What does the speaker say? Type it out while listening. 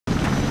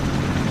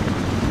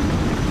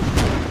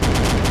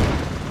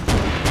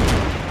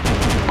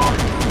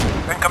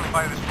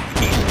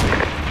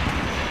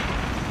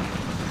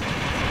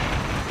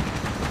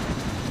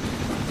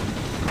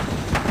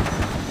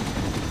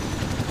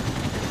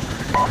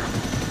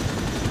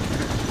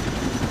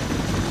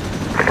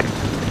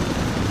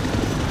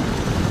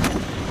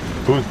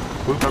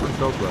Who's having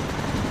southwest?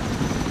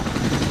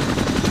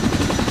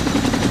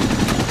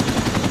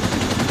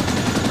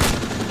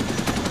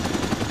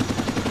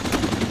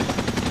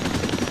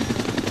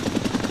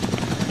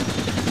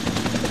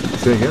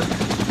 Say again?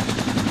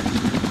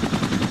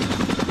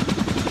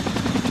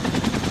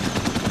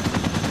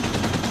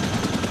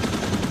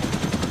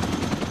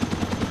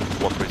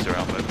 What ways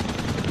around though?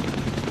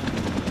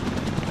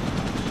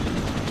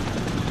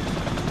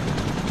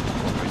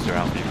 What ways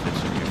around you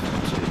fits in you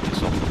to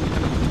yourself?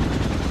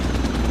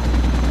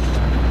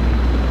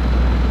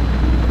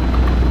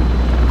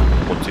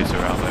 What is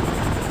around though?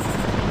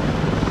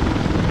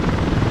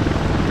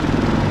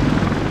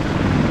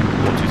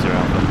 What is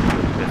around though?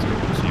 Let's go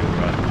to your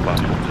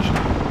final position.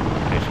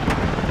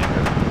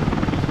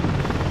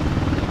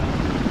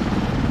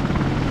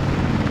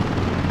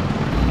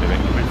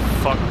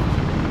 Fuck.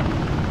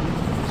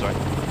 Sorry.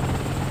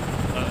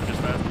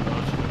 Just there.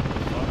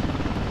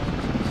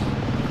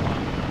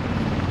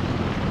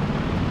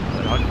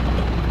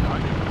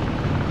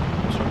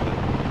 What's wrong with it?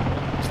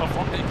 It's not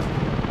flying.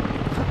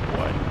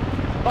 Why?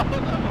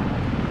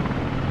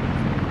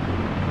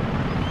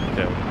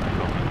 Okay.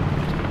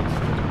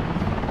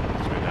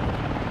 Straight down.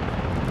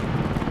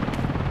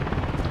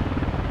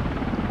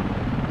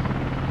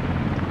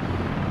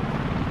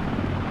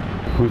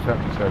 Who's that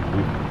beside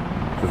you?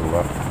 To the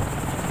left.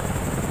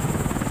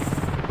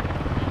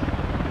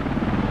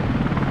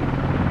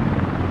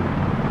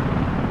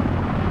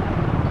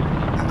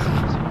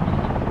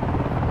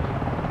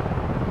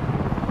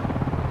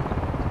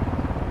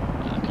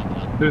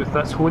 Booth,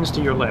 that's Horns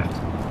to your left.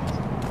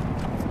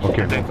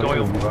 Okay, Then then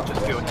Doyle, move up.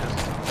 just go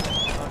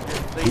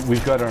ahead.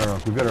 We've got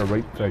our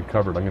right side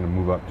covered. I'm going to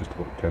move up just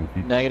about 10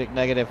 feet.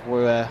 Negative.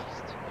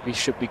 We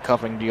should be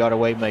covering the other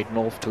way, mate.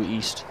 North to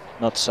east,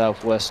 not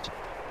southwest.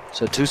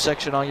 So 2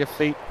 section on your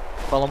feet.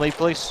 Follow me,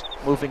 please.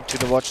 Moving to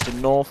the watch to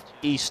north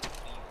east.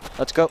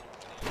 Let's go.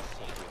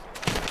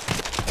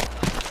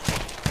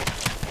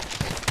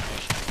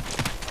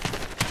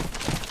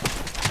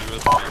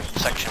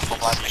 Section from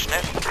live mission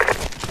in.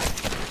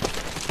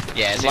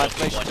 Yeah, Live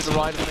formation to the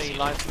right of me.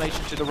 Live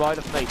formation to the right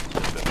of me.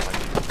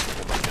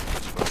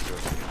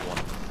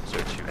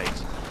 028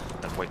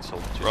 and wait till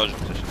Roger.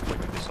 position to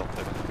move this up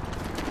over.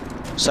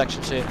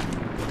 Sections here.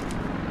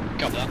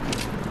 Got that.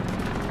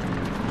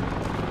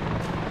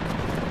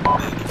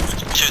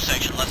 2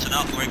 section, listen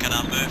up. We're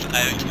gonna move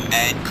out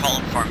in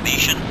column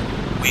formation.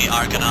 We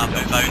are gonna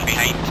move out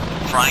behind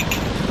Frank.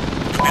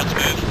 Prepare to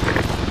move.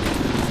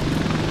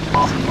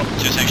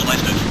 2 section,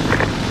 let's move.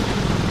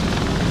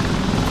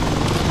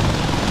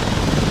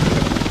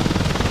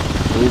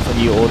 Move in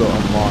the order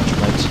on march,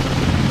 mate.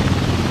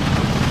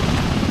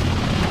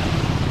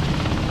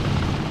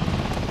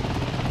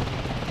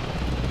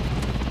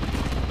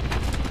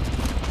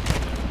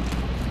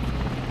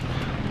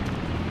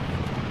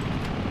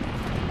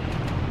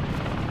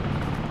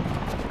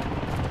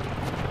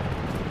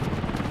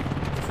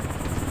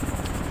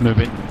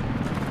 Moving.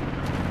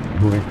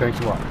 Moving. Thanks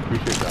a lot.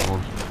 Appreciate that,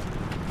 Holmes.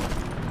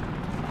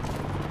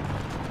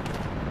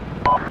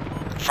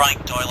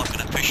 Frank, Doyle, I'm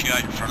gonna push you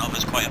out in front of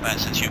us quite a bit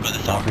since you've got the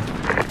thumb.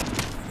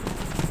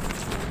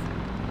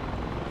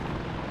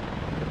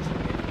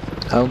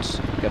 Hounds,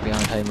 get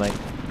behind hay, mate.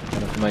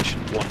 Got information.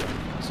 1-0.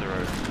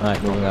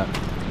 Alright, moving out.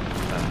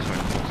 Sorry,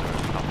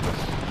 4-0.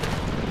 Northwest.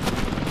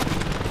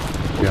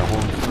 Yeah,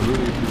 Holmes. I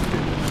really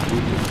appreciate it.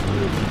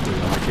 Really appreciate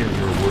it. I can't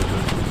hear a word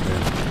that he's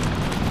saying.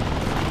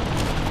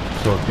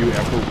 So if you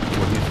echo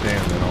what he's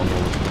saying, then I'll know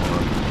what's going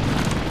on.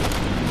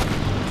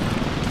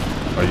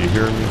 Are you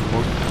hearing me,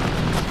 Holmes?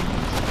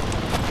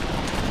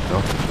 No?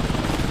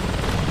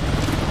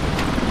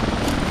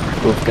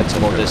 We'll get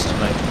some more distance,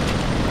 mate.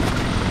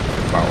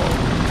 Follow.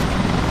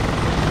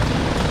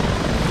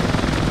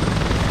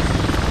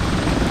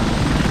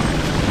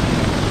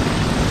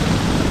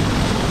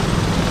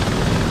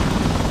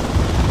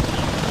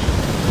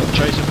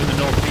 Chase him in the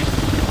northeast.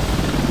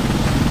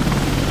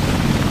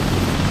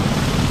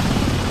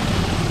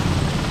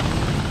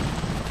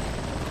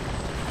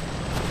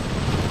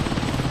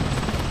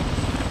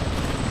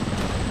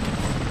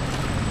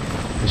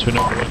 Yes, we're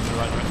not going in the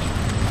right direction.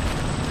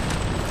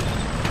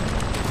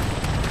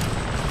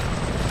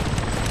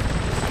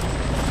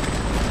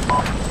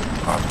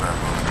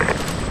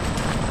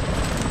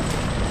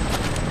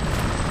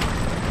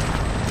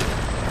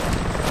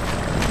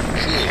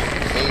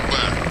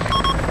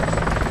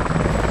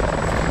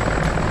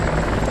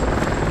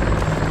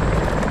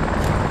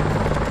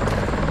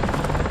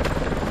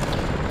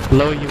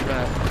 Lower your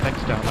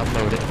legs down, I've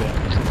lowered it a bit,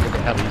 it's a little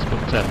bit heavy,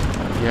 but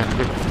yeah,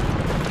 good.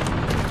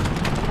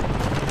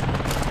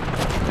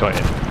 Got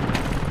it.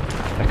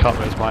 I can't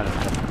raise mine up.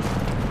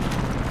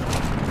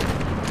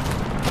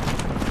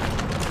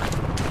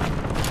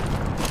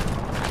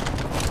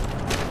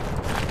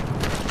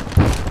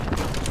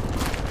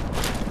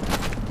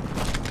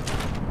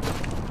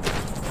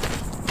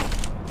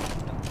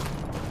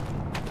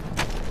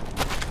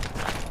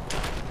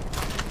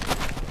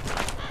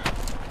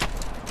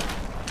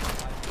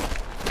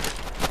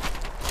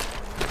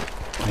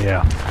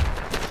 Yeah.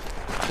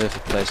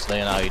 Perfect place to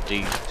lay an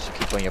IED, so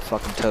keep on your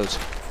fucking toes.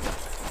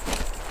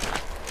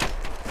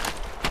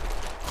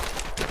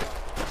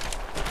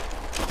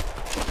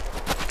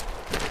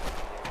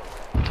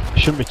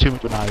 Shouldn't be too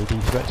much of an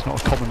IED, but it's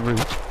not a common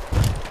route.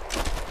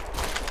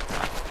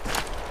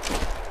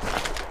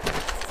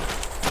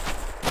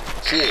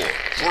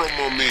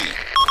 Follow me.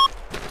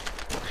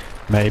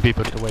 Maybe,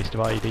 but it's a waste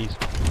of IEDs.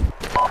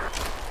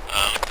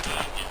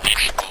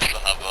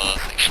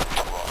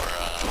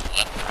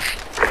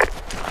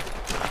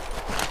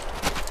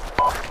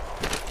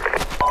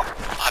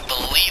 I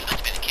believe that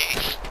to be the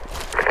case.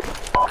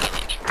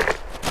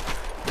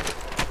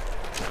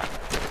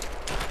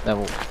 That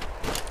will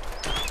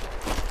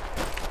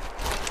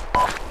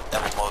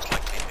Most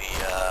likely be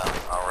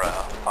our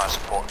fire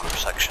support group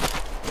section.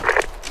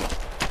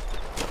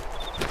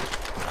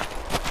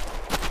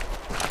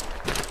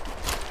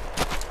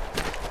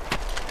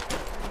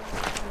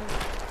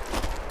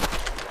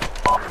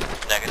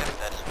 Negative,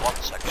 that is one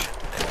section.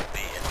 They will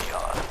be in the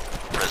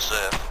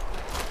reserve.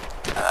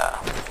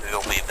 We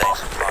will be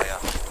base of fire.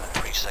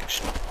 Three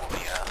section will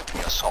be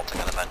the assaulting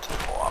element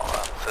for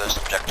our first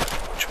objective,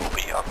 which will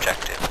be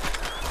objective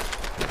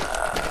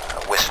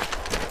Whistle.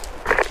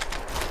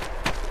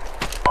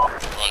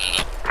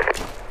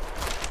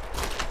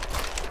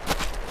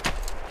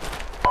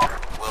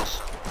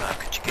 Wilson,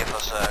 could you give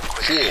us a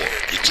quick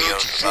return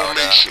to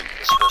formation.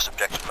 This first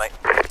objective, mate?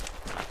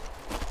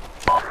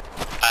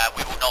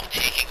 We will not be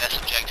taking this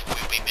objective. We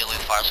will be merely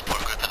the fire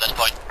support group at this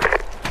point.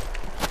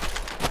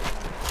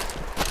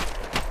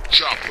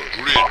 Chopper,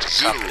 grid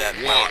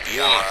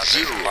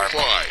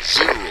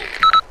 0115050.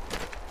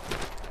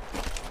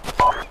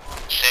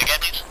 Say again,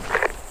 please?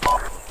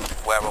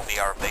 Where will be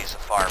our base of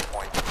fire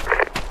point?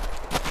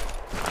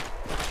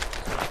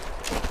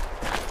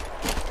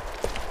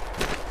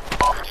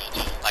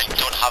 I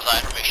don't have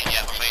that information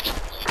yet, I'm afraid.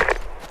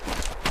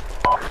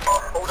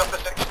 Hold up a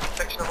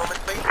section a moment,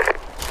 please.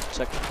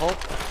 second hold.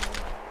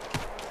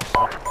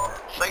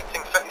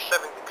 Sighting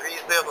 57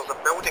 degrees there, there's a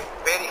building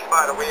very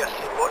far away, I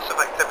see lots of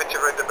activity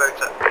round about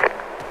it.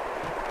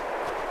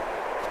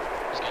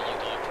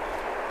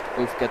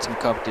 We've got some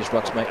cover these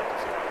rocks, mate.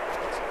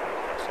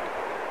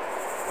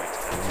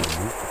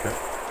 Okay.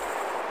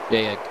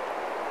 Yeah.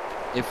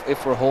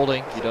 If we're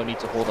holding, you don't need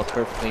to hold up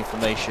perfectly in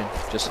formation.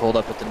 Just hold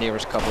up at the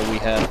nearest cover we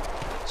have.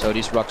 So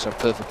these rocks are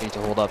perfectly to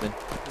hold up in. Do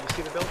you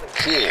see the building?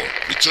 4,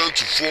 return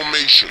to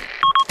formation.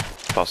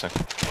 Passing.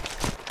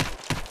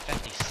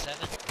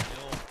 57,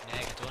 no,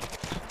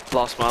 negative.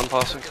 Last man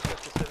passing.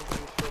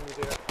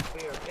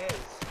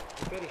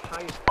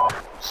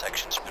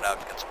 Section spin out,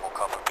 get some more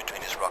cover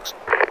between his rocks.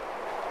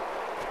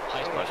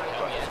 Highest point of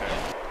hell, yeah.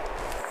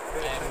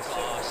 We've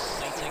got a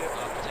sighting, a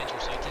potential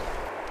sighting.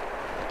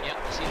 Yeah, I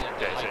see the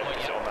high point,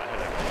 Is it yeah. on that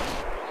hill?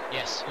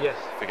 Yes. Yes.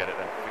 Forget it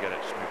then. Forget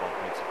it. Just move on.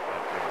 We need to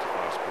move to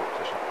fire support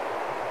position.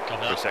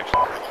 Copy First that. section.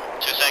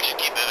 Two section,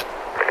 keep moving.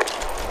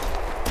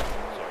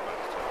 Sorry about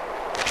this.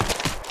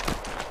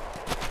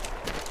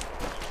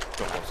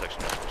 Got one section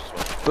left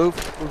as well.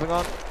 Moving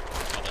on.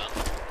 Copy that.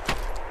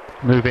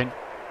 Move in.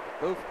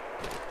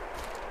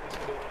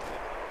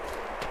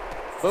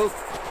 Move.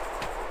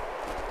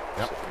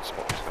 Yep.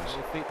 Spot these guys.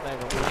 Your feet, mate,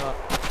 moving on.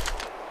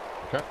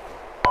 Okay.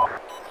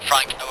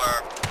 Frank,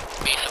 our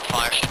base of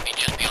fire should be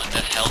just beyond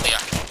this hill there.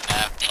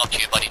 It's up to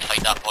you, buddy, to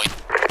find that point.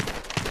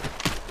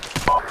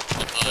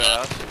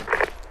 Yeah.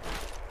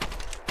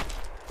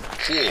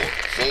 4,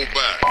 fall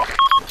back.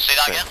 Say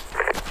that again?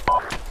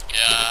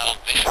 Yeah,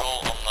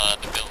 visual on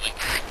the building.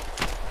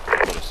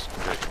 Got us.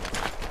 Great.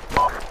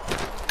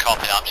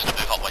 Copy that, I'm just going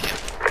to move up with you.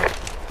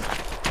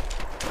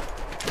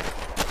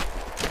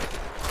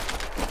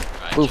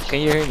 Right, Move, can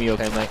you hear me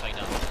okay, mate? Find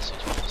out the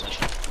suitable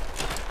position.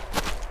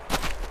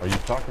 Are you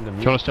talking to Do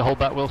me? you want us to hold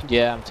back, Wilson?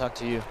 Yeah, I'm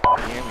talking to you.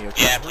 Can you hear me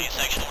okay? Yeah, please,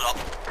 section up.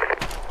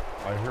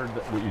 I heard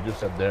that what you just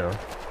said there,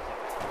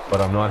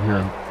 but I'm not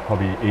hearing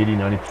probably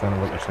 80-90% of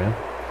what you're saying.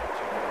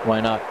 Why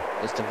not?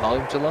 Is the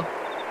volume too low?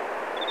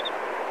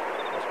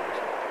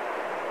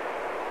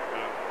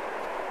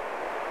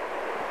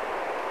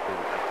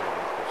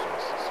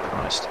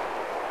 Christ.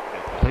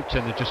 Clips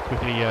in, they're just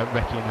quickly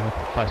wrecking in a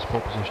fire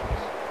support position.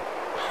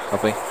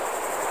 Copy.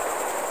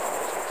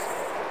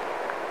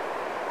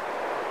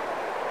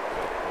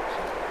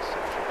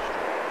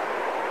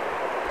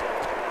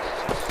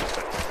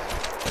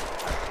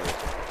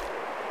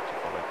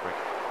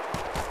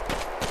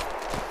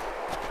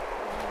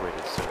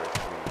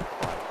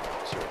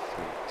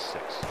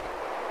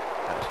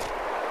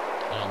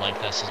 I don't like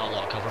this, there's not a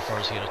lot of cover for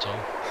us here at all.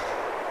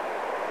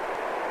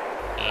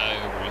 I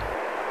agree.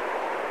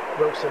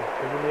 Wilson,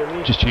 are you near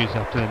me? Just use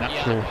after the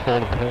natural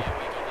fall of the hill.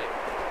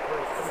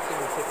 Right, I'm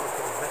seeing you taking a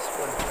look at this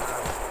one.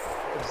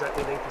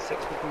 Exactly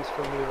 96 degrees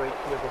from me right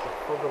here. There's a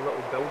further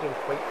little building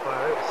quite far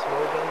out, a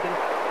small building.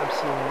 I'm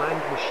seeing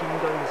manned machine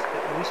guns,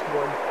 at least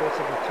one,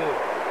 possibly two.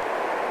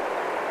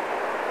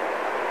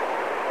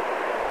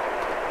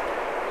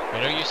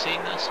 Where are you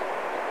seeing this?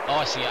 Oh,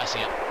 I see it.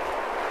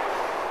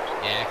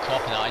 Yeah,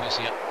 copy that, I do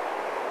see it.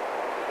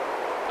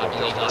 I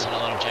believe that's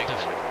another objective.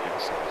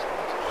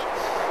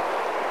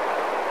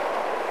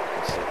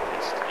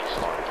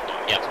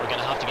 Yeah, we're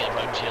going to have to get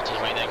around here to the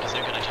right then, because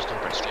they're going to just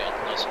open straight up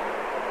on us.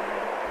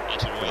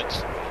 Yeah, to the right.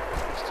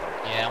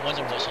 Yeah, I'm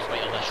wondering what's on the right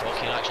of this rock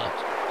here, actually.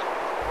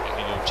 Let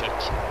me go check.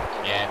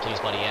 Yeah,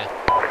 please, buddy, yeah.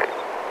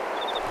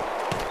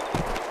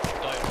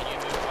 Doyle, can you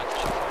move right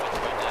forward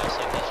around the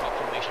outside of this rock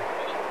formation?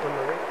 On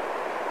the right.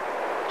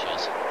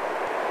 Cheers.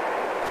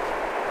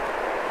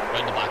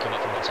 Round the back of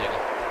it for 1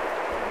 second.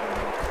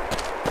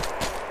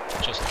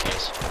 Just in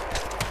case.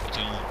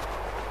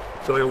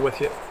 Doyle with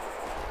you.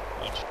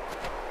 Right.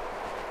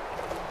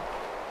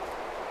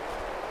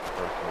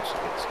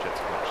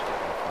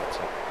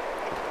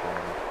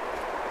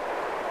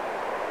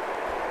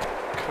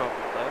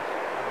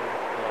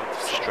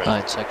 Straight.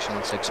 9 section,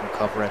 let's take some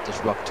cover at this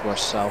rock to our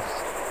south.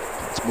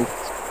 Let's move.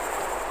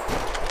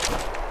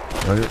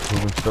 Right,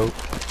 moving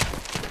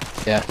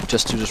south. Yeah,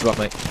 just to this rock,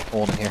 mate.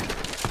 Holding here.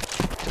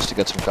 Just to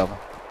get some cover.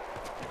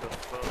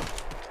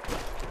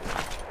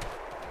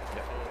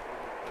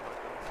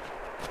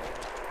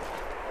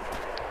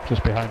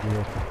 Just behind you,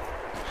 Oscar.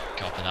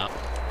 Copy that.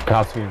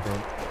 Cassie in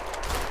front.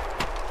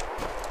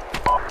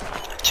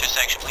 2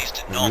 section, please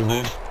do Are not you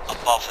move home?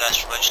 above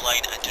this ridge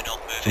line and do not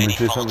move Can we any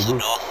say further to something, the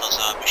Bruce? north. There's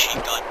a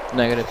machine gun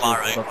Negative, far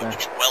Booth, out, up there.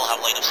 which will have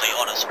line of sight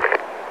on us.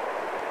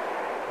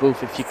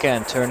 Booth, if you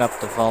can, turn up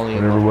the volume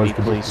Whatever of was me,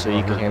 the please, book so is you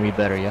not can heard. hear me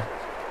better, yeah?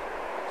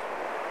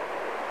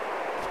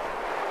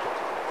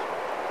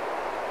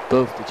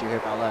 Booth, did you hear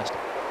about last?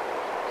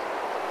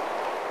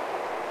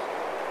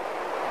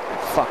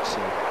 Fuck's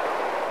sake.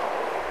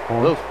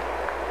 On. Booth,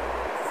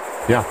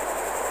 Yeah.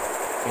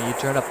 can you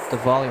turn up the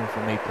volume for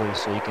me, please,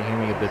 so you can hear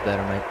me a bit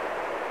better, mate?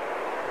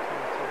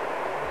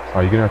 Oh,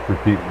 you're gonna have to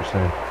repeat what you're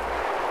saying.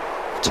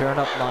 Turn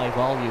up my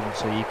volume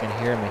so you can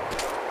hear me.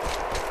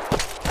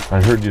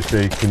 I heard you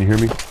say, can you hear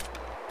me?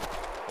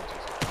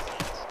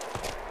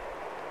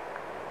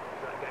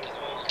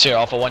 Two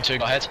Alpha 1-2,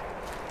 go ahead.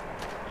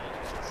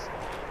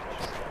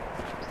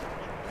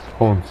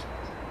 Phones.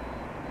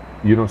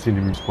 You don't seem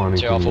to be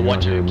responding Two to me. Alpha You're not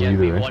 1-2, hearing me give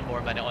me either, eh? 1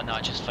 more minute on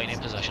that, just finding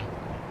position.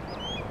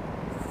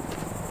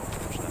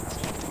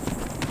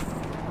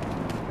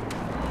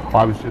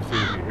 I was just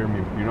saying if you hear me,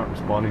 you're not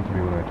responding to me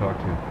when I talk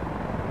to you.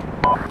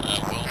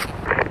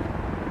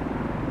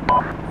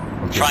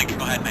 Okay. Frank,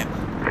 go ahead, mate.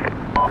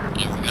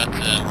 Yeah, we got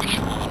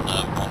visual on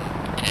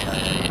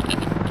KIA.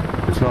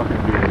 It's not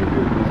gonna do any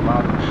good. It's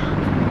loud.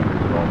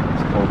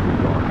 It's totally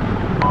gone.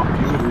 If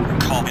you would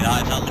repeat. Copy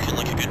that. Is that looking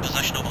like a good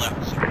position over there?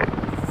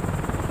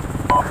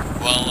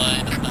 Well,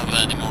 it doesn't have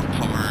any more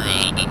cover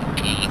than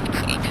left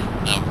side.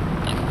 Now,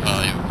 if I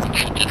would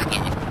suggest I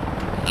would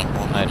have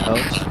one Right, on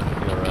Holmes, each side.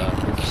 you're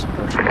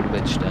personal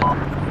bitch then.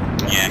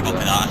 Yeah,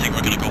 copy that. I think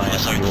we're going to go for the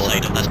south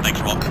side of this big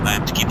rock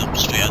to keep them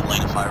straight out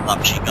line of fire of that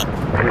machine gun. I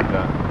heard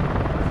that.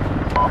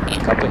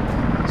 Copy.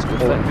 It's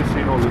good Oh, thing. just so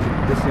you know,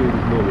 just so you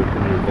know that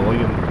in your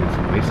volume it's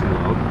nice and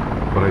loud,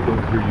 but I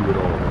don't hear you at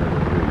all. I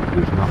don't hear you.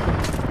 There's nothing.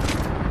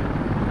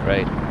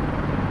 Great.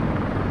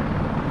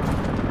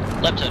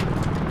 Lipton.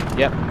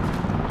 Yep.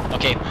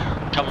 Okay,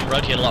 coming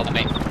round here a little bit,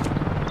 mate.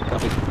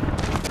 Copy.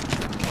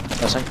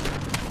 Nothing.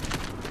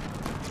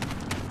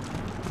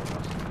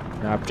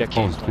 Our objective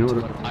Phones, is do you know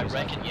to what I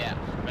reckon, yeah.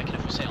 I reckon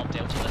if we set up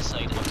Delta this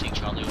side and we'll take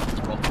Charlie over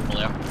the rock over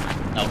there,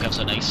 that'll give us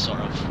a nice sort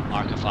of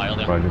arc of fire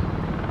there. Roger.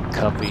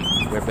 Copy.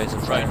 We're based in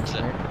Round France,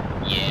 the,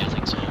 right? yeah, I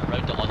think so.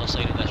 Round the other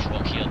side of this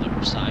rock here that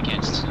we're sat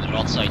against, the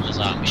north side, there's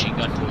a machine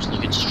gun post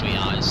looking straight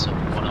at us, so we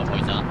want to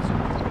avoid that.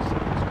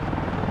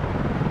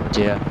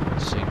 Yeah.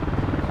 See.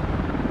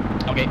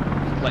 Okay,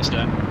 let's do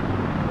it.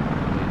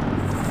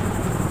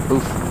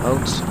 Booth,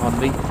 Holmes, on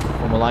me.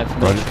 From a live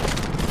Roger.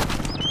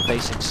 formation.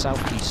 Facing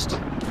southeast.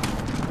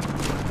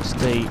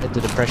 Stay at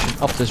the depression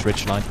up this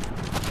ridge line.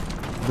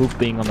 Booth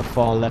being on the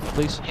far left,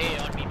 please. Hey,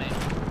 on me, mate.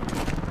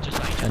 Just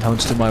behind you. And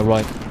Holmes to my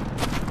right.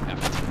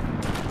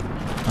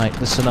 Perfect. Right,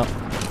 listen up.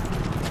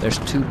 There's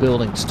 2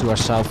 buildings to our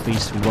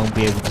southeast. We won't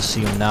be able to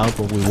see them now,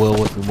 but we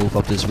will if we move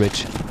up this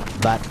ridge.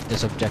 That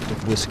is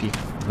objective whiskey.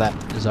 That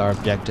is our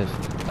objective.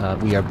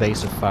 We are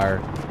base of fire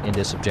in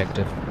this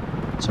objective.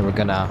 So we're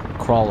gonna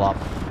crawl up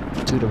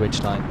to the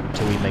ridge line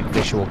until we make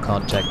visual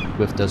contact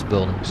with those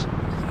buildings.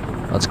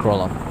 Let's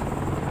crawl up.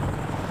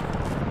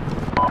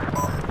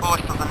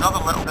 Boss, there's another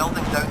little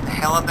building down the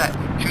hill a bit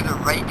to the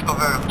right of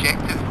our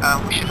objective.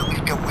 We should at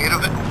least be aware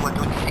of it, but we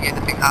don't see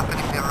anything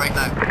happening there right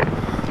now.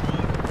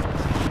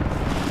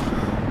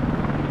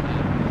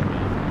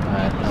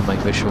 Alright, I'll make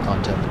visual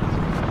contact.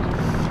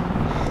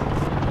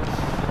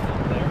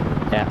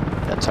 Yeah,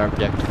 that's our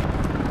objective.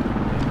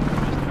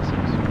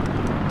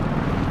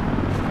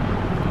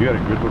 You got a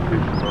good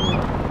location where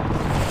we're at.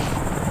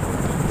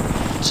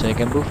 Say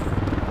again, Booth?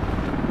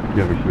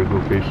 You have a good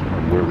location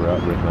on where we're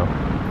at right now.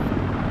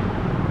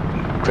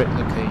 Crit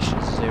location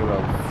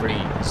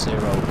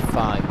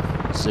 0305.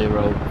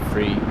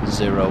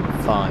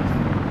 0305.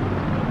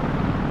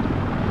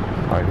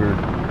 I heard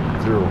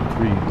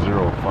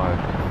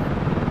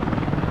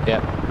 0305.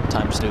 Yep,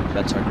 times 2,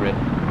 that's our grid.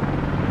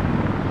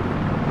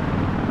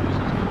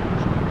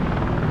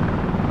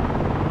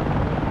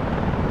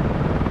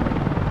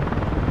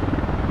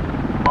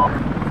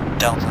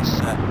 Delta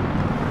set.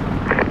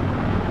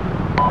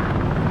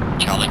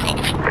 Charlie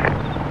copies.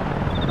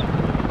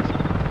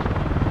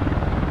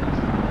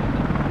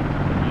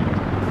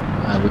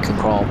 We can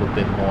crawl a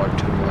bit more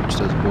towards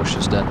those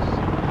bushes then.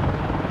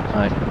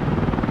 Alright.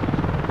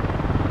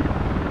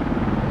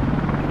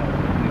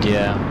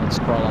 Yeah, let's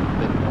crawl up a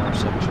bit more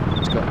section.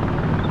 Let's go.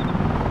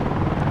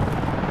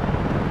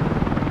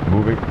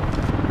 Moving.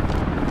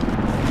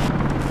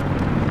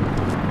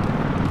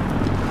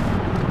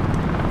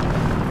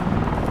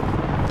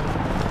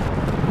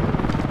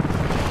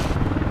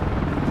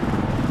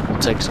 We'll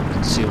take some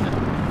concealment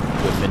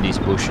within these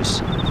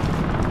bushes.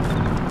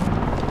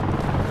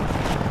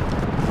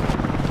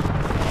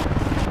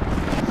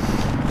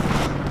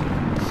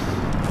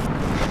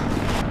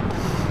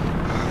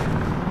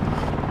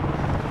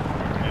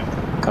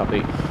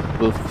 Copy.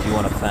 Booth, if you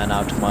want to fan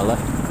out to my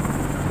left.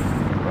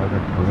 Roger.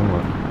 Moving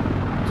left.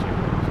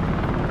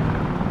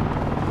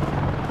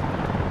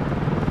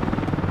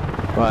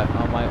 Right,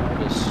 on my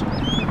orders,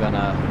 we're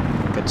gonna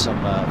get some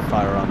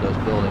fire on those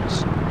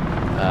buildings.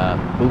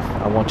 Booth,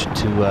 I want you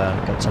to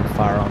get some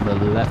fire on the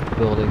left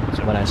building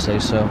when I say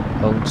so.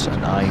 Holmes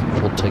and I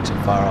will take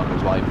some fire on the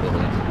right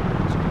building.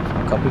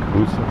 Copy?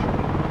 Boost.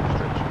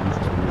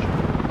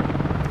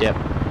 Yep,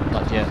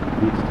 not yet.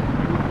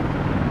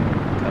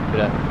 Copy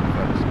that.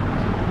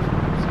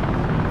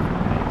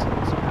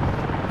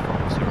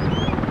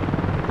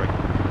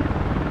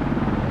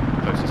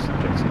 Closest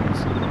objective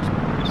is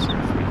approximately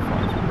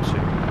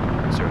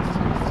 03512,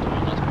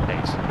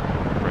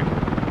 03388. Break.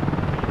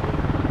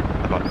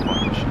 I'd like to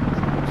find mission.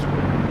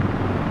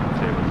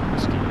 Clear with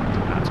whiskey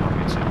and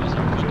targets in this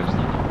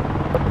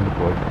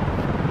Deployed.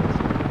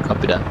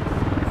 Copy that.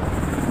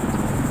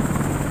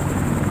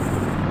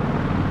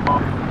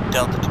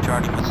 Delta to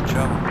Charlie, message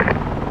over.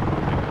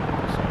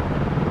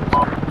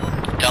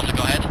 Delta,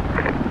 go ahead.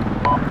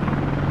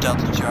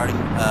 Delta to Charlie,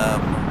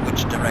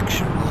 which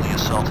direction will the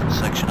assaulted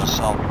section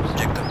assault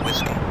objective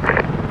whiskey?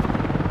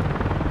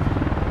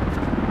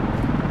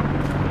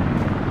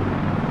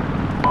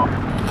 I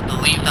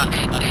believe that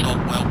assault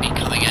will be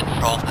coming in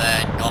from the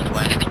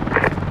northwest.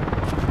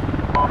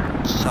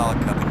 Solid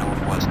copy,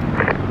 northwest.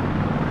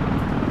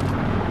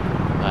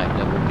 Right,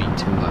 that will be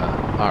to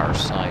our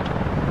side,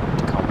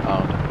 the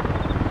compound,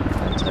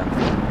 and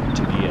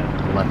to the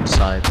left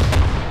side.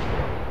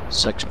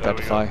 Section There we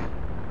cut go. fire.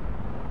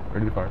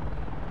 Ready to fire.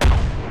 I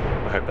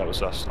hope that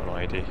was us on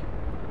ID.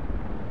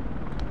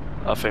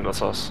 I think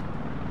that's us.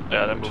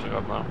 Yeah, they're moving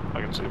up now.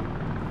 I can see them.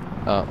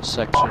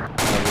 Section. We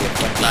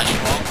have Landing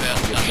friendly warfare,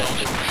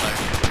 assaulted from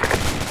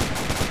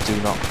do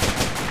not.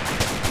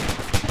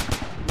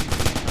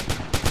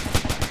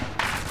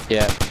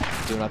 Yeah,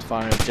 do not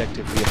fire an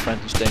objective. We have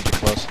friendly's danger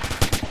close.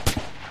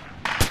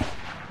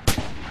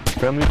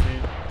 Friendly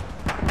team.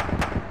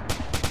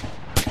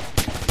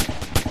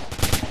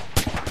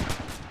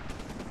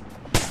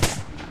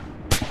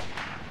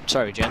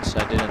 Sorry, gents,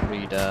 I didn't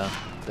read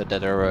that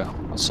they're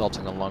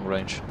assaulting on long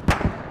range.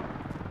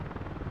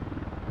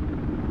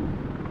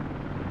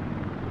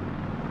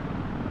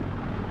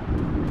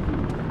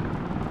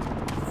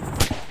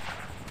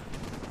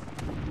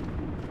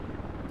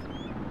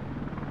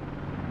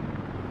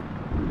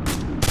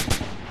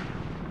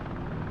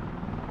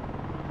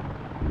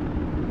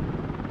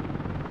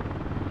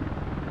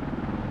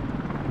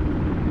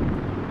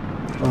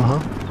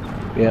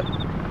 Yep.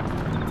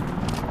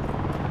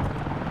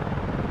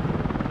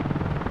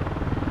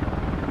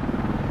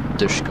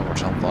 Dushka or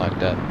something like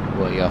that,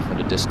 way off in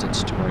the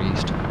distance to our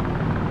east.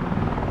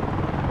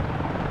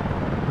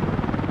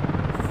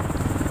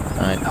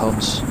 Alright,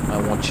 Holmes,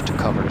 I want you to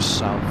cover the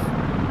south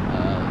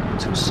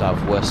to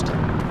southwest,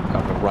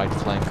 cover right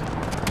flank.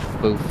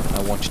 Booth,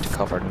 I want you to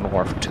cover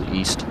north to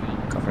east,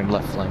 covering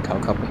left flank. How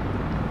copy?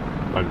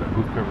 Roger.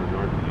 Booth cover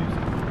north and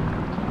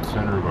east.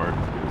 Center of our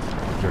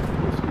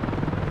objective whiskey.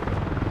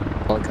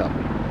 All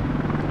copy.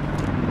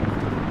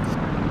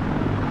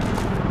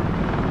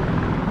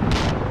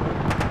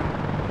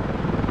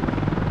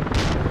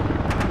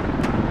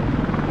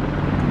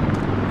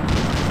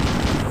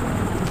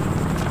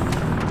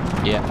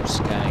 Yeah, I'm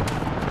scanning.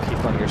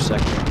 Keep on your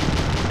sector.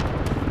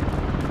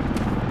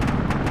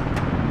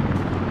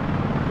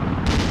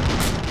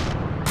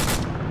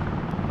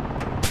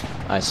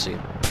 I see.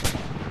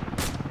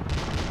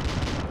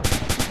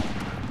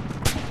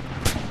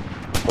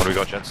 What do we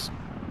got, gents?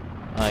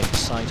 I'm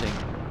sighting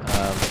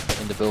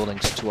in the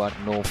buildings to our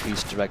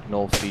northeast, direct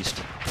northeast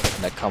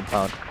in that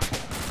compound.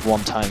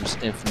 1 times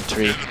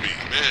infantry,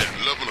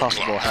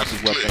 possible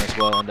heavy weapon as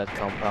well in that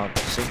compound.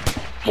 See?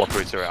 What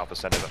routes are Alpha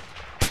sending them?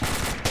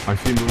 I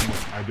see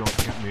movement. I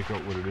can't make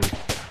out what it is.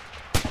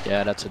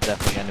 Yeah, that's a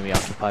definitely enemy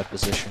occupied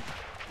position.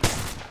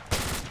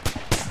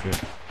 Okay.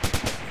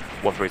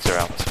 What routes are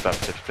Alpha?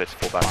 Affirmative, fit to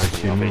fall back I to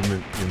see the RV.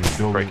 movement in the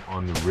building Break.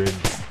 on the ridge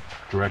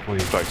directly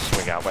Sorry,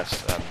 swing out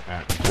west. at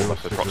Fall back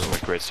to 060.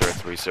 approximate grid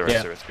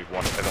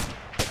 03031. Over.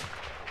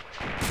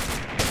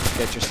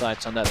 Get your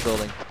sights on that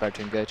building, prepare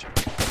to engage.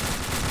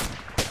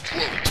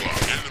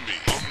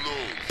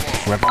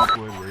 Weapon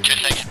deployed, ready.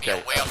 Just section,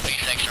 Okay, way off these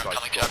section are Guys,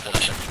 coming you've to got our one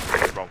position.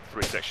 section, wrong,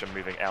 3 section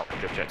moving out of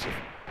the objective.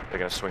 They're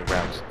going to swing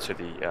round to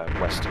the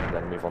west and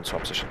then move on to our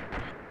position.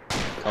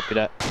 Copy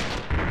that.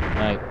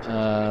 Right,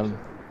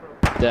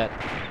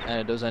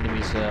 those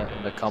enemies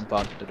in the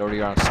compound that already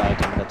are on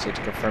site, and that's a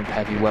confirmed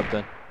heavy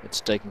weapon. It's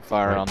taking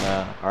fire on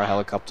our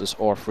helicopters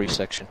or free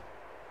section.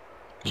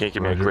 Can you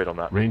give me a grid on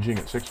that? Ranging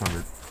at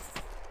 600.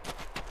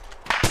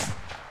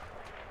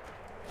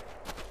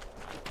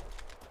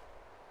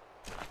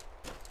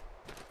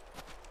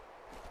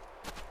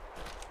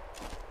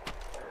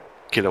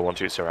 Kilo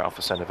 120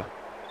 Alpha, send over.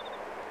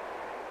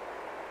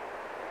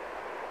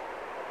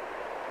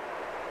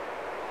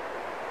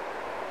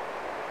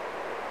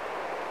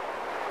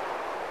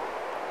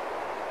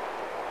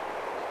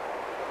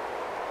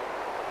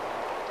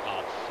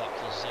 Oh, fuck,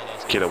 the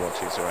ZS. Kilo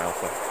 120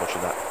 Alpha, roger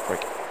that,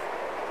 break.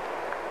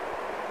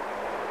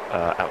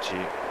 Out to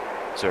you.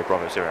 0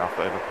 Bravo, 0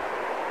 Alpha, over.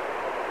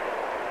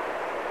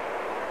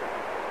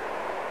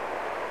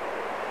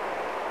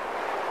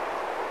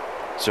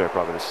 Zero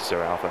Bravo, this is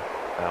 0 Alpha.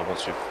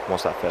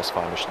 Once that first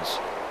fire mission's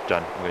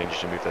done, I'm going to need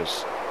you to move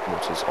those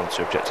mortars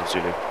onto objective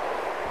Zulu.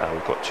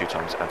 We've got 2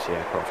 times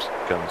anti-aircraft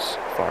guns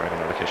firing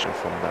on allocation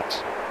from that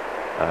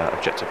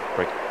objective.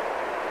 Break.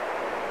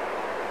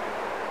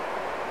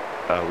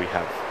 We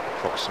have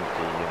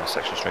approximately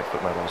section strength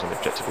foot mobiles on the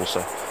objective also.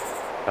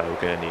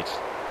 We're going to need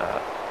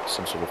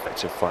some sort of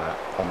effective fire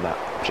on that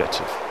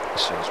objective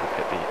as soon as we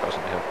hit the guys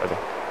on the hill. Over.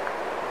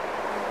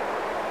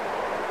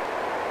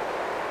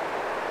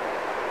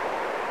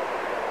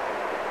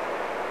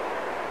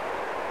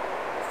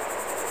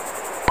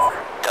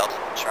 Delta,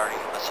 Charlie,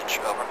 message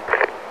over.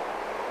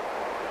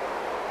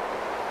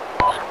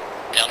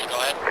 Delta, go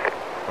ahead.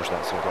 Roger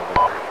that, so we've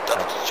got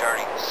Delta,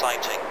 Charlie,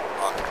 sighting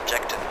on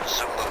objective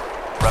Zulu,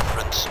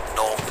 reference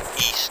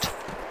northeast,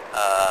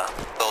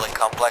 building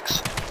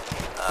complex.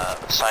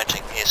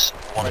 Sighting is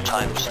 1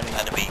 times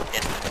enemy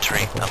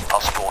infantry and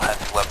possible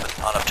heavy weapon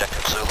on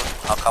objective Zulu.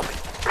 I'll copy.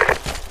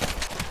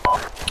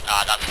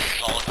 That's a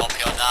solid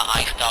copy on that.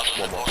 I started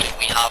reporting.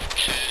 We have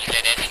 2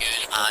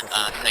 ZSUs and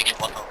 6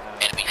 mortar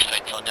enemy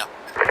strikes on there.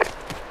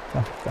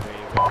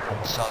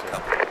 Solid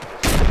copy.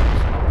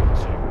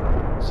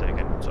 Say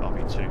again, to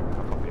RV2,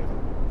 I'll copy over.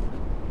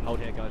 Hold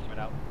here, guys,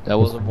 we're out. That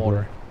was a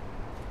mortar.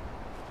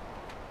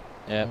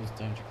 Yeah, That was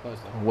danger close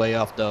though. way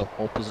off the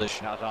whole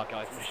position. That was our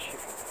guys.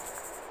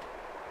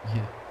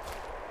 Yeah.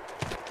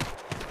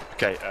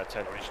 Okay,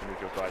 Ted, I need you to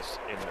move your guys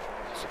in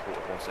support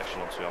of 1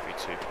 section onto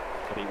RV2.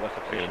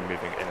 You're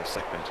moving in a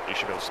second. You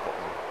should be able to spot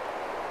them.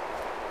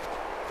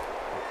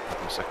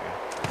 In a second.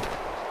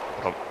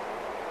 Hold on.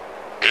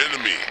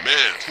 Enemy,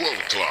 man, 12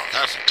 o'clock,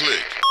 half a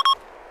click.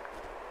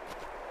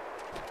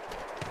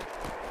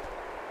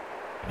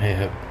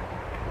 Yeah.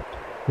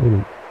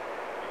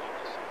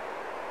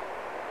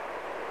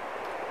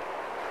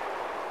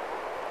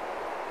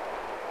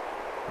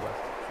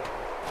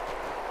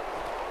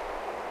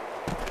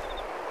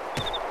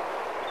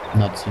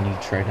 Not a new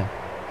trader.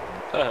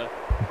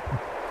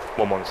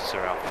 1-1 is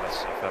 0 Alpha,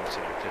 that's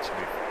affirmative, you're clear to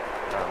move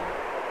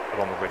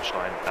along the ridge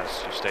line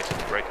as you stated in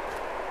the break.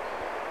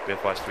 Be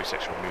advised 3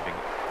 section moving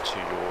to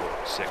your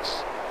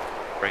 6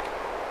 break.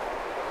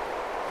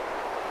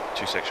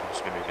 2 section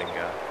will be moving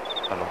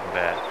along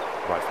their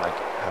right flank.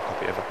 Have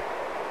copy over.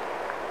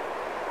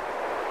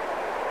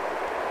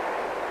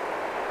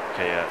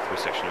 Okay, 3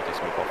 section you're clear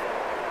to move off.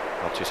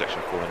 2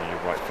 section falling on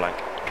your right flank.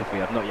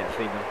 Copy, I've not yet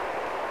seen them.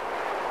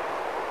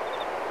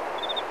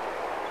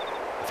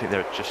 I think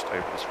they're just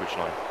over this ridge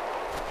line.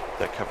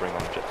 They're covering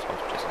on objectives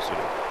Zulu.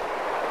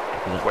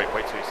 Wait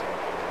till you see them.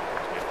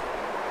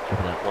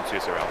 120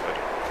 Alpha.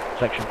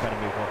 Section trying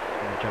to move off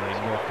in the generally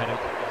north heading.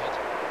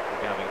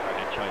 We're having quite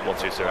a challenge.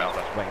 120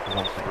 Alpha. Waiting for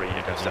 1 second. 3,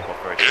 you're going to step off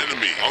very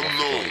Enemy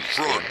unknown,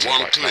 front,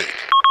 1 click.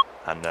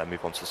 and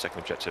move on to the second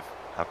objective.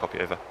 How copy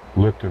over?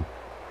 Lipton.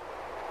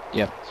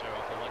 Yeah. 0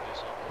 Alpha, line goes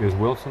up. Is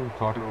Wilson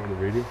talking over the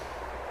radio?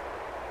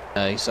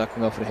 He's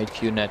talking over the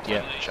HQ net,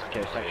 yeah.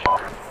 Okay, section.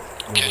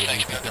 2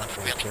 sections are going to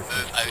prepare to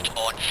move out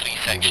on 3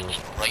 sections,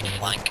 right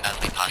flank as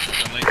we pass the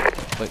sunlight.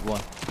 Wait,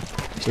 1.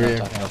 He's Rear.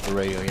 not talking over the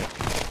radio yet.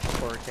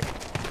 Okay,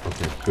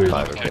 good.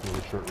 Okay.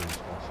 Really short range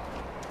calls.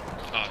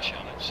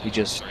 He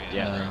just, Sorry, I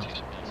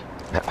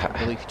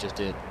believe he just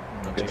did.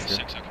 I'm not too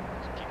sure.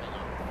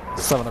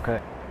 7 okay.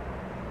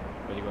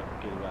 Really well,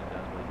 good well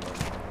down, really well.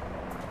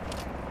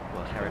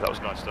 Well, That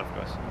was nice stuff,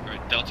 guys.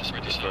 Right, Delta's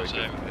ready to Very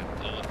start, good.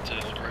 all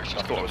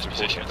directions. I thought I was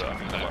recording, but I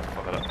might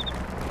fuck it up.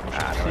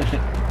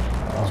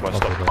 That's why I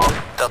stopped.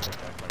 Delta.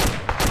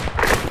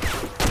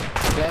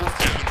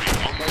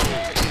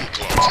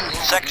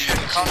 Section,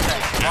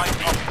 contact, right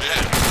up,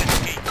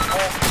 Whiskey,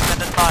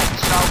 479,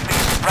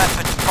 southeast,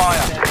 rapid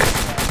fire.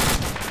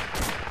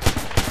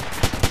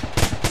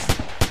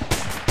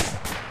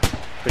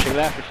 Pushing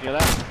left.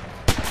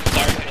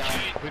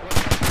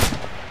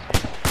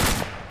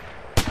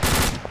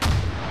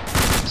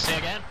 Say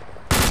again?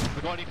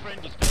 We got any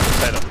friendlies?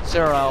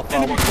 0 Alpha,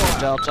 1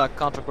 Delta,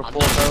 contact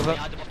report over.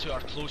 Add them up to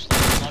our close line.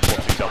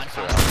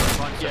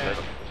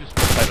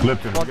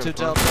 Lipton. 1 2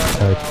 Delta,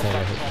 0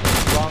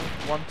 Alpha. Wrong.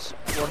 1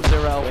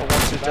 0 Alpha,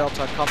 1 2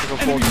 Delta, contact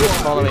report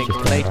is following.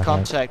 Made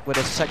contact with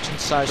a section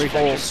size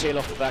force Seal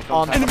off the back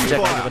on Enemy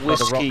objective fire.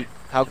 Whiskey.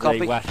 How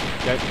copy? West.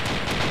 Go.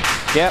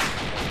 Yep.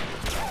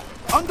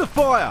 Under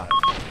fire!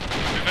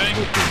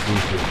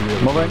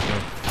 Moving.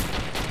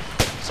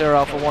 Sierra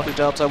Alpha 1 to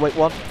Delta, wait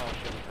 1.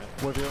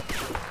 With you.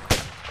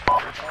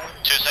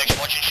 2 section,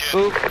 watch and shoot.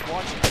 Booth,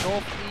 watch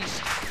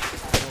northeast.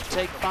 We'll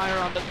take fire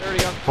on the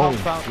area on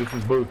compound. This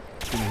is Booth.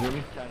 Can you hear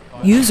me?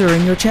 User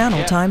in your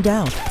channel timed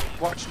out.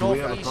 Watch Do we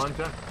have a northeast.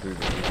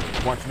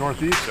 contact? Watch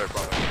northeast.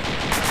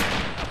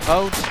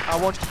 Out, I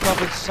want you to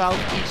cover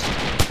southeast.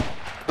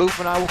 Booth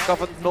and I will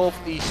cover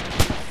northeast.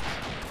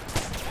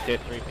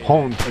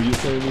 Holmes, are you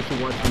saying we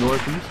should watch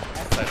northeast?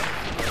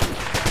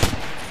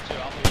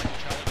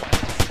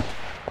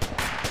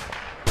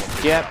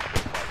 Yep.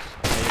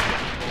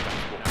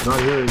 Not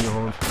hearing you,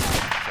 Holmes.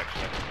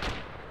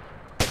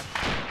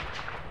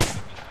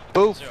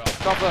 Booth,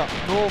 cover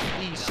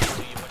northeast.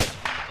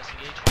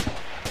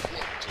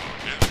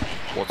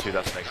 1-2,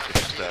 that's negative.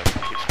 Just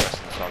keep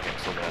suppressing the target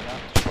until they're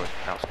destroyed.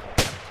 House.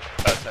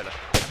 Taylor.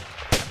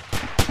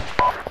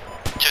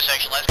 2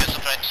 section, let's get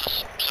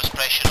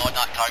suppression on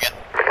that target.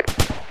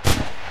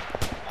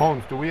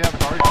 Holmes, do we have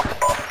target?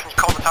 Can you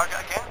call the target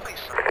again,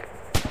 please?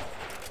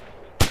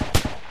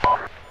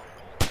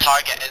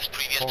 Target is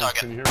previous Holmes, target.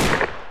 can you hear me?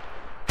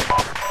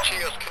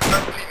 Cheers,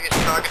 confirm previous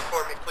target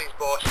for me, please,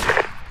 boss.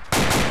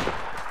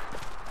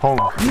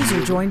 Holmes.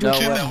 User joined your Two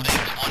channel.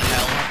 buildings on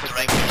hill,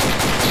 direct east.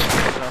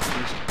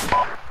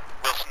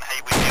 Wilson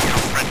Hayward, you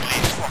come friend,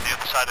 please, on the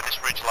other side of this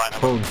ridge line.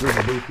 Holmes, this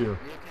is Booth here.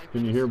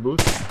 Can you hear Booth?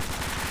 Do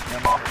we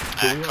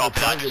have a Copy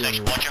that, target 2 section,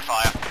 anywhere? watch your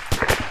fire.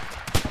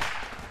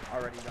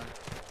 Already done.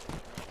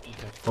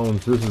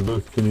 Holmes, this is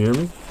Booth. Can you hear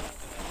me?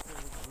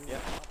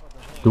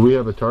 Do we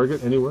have a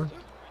target anywhere?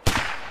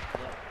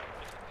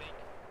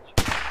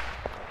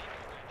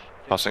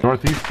 Passing.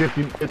 Northeast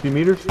 50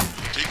 meters?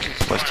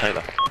 Where's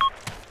Taylor?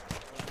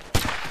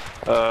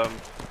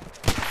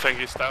 Think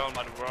he's down,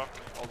 man, rock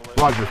all the way.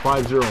 Roger,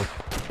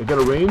 5-0. They got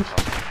a range?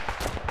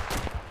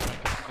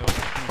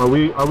 Are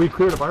we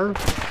clear to fire?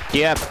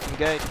 Yep,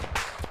 engage.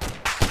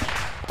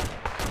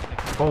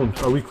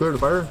 Holmes, are we clear to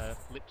fire?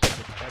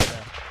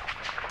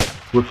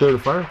 We're clear to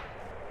fire?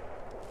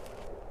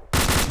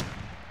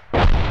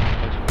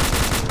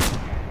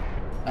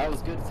 That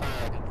was good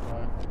fire.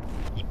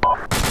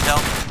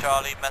 Delta,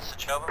 Charlie,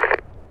 message over.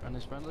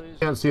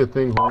 Can't see a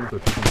thing, Holmes,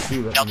 but you can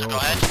see that. Delta, go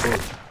ahead.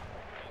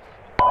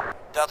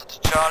 Delta to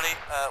Charlie,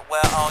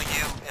 where are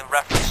you in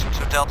reference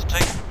to Delta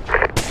T?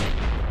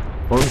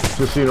 Holmes,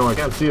 just so you know, I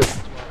can't see it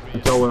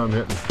until when I'm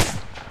hitting.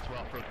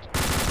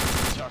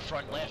 To our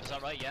front left, is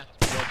that right? Yeah.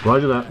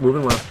 Roger that,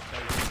 moving left.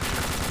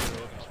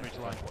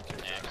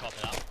 Yeah,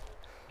 copy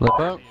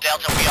that.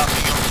 Delta,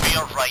 we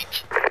are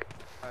right.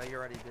 You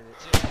already did it.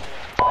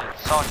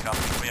 Sorry, copy,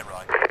 we are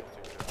right.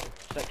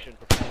 Section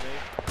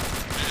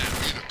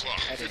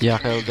Yeah,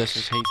 okay, this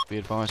is Heath. Be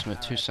advised, I'm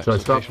at 2 Should I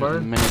seconds. stop firing?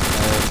 At the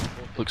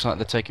minute, looks like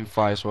they're taking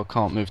fire, so I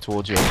can't move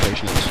towards your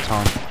location at this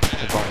time.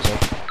 Advisor.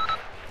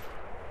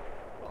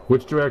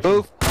 Which direction?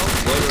 Move.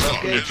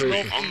 Is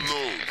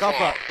unknown.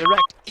 Cover,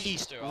 direct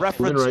east,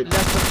 reference right.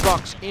 left of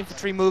box,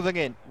 infantry moving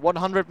in,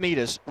 100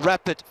 meters,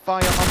 rapid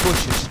fire on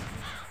bushes.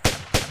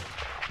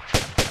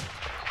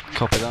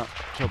 Copy that.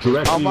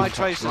 Direct On my east.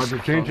 traces. Roger,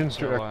 changing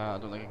So, direct. I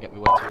don't think I can get me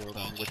way too old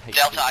on with H.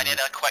 Delta, I need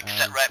a quick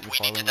sit rep. We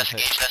need to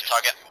disengage this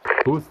target.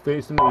 Booth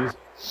facing the east.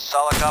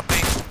 Solid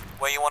copy.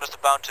 Where you want us to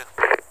bound to?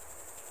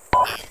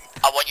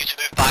 I want you to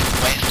move back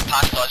west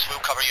past us. We'll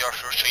cover your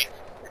retreat.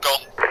 Go.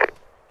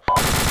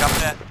 Copy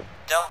that.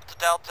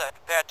 Delta,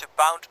 prepare to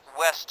bound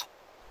west.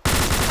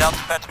 Delta,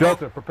 prepare to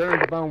Delta, preparing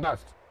to bound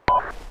west.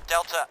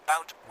 Delta,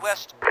 bound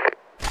west.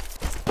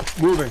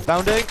 Moving.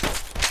 Bounding.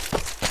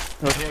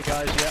 Okay,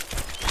 guys, yeah.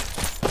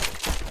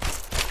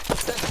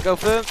 Go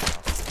firm.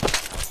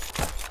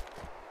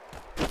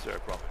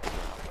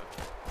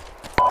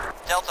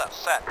 Delta,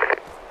 set.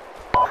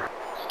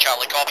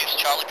 Charlie copies.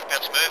 Charlie, prepare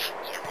to move.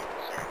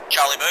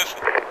 Charlie, move.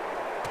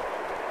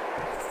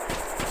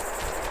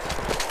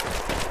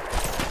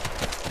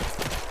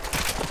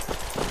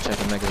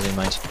 Checking magazine,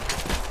 mate.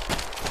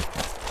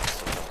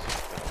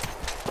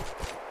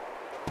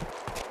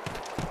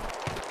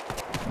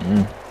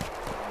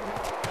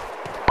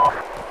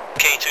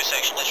 K2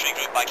 section, let's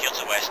regroup back here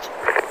to west.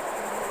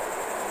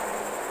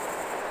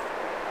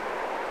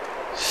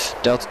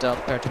 Delta,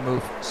 prepare to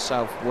move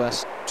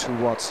southwest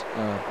towards,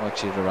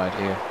 actually to right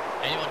here.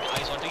 Anyone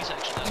eyes on D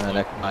section?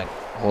 Never mind.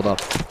 Hold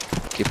up.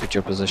 Keep at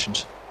your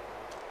positions.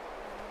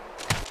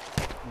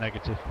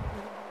 Negative.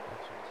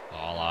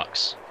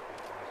 Bollocks.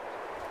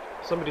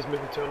 Somebody's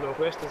moving to our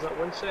northwest, is that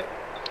one set?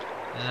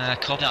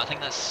 Copy that, I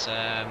think that's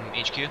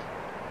HQ.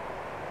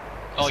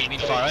 Oh, you mean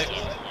far out?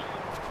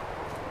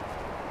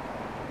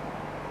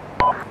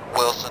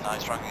 Wilson, I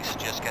strongly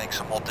suggest getting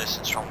some more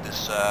distance from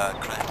this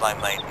cruise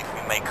line, mate. If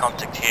we make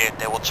contact here,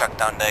 they will chuck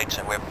down dates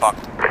and we're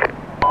fucked.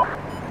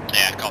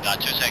 Yeah, copy that.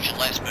 2 section,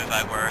 let's move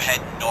out. We're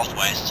heading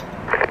northwest.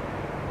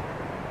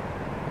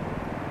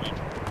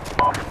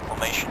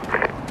 Formation.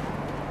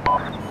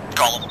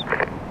 Column.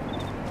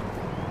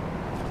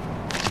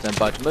 Stand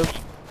by to move.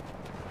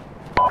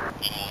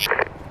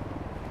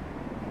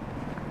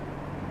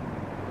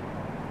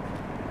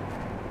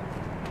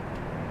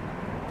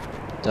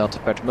 Delta,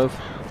 prepare to move.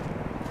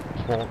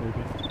 4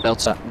 moving.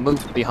 Delta,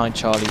 move behind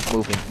Charlie,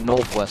 moving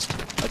northwest.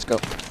 Let's go.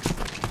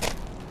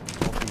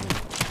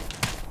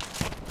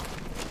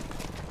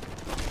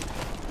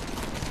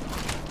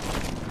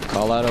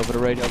 Call out over the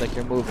radio that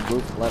you're moving,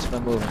 Booth. Last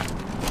man moving.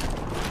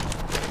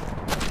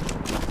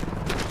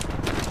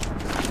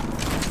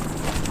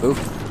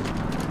 Booth.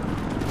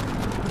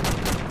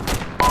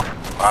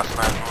 Last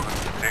man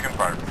moving. Taking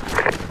fire.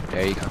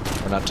 There you go.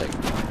 We're not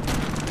taking fire.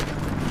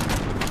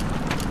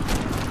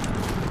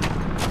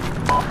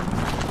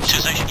 2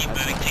 section, keep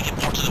moving. Taking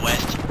more to the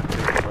west.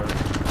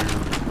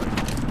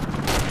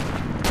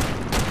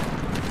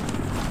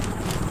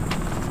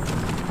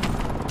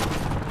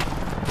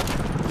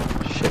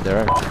 Shit, they're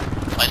out.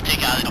 Let's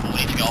take out a couple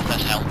ways to get off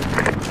this hill.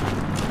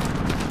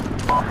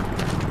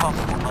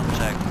 Possible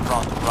contact,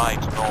 front,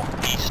 right,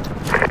 north, east.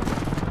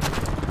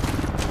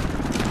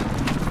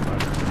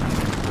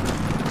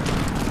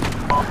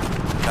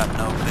 Got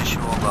no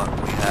visual, but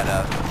we had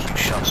a few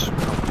shots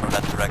coming from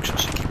that direction,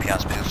 so keep your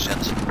eyes peeled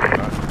since.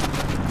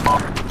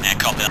 Yeah,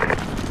 copy that.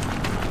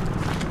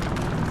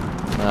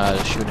 Nah,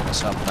 they're shooting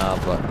us up now,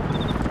 but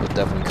we'll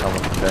definitely cover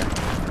from there.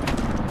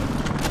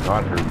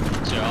 Not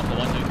hurt. 0 Alpha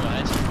 1, go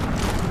ahead.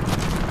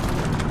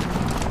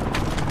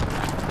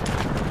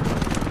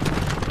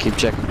 Keep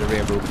checking the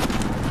rear, Booth.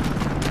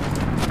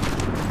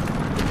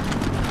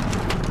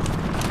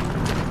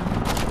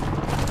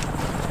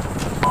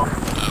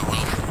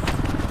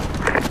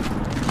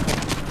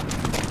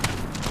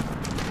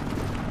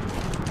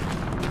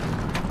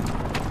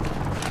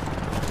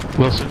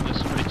 Wilson, there's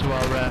somebody to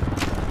our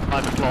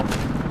 5 o'clock.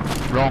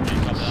 Wrong.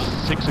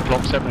 6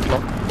 o'clock, 7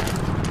 o'clock.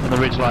 On the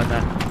ridge line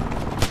there.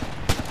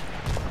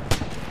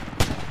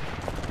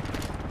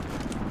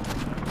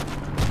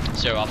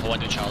 Zero Alpha 1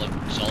 to Charlie.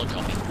 Solid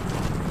copy.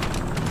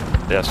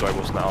 Yeah, sorry,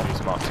 wasn't that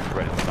army's marked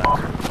incorrectly on the map? I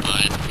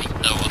think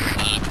that was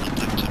contact.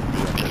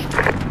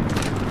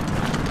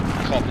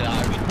 Copy that, I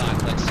read back.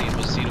 Let's see, it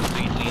was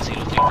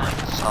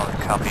 033039. Solid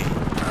copy.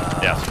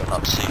 Yeah.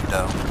 Not seen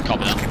though.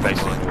 Copy that. Keep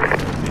basing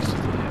northeast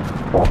of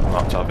the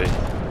marked RV.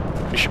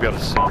 You should be able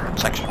to see.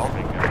 Section hold.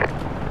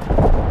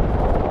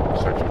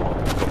 Section hold.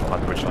 Got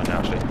behind the ridge line now,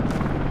 actually.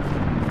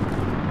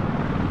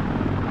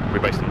 We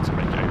basically need to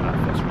make it over that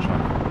first ridge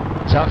line.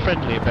 Is that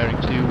friendly bearing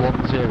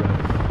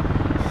 210?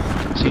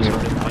 Seems to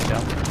find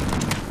out.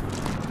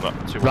 Well,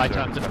 Right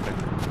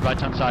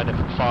hand side of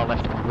far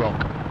left of the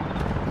rock.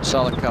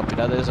 Solid copy,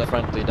 that is a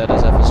friendly, that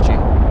is FSG.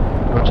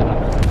 Roger that.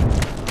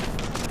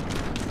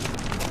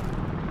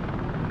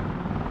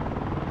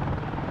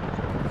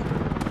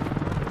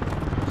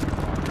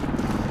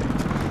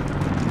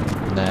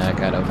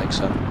 Nah, I don't think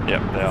so.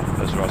 Yep, they are.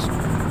 Those are us.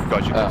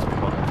 Guys, you can be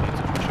on the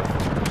to push off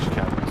as much as you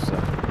can. Because,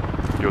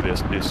 you're the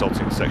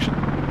assaulting section.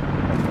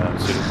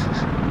 And,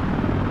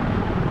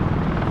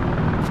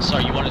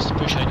 Sorry, you want us to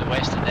push out the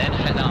west and then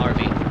hit that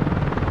RV?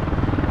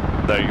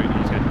 no, you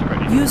need to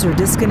directly. User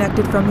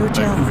disconnected from your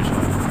channel. And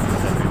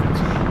then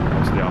move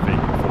onto the RV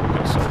before we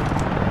go assault.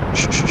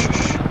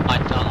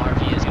 And that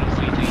RV is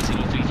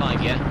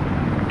 033035, yeah?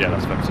 Yeah,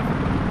 that's effective.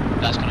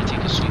 That's going to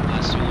take us straight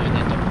past Zulu and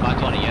then double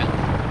back on it, yeah?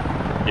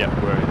 Yeah,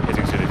 we're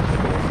hitting Zulu from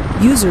the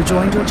north. User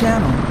joined your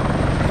channel.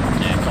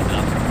 Yeah, copy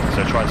that.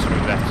 So try and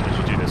swing left as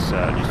you do this,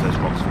 use those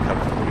rocks for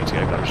cover before we get to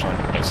go that line.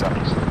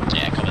 Exactly.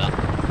 Yeah, copy that.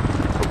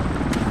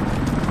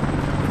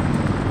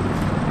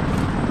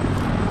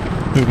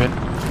 Move in.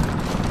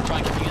 Try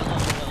and get a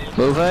lot.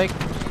 Moving.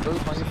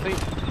 Move on your feet.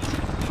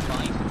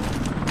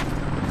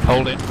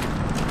 Hold it.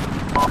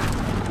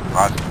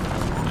 Right.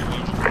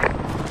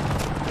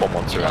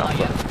 112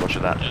 Alpha, roger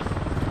that.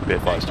 Be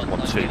advised,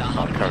 1-2,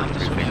 I'm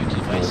currently moving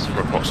north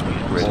for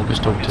approximately grid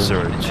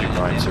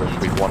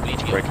 029031,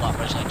 break.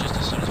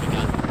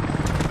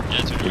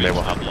 You may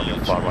well have one on your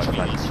far right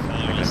flank.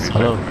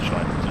 Hello.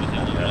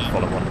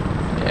 Follow one.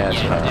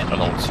 Yeah,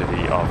 along to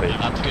the RV.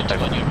 That's good to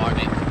go on your mark,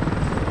 mate.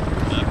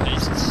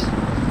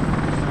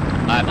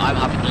 I'm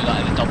happy to do that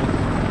in a double.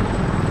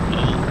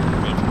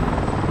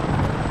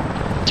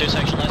 2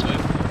 section, let's move.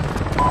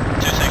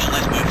 2 section,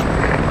 let's move.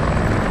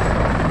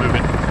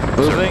 Moving.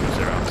 Moving.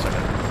 0 out,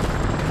 second.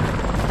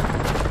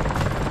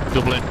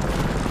 Double in.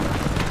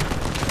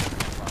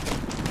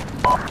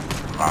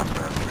 Last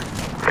man.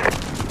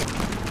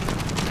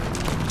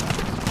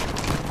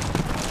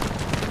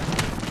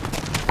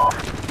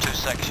 2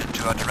 section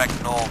to our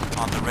direct north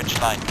on the ridge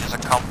line is a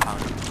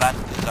compound. That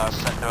is our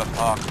center of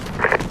park.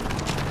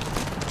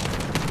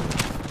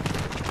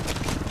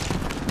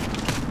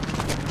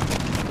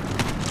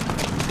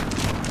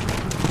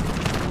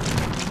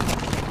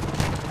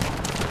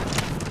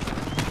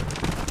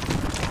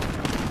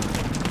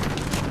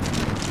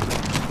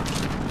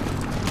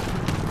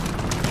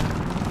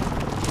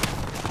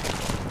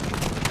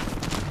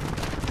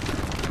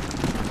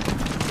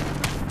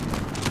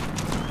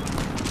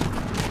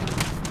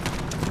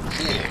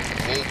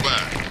 Hold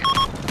back.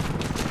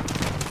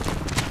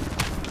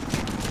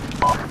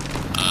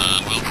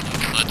 Wilson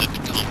decided to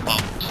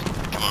compound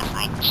to our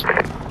front.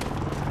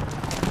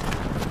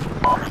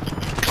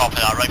 Copy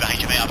that, right behind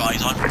you mate, I've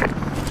eyes on.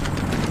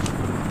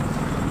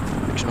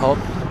 Action hold.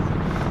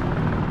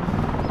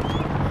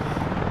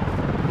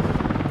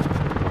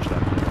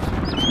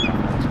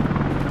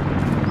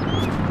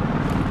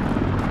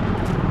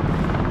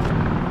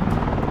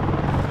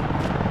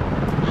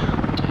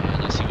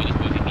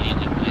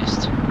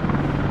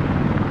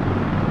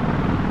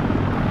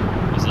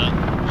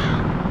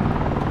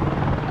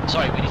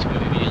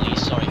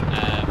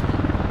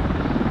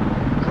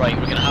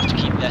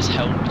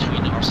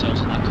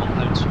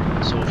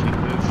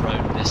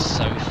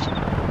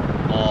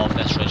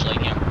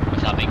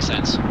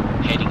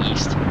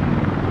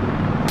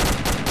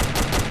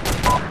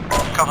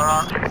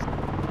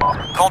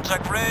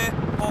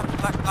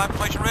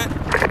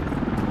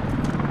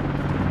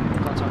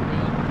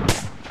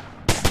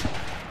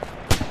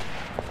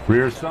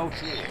 Rear south.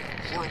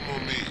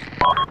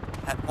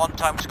 At 1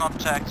 times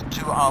contact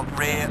to our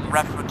rear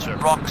reference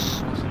rocks.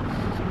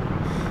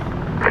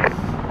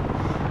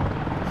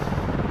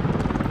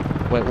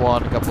 Wait,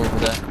 one, got over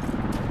there.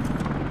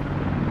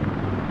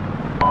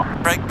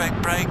 Break, break,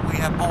 break. We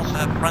have also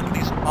have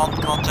friendlies on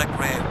contact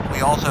rear. We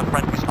also have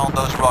friendlies on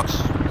those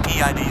rocks.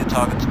 EID your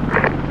target.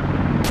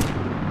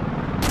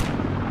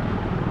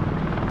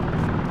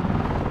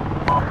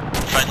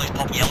 Friendlies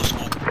pop yellow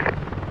smoke.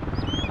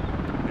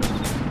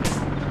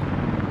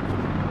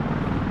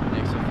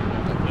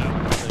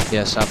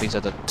 Yeah, Southeast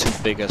are the two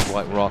biggest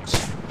white rocks.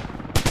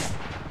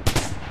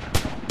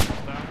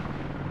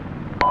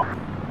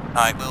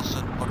 Alright,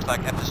 Wilson. Looks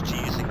like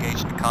FSG is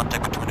engaged in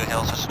contact between the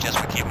hills. I suggest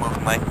we keep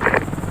moving, mate.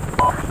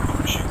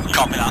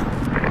 Copy that.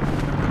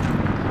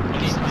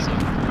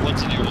 What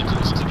to do?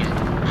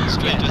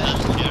 Straight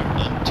ahead here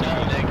and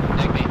Neg,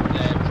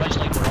 the ridge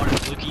line we're on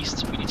is look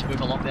east. We need to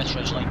move along this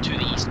ridge line to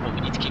the east, but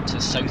we need to keep to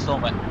the south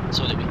of it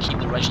so that we keep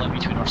the ridge line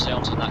between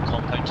ourselves and that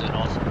compound to the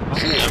north.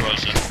 Yeah,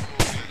 Roger.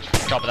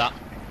 Copy that.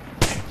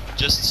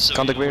 Just so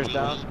Contact you rears will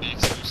down. be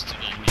exposed to the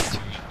enemy to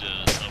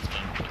the south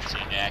then, but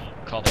Yeah,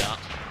 copy that.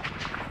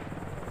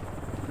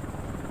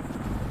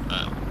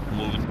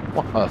 moving.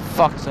 What the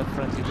fuck is that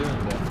friendly doing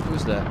there?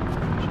 Who's there?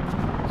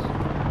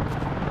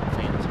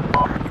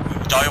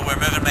 Doyle, we're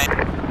moving, mate.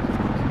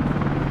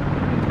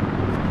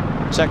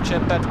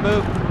 Section, bed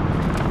move.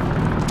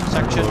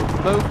 Section,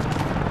 move.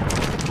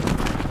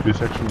 Two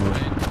section move.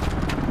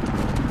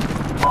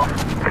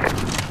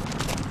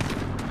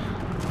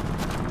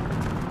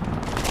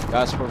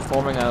 Guys, we're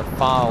forming a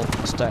foul. A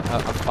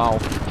foul.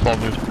 Foul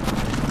move.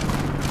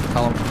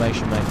 Foul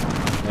information, mate.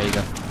 There you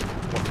go.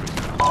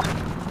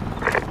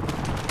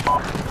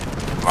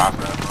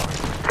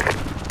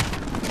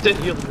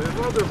 Didn't hear the move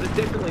order, was it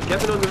definitely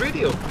given on the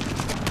radio?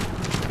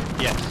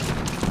 Yes.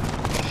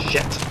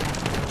 Shit.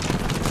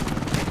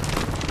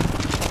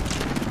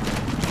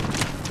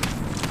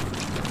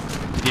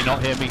 Did you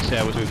not hear me say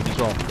I was moving as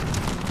well?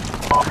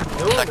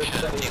 No,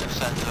 Section New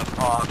Centre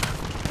Park.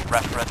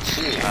 Reference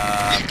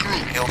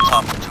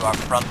hilltop to our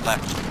front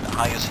left. The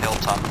highest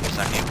hilltop is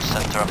our new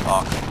Centre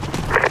Park.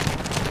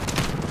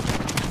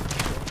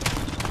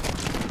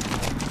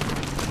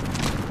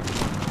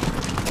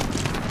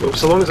 well,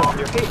 so long as I'm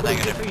here. Hey,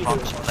 Negative what are you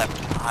front doing? left.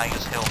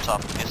 Highest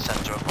hilltop is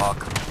Centre Park.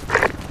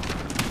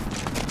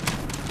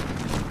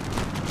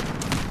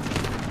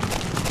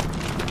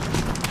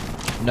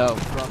 No,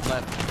 front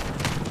left.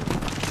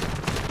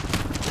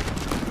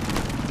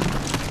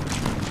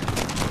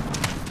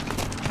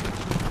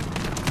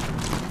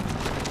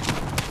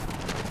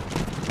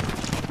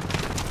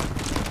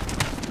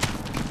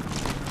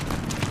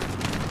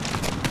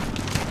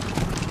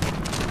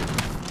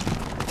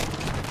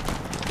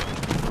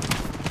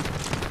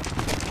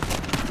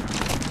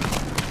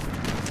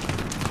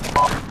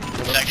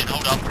 Section,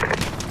 hold up.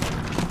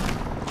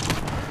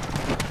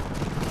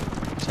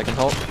 Second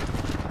halt.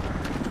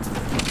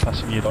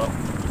 Passing you down.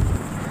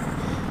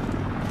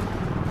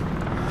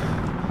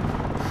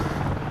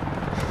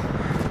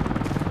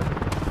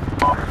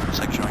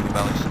 Section on your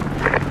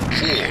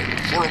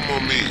bellies. Form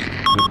on me.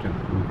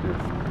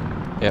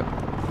 Yep.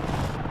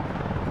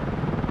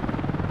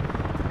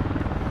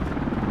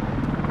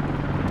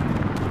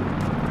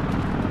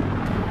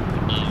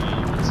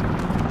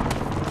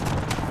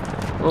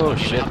 Oh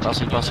shit,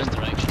 passing.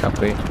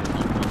 Copy.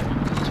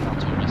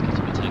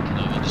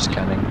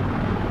 Scanning.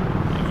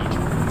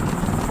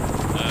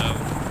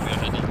 We are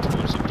heading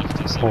towards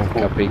objectives.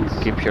 Copy.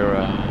 Keep your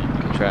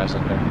eyes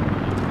on there.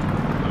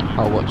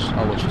 I'll watch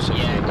your signal.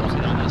 Yeah,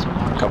 copy that. That's what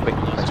Mark. Copy.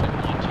 That's what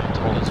Mark.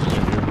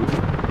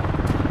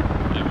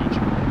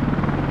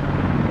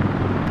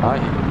 Hi.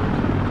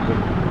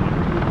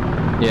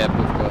 Yeah,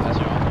 move, go ahead.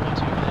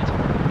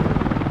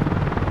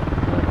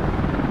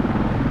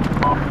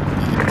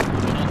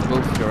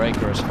 Move, your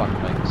anchor is fucked,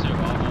 mate. 0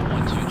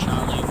 Alpha 12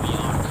 Charlie, we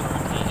are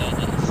currently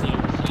heading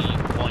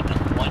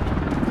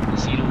 0311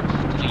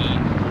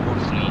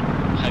 0343.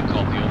 How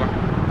copy, over?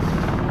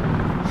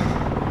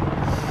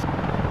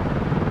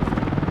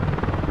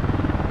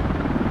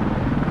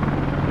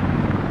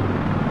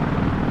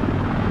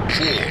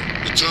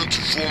 Return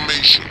to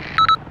formation.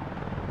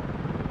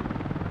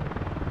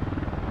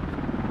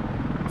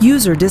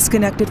 User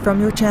disconnected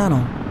from your channel.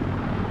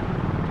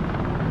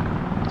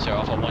 0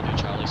 Alpha 12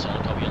 Charlie,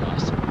 solid copy at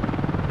last.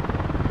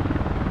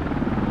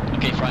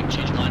 Okay, Frank,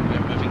 change plan. We're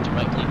moving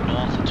directly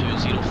north to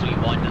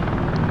 031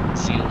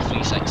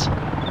 036.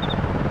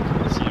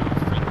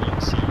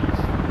 031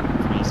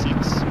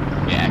 036.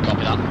 Yeah,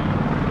 copy that.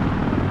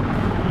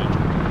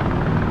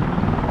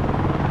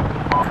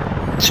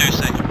 2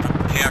 section,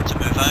 prepare to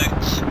move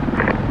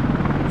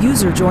out.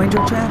 User joined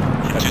your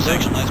channel. 2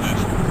 section, let's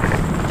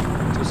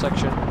move. 2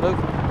 section, move.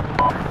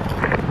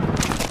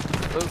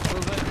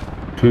 Move in.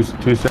 Two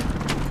section.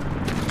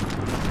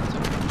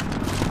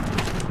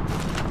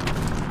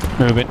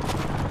 Move it.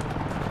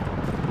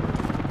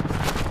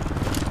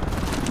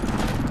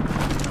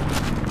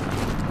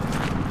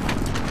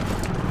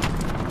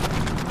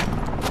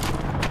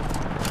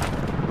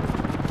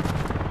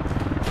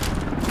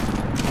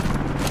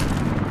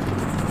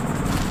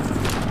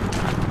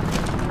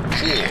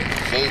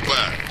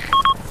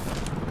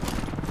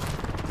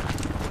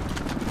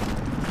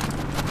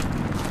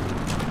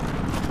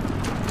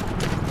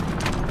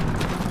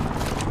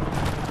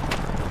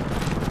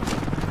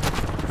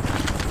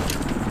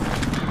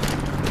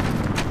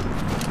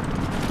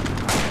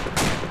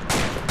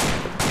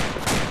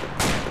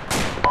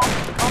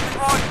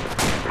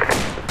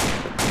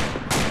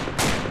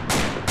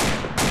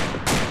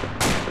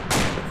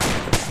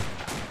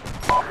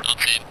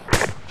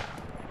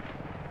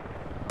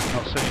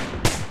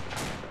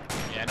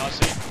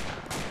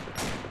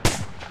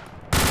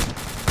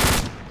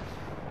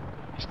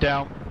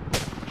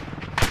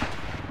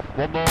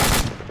 One more.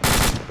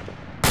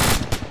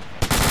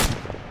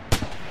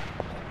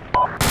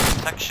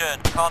 Section,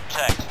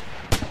 contact.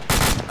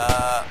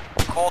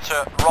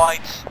 Quarter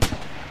right,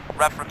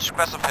 reference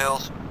Crescent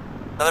Hills.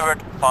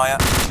 Delivered, fire.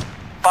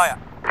 Fire!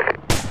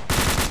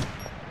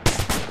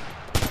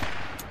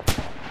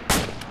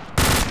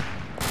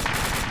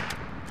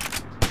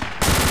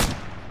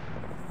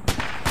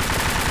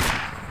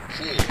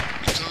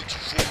 Return to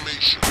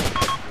formation.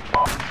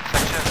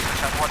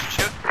 Section, watch and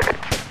shoot.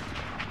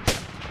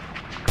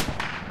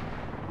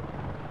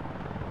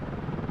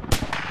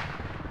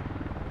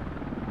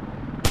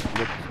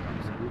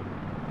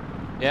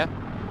 Yeah?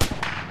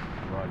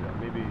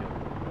 Maybe.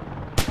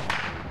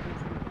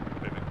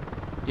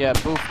 Yeah,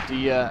 Booth,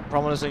 the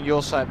prominence on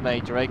your side,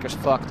 mate. Your acre's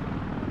fucked. Well,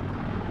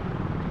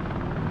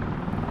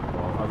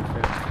 I was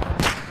saying,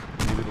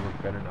 maybe it'll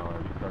look better now.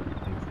 Are you starting to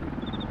think?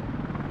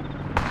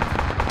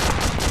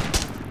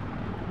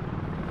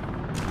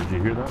 Did you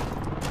hear that?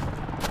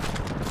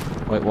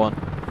 Wait, one.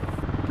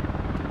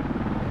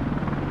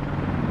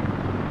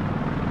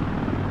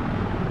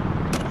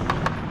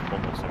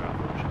 Almost there,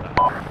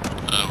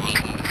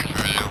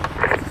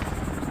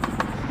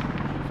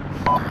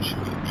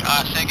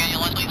 say again, your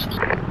line, please.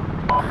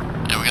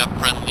 Yeah, we got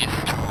friendlies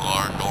to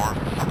our north,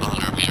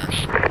 100 meters.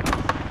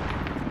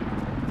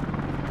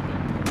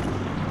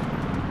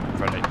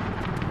 Friendly.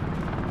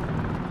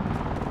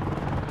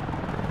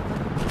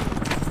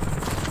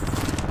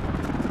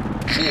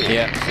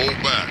 Yeah. Fall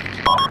back.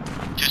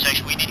 2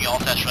 section, we need you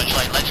off this ridge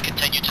line. Let's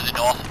continue to the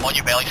north. On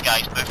your bellies,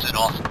 guys. Move to the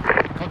north.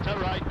 Contact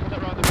right the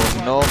ridge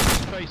line.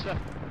 North. Tracer.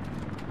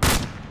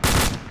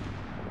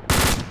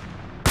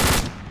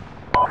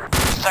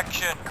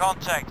 Section,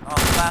 contact on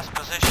last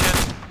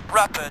position.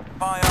 Rapid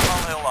fire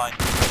on hill line.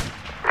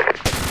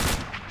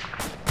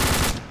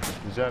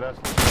 Is that us?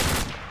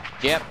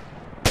 Yep.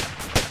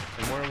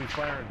 And where are we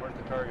firing? Where's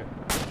the target?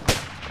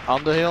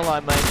 On the hill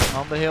line, mate.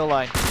 On the hill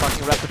line.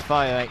 Fucking rapid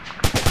fire, mate.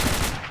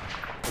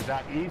 Is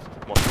that east?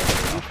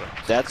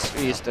 That's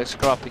east. That's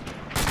crappy.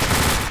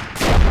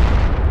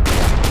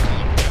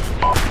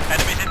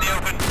 Enemies in the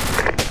open.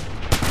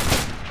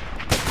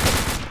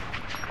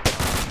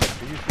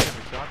 Can you see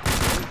the shot?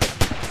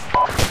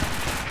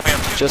 We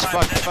have two Just times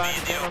fucking enemy find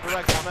in the the open.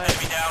 direction, mate.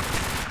 Enemy down.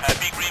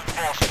 Being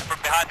reinforced from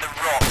behind the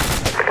rock.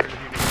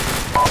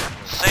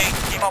 See,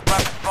 keep up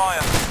rapid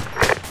fire.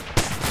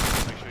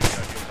 Make sure you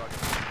guys get target.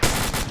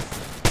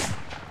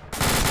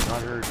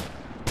 Not heard.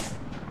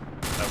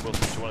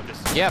 Wilson, do you want this?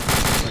 Yep.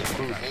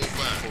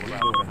 Fall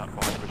around behind the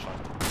ridge line.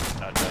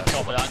 And,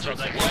 Copy that,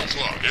 John. Enemy.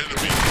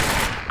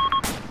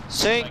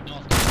 See? 2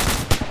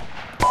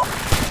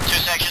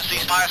 sections,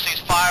 cease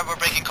fire, we're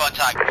breaking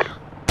contact.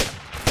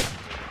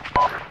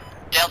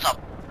 Delta,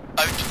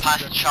 out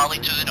past Charlie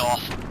to the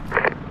north.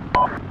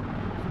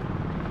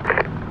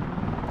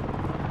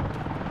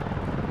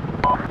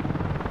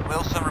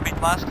 Wilson, repeat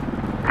last.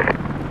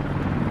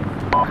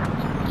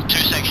 2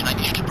 section, I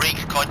need you to break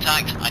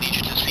contact. I need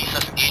you to cease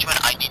this engagement.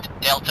 I need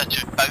Delta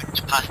to bounce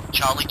past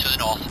Charlie to the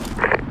north.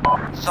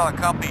 Solid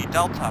copy.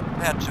 Delta,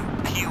 prepare to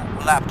Q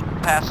left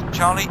past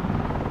Charlie.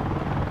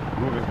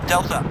 Moving.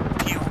 Delta,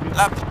 Q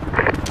left.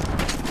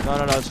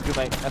 No, it's good,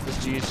 mate.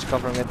 FSG is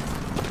covering it.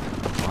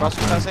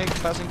 Passing.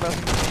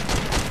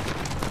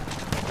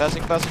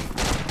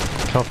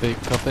 Copy.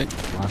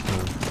 Last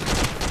time.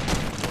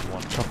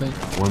 Copy.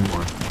 One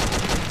more.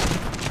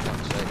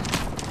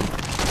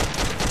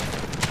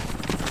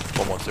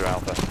 110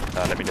 Alpha.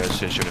 Let me know as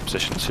soon as you're in a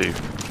position to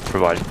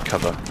provide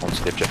cover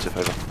onto the objective.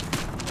 Over.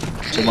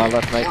 To my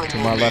left, mate. To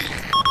my left.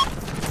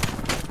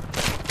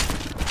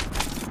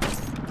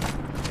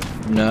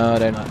 No,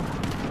 they're not.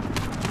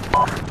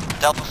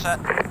 Delta set.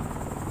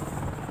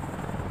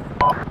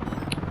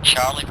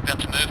 Charlie, prepare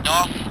to move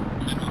north.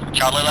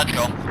 Charlie, let's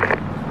go.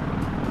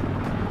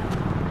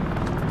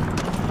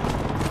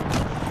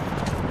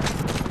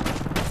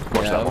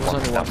 Watch Yeah, that there was one.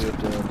 only one dude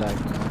doing that.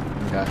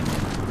 Okay.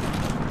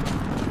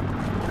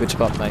 Good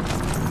spot, mate.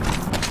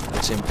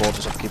 It's the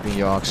importance of keeping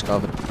your arcs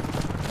covered.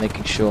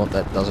 Making sure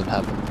that doesn't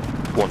happen.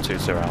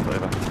 120 Alpha.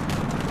 Over.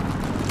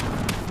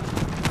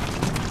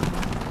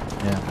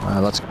 Yeah,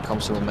 let's come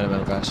to a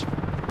minimum, guys.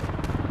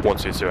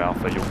 120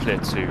 Alpha. You're clear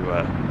to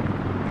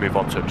move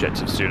on to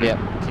objective Zulu. Yep,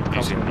 keep coming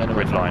Using to a the minimum.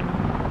 grid line,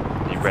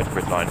 the red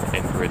grid line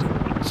in grid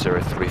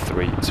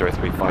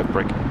 035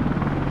 brick.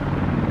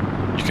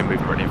 You can move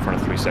directly in front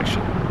of 3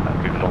 section and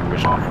move along the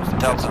ridge line onto the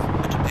Delta,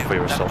 objective for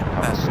your assault.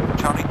 past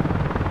Charlie.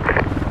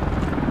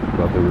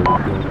 Got the river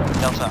build up.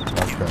 Delta,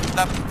 Q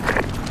left.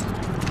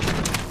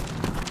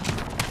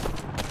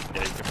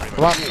 Yeah, you can pretty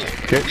Come much. on.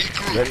 Okay,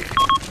 ready.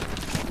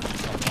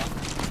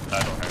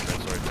 Not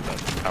Arrowhead, sorry,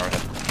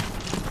 Arrowhead.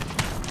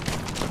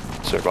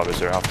 So Bravo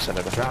 0 Alpha, send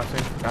over.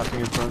 Passing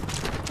in front.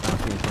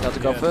 Passing in front. Delta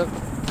go first.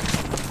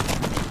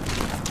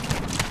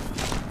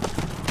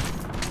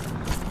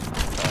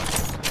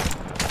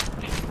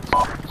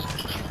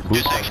 Two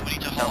section, we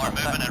need to halt our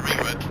movement and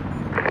reroute.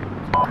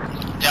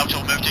 Delta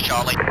will move to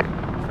Charlie.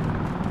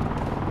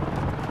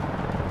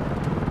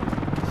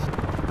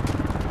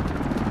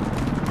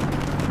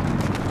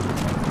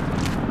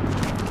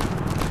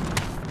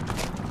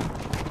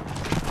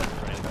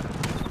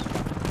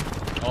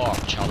 Oh,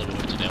 Charlie will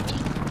move to Delta.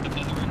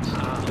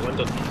 Ah, I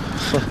wondered.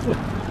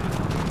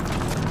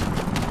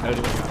 How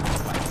do we go?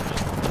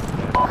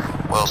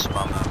 Wilson,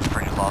 I'm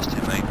afraid you lost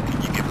him, mate.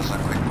 Can you give us a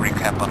quick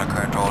recap on the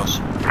current orders?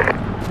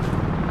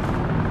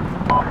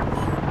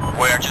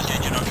 We're just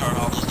changing our turn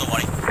orders, don't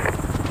worry.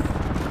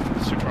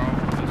 Super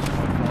this is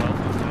 1 file,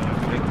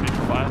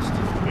 neutral biased.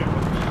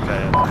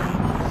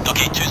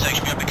 Okay, 2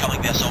 section, we are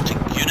becoming the assaulting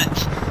unit.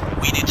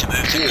 We need to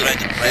move to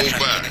grid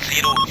reference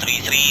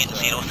 033 and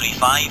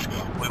 035.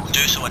 We will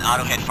do so in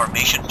arrowhead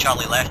formation,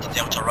 Charlie left and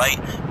Delta right.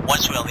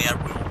 Once we are there,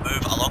 we will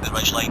move along the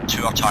ridge line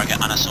to our target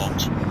and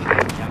assault.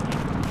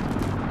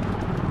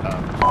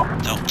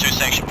 So, 2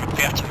 section,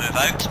 prepare to move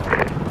out.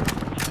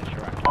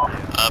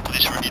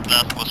 Police repeat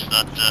last was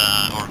that,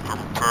 or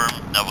confirm,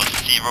 that was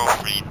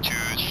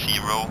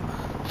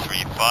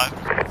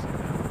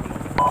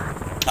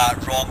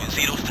 032-035. Wrong,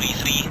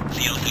 033,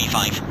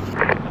 035.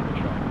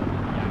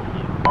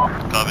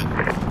 Copy.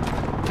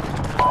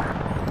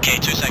 Okay,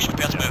 2 section,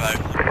 prepare to move out.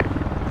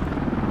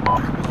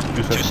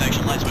 2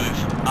 section, let's move.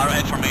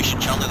 Arrowhead formation,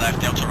 Charlie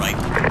left, Delta right.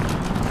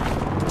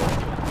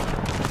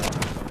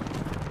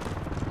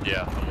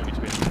 Yeah, I'm moving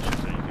to be so you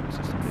can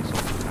assistantly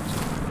assault the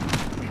castle.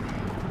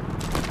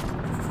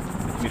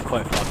 Move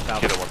quite far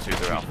south. Kilo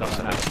 120 Alpha.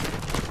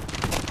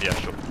 Yeah,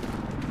 sure.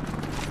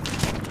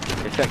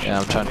 Yeah,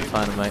 I'm trying to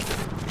find him, mate.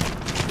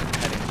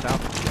 Heading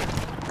south.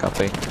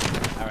 Copy.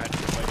 Arrowhead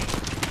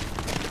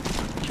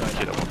formation.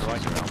 Kilo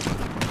 120 Alpha.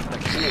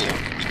 4,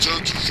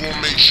 return to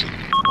formation.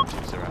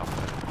 120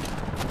 Alpha.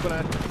 Good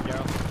ahead.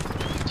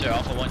 Gareth. 2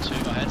 Alpha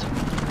 1-2 ahead.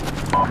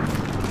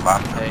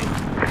 Hey.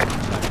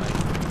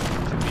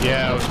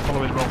 Yeah, I was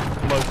following wrong.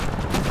 Low.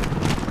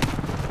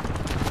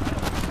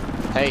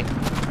 Hey.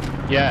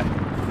 Yeah.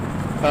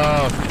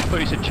 Oh, I thought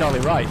you said Charlie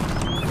right.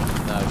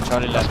 No,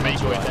 Charlie left. That's me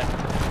going there.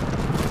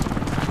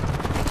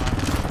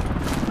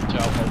 2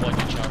 Alpha 1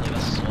 to Charlie,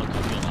 that's all I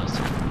copy on last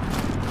time.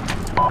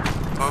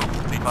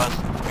 Move, lead us.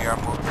 We are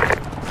moving.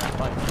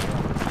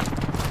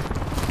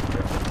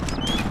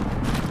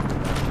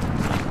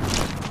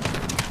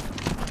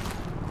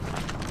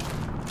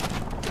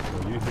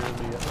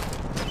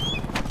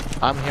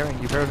 I'm hearing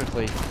you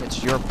perfectly.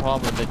 It's your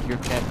problem that you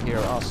can't hear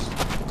us.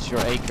 It's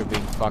your acre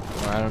being fucked,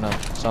 or I don't know.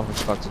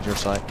 Something's fucked at your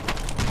side.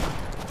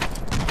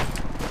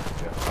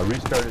 Yeah, I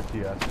restarted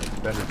TS. It's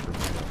better for me.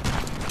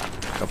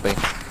 Copy.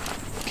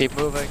 Keep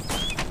moving.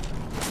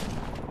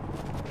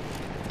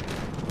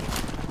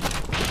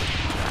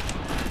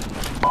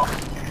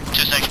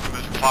 Two sections, we're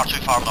moving far too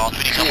far north. We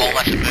need to all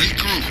left and move.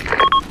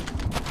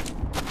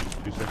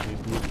 2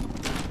 seconds move.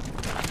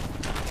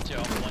 2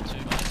 Alpha 1-2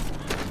 ahead.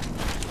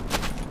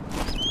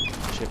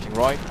 Shifting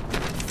right.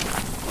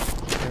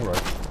 Shifting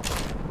right.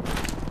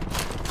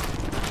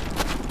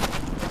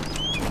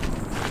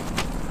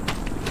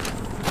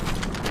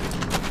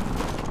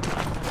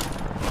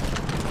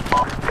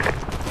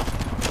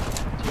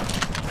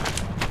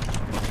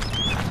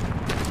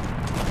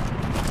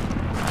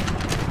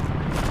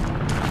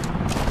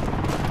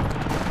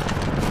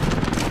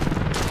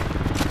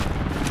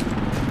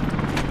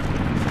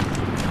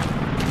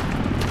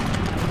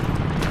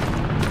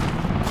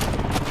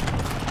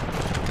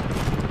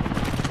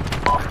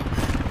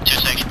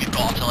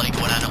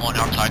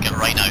 Target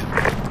right now.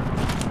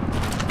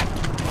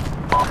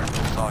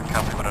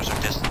 Copy, what is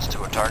our distance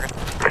to a target?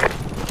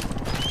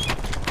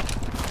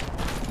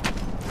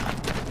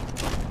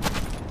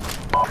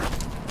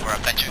 We're a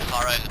bit too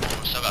far out at the moment,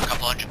 we've still got a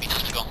couple hundred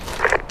meters to go.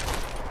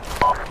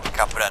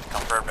 Copy that,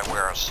 confirm that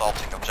we're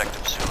assaulting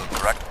objective Zulu,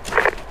 correct?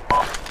 4,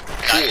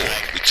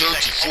 return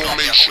to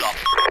formation.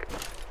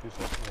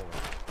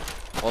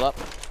 Hold up.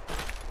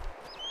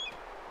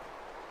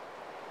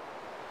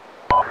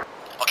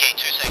 Okay,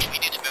 2 seconds, we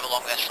need to move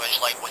along this ridge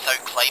line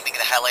without climbing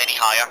the hill any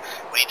higher.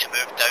 We need to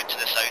move down to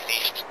the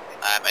southeast.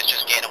 It's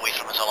just getting away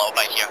from us a little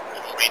bit here.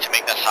 We need to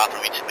make this happen,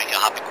 we need to make it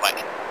happen quick.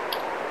 2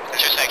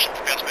 seconds,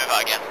 prepare to move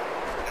out again.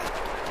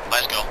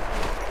 Let's go.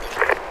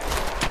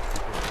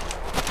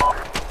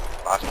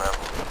 Last move.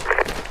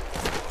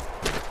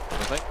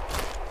 Nothing.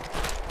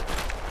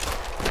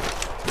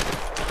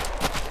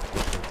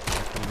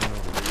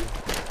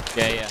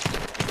 Yeah.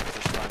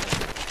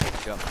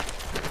 Go.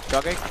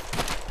 Jogging.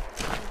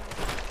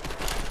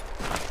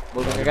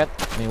 Moving again.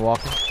 Me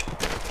walking.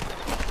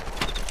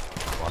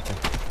 Walking.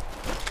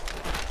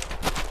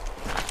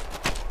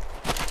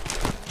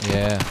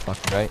 Yeah,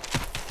 fucking right.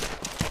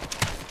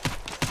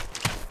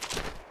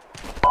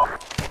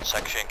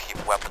 Section,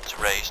 keep weapons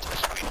raised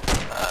as we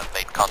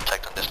made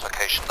contact on this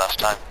location last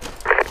time.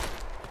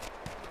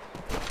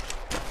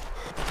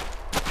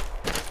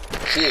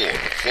 4,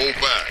 fall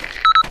back.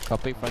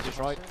 Copy, front is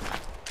right.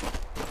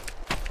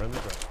 Friendly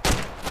right.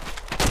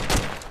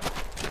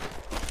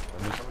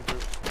 Friendly coming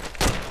through.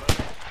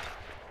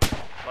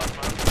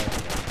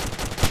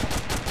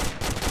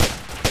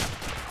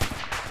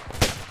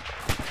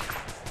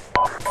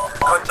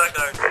 Contact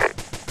now.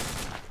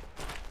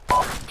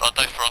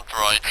 Contact front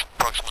right,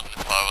 approximately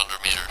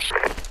 500 meters.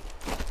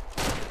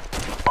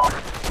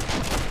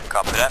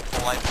 Copy that,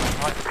 full line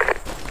front right.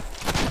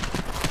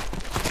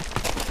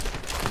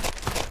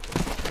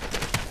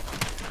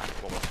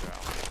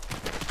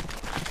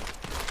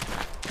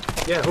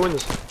 Yeah,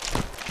 Hones.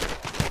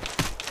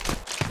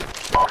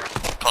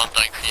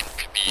 Contact team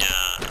could be,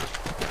 yeah.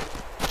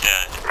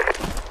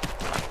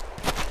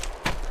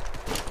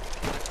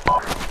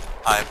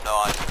 I have no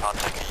idea.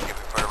 Contact. Can you give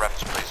me further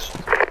reference, please?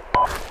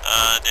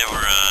 They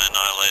were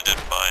annihilated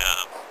by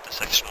the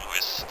section who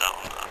is down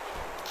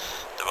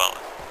the valley.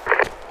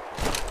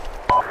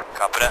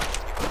 Copy that.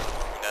 You put the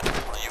moving then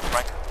on you,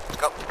 Frank. Let's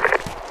go.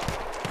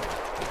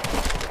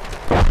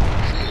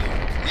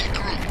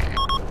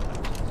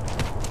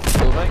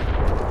 Moving.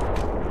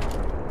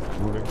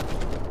 Moving.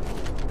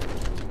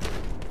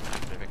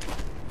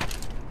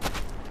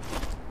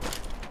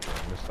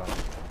 Missed that.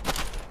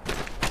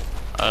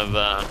 I've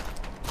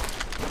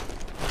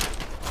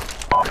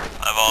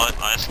all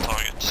eyes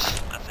targets,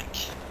 I think.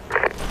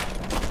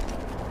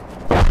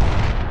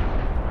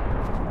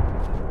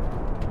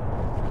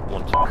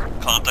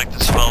 Contact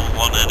as well,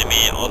 one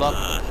enemy on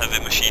a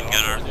heavy machine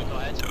gunner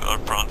to our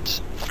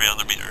front,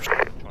 300 meters.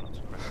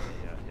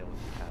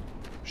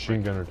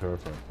 Machine gunner to our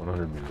front,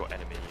 100 meters. Got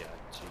enemy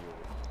to your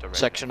direct.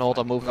 Section hold,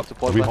 I'm moving up to Are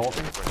port. we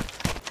halting?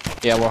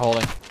 Yeah, we're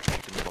holding.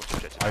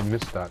 I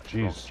missed that,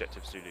 jeez.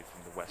 Objective Zulu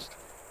from the west.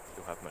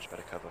 You'll have much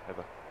better cover.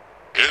 Over.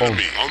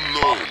 Enemy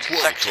unknown,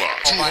 12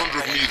 o'clock,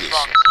 200 meters.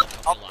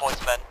 On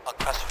point men on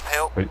Crescent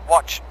Hill. Wait.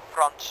 Watch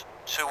front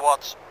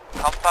towards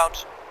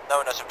compound,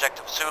 known as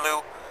Objective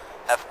Zulu.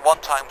 Have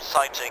one-time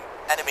sighting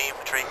enemy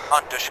infantry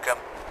on Dushcom.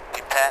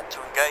 Prepare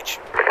to engage.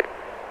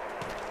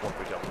 4,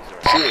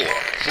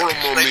 form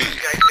on me.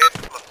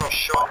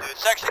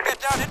 Section, get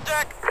down, hit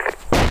deck!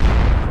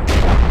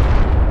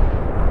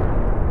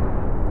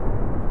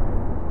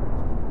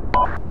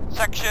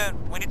 Section,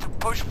 we need to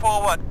push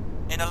forward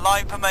in a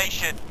line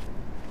formation.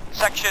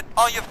 Section,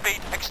 on your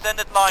feet,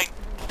 extended line.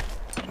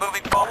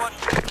 Moving forward.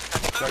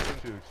 Section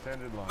 2,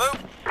 extended line.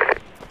 Move.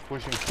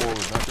 Pushing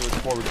forward, not doing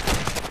forward.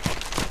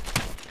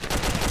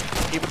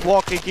 Keep it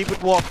walking, keep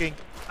it walking.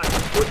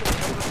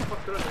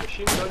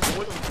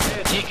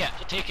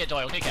 Take it,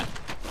 Doyle, take it.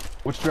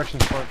 Which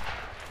direction's front?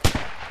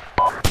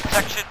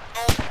 Section,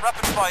 north,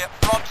 rapid fire,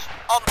 front,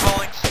 on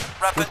rollings,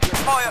 rapid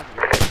fire.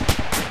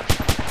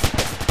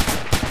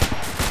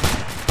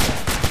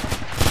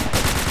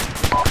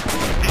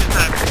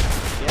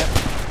 Yep.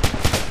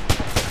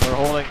 We're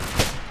holding.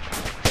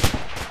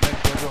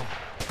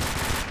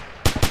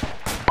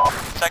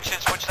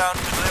 Section, switch down to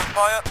deliver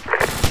fire.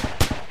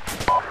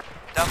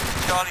 Down to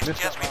Charlie,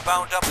 suggest we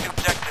bound up the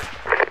objective.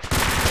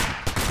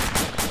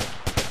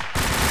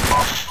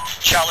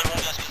 Charlie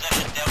 1 has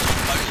possession, Delta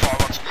bound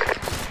forward.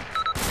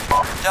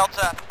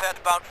 Delta, prepare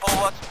to bound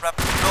forward,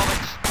 rapid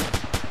buildings.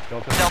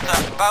 Delta,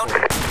 bound.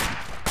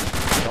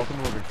 Delta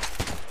moving.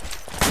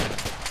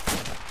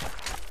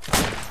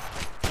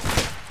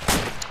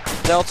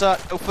 Delta,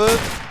 go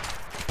first.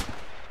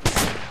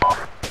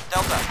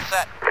 Delta,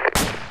 set.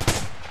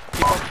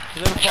 Keep on,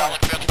 deliver fire.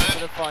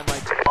 Deliver fire,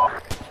 mate.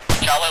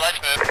 Charlie, let's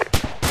move.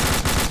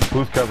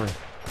 Who's covering?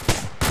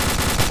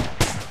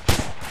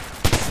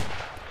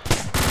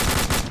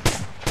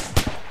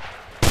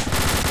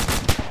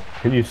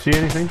 Can you see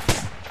anything?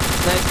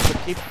 Next,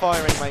 but keep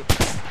firing, mate.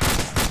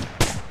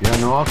 Yeah,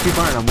 no, I'll keep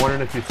firing. I'm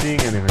wondering if you're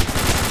seeing anything.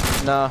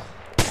 Nah.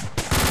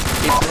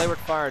 Keep delivered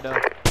fire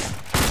down.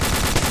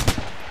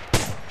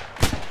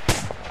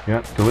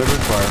 Yeah,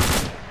 delivered fire.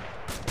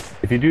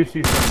 If you do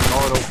see something,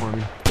 call it out for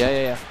me.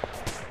 Yeah.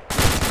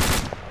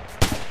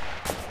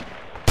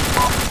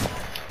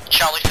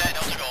 Charlie, set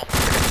Delta go.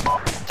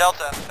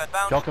 Delta, set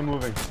bound. Delta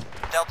moving.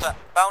 Delta,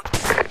 bound.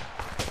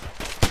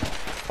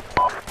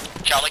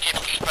 Charlie, keep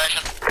up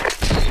suppression.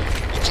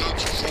 Return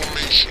to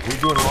formation. We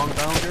doing a long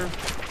bound here?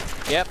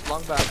 Yep,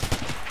 long bound.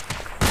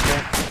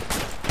 Okay.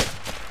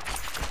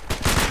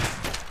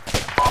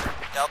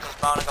 Delta's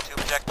bounding up to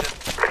objective.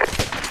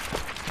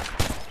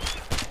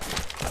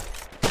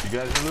 You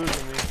guys are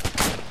losing me.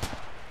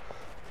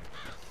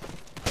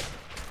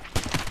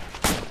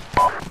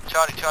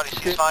 Charlie,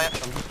 cease fire.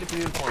 I'm just keeping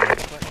you informed.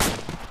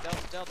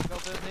 Delta,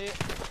 confirm here.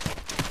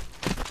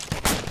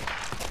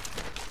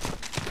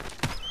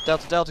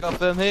 Delta,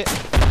 confirm here.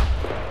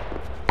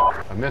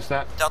 I missed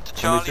that. Delta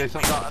Somebody Charlie, say we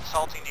something. are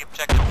assaulting the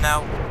objective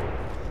now.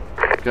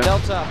 Okay.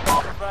 Delta,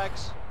 pop the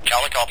frags.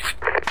 Charlie, copy.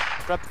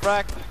 Grab the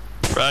frag.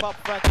 Frag. Pop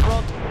frag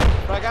front.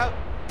 Frag out.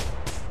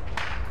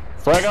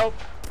 Frag out.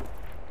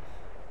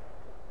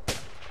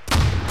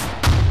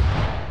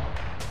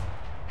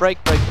 Break.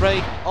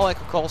 All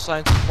echo call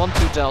signs.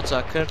 1-2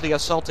 Delta. Currently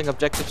assaulting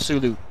objective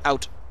Zulu.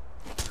 Out.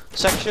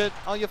 Section,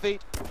 on your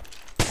feet.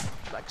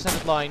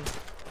 Extended line.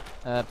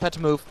 Pet to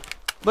move.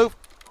 Move.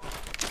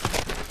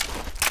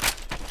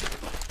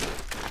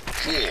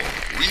 4,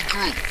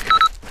 regroup.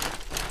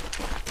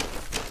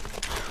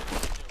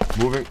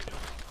 Moving.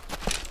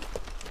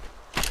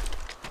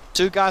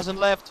 2 guys on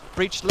left.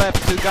 Breach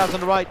left. 2 guys on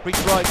the right. Breach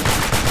right.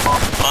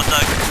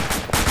 Contact.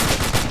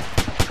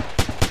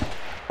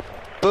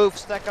 Move.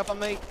 Stack up on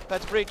me.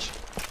 Pet to breach.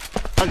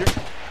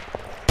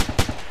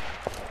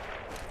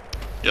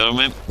 Yeah,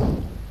 man.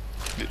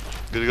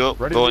 Good to go.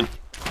 Ready? Going.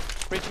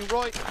 Breaching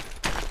right.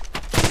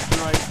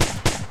 Right.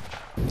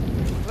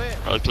 Clear.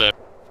 All clear.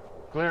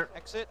 Clear.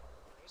 Exit.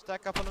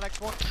 stack up on the next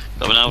one.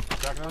 Coming out.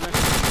 Stacking on the next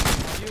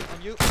one.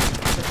 On you.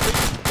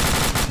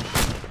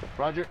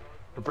 Roger.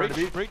 Prepare to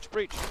beat. Breach.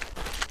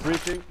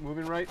 Breaching.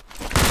 Moving right.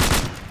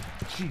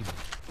 Jesus.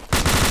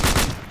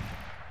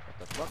 What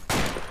the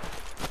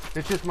fuck?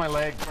 It's just my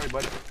leg. Sorry,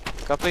 buddy.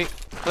 Copy.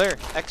 Clear.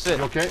 Exit.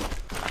 You okay?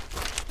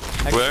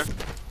 Exit. Where?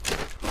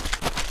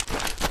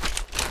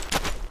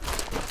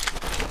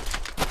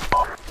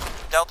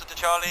 Delta to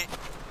Charlie.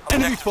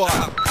 Enemy Objective fire.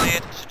 Zulu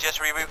cleared.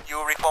 Suggest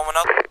you reforming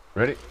up.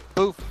 Ready?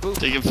 Move.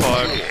 Taking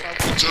fire.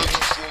 Return to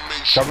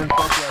formation. Covering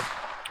southwest.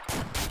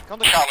 Come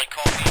to Charlie,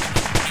 copy.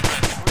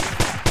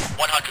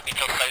 100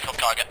 meters south of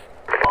target.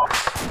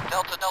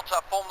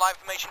 Delta, form line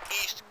formation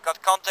east.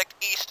 Got contact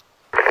east.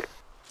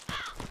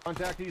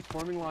 Contact east.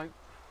 Forming line.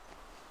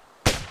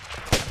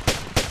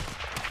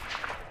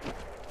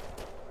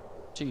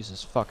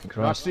 Jesus fucking Not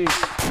Christ. seen.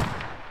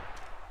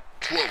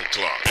 12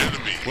 o'clock.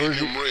 Enemy.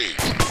 Medium range.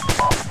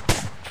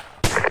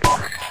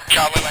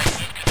 Charlie, let's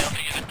move to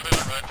Delta using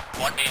proven route.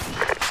 1 8.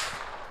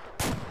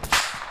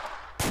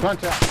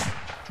 Contact.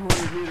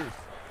 200 meters.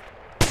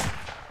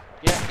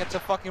 Yeah, get the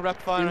fucking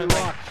rapid fire In in, the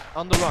mate.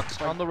 rocks.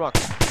 On the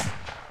rocks.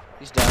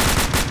 He's down.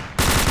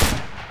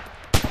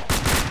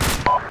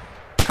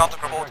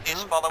 Contact report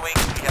is following.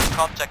 We have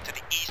contact to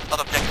the east of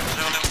objective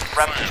Zulu.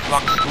 Rapid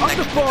rocks next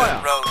to fire.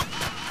 the road.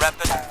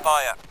 Rapid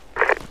fire.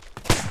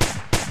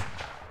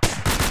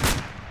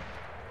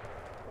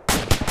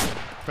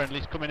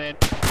 Friendly's coming in.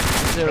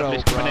 0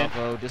 Friendly's coming in.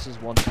 Bravo, this is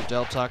 1-2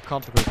 Delta,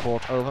 contact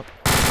report, over. 4.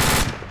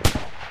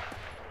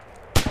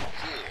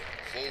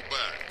 Fall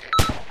back.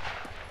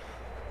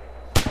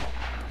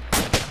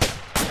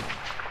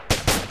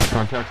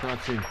 Contact's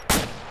not seen.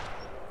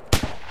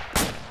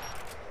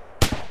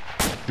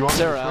 Do you want me to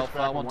 0 switch Alpha,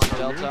 back and 1-2 wind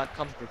our rear? Delta,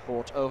 contact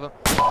report, over.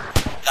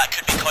 That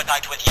could be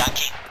contact with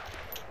Yankee.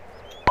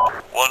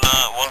 1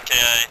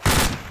 KI.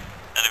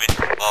 Enemy.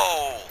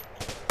 Oh!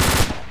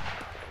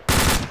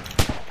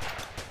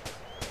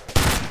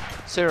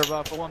 0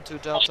 Bravo,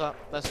 1-2 Delta,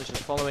 message is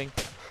following.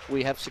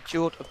 We have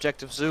secured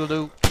objective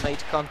Zulu, made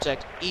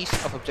contact east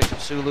of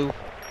objective Zulu,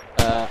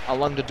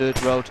 along the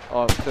dirt road,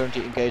 are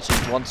currently engaged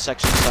in one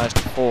section sized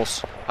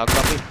force. How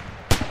copy?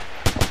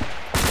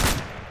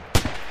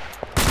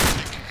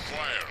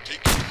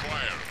 Taking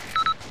fire.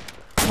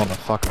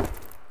 Motherfucker.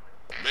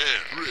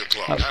 Man, 3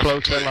 o'clock. That's Half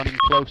close, they're clear. landing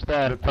close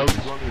there. Do you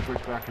Post. want me to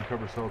switch back and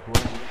cover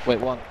southwest? Wait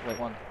one.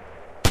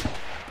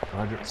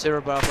 Roger. 0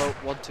 Bravo,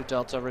 1-2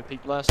 Delta,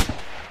 repeat blast.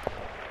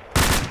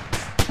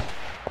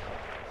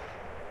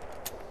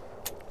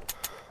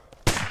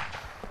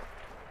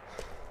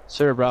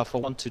 Zero Bravo,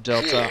 1-2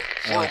 Delta,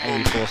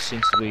 enemy force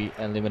seems to be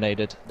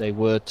eliminated. They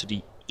were to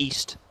the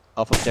east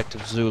of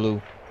objective Zulu,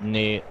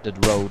 near the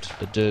road,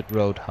 the dirt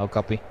road. How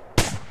copy?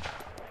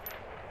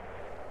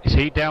 Is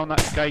he down,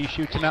 that guy you're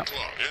shooting at?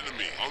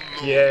 Enemy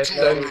unknown. Yeah, it's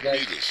down, 200 guys.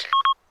 meters.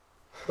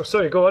 Oh,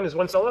 sorry, go on. Is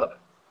one still up?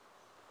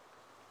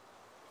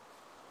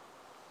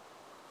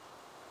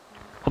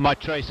 On my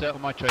tracer.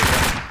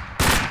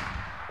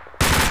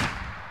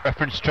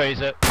 Reference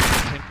tracer.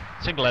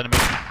 Single enemy.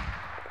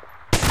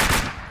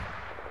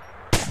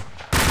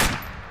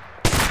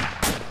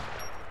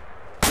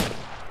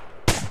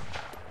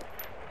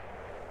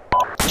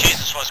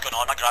 Jesus, what's going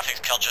on? My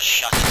graphics card just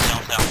shut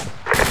itself down.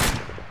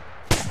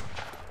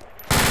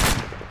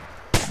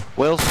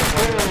 Wilson.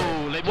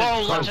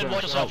 Whoa, London,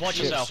 watch yourself, watch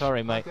Shit, yourself.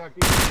 sorry, mate.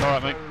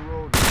 Alright, mate.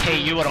 Hey,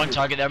 you were on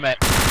target there, mate.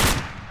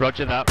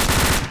 Roger that.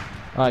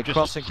 Alright, Just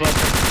crossing.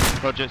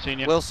 Roger,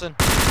 senior. Wilson,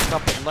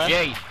 copy left.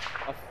 Yay.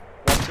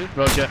 1-2.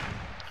 Roger.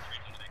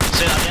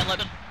 Say that again,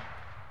 London.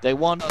 They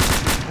want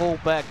us to pull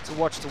back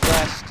towards the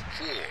west,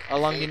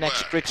 along the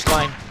next bridge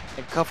line,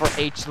 and cover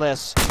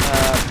H-less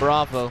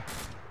Bravo.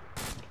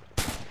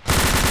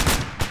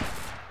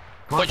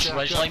 Which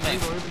ridge line, mate?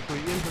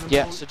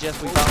 Yeah,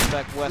 suggest we bounce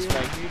back west,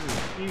 mate.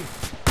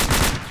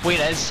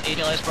 Where is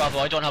ADLS Bravo?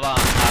 I don't have a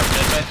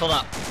red for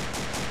that.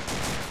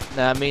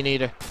 Nah, me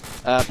neither.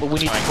 But we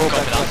need to Alright, pull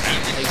copy back that.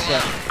 west.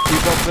 ASAP. You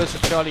go first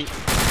with Charlie.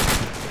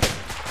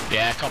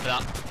 Yeah, copy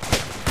that.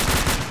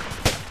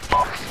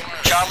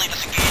 Charlie,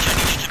 disengage. I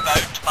need you to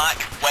bounce back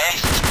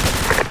west.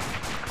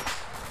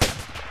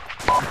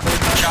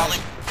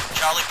 Charlie,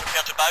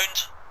 prepare to bound.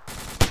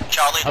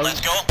 Charlie,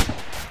 let's go.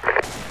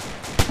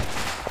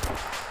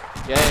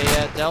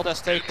 Yeah, Delta,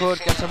 stay put.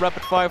 Get some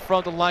rapid fire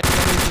frontal line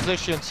enemy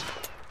positions.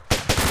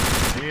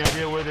 Any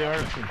idea where they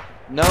are?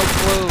 No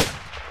clue.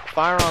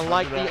 Fire on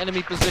likely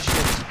enemy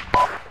positions.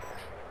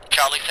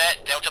 Charlie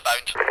set, Delta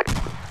bound.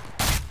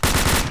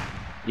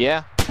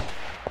 Yeah.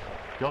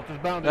 Delta's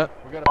bound. Yep.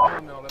 We got a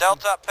bound now.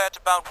 Delta, prepare to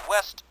bound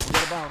west. We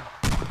got a bound.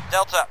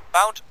 Delta,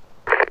 bound.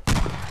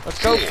 Let's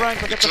go, Frank.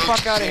 We'll get the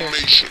fuck out of here.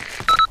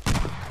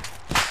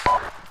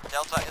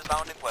 Delta is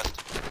bounding west.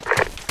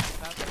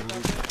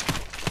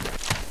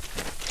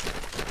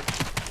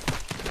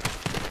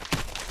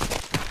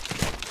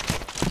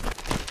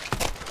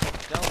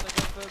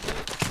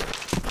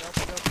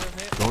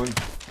 Going.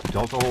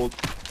 Delta hold.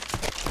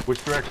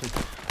 Which direction?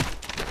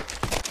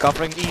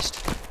 Covering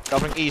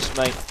east,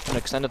 mate. An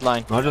extended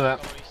line. Roger that.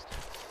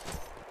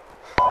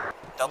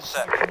 Delta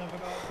set.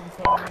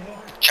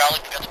 Charlie,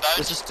 prepare to bound.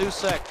 This is 2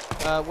 sec.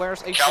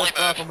 Where's H Charlie,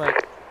 Bravo, mate?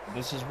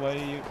 This is where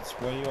you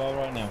are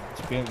right now.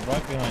 It's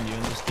right behind you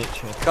in this ditch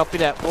here. Copy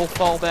that. We'll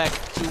fall back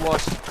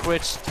towards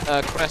crest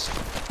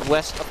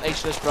west of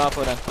HLS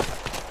Bravo then.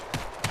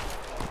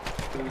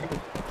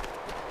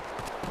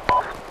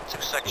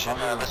 2 section,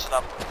 listen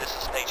up. This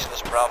is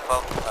HLS Bravo.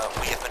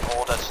 We have been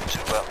ordered to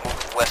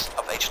move west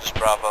of HLS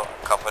Bravo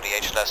and cover the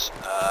HLS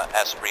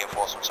as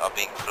reinforcements are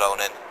being flown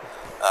in.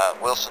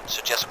 Wilson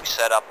suggests we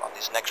set up on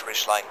this next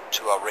ridge line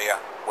to our rear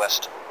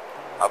west.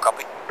 I'll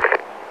copy.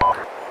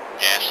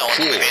 Yeah, so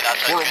Cool. that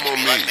sounds good to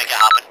me. Let's make it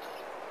happen.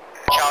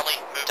 Charlie,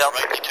 move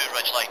directly to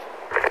ridge line.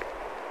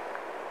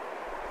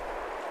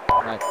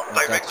 Right.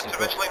 Directly to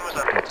ridge line, was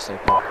that?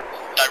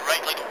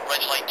 Directly to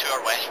ridge line to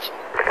our west.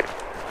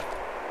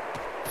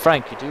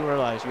 Frank, you do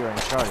realise you're in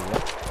Charlie,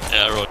 yeah?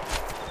 Yeah, right.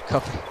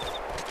 Copy.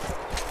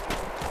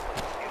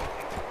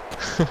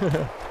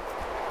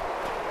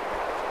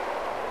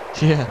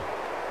 Yeah.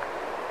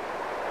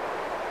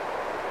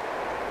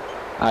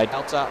 Alright,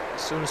 Delta,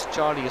 as soon as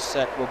Charlie is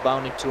set, we're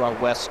bounding to our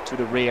west, to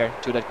the rear,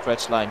 to that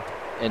crest line,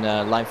 in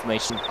line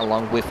formation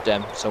along with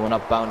them. So we're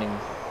not bounding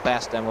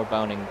past them, we're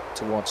bounding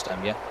towards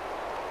them, yeah?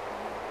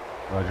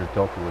 Roger,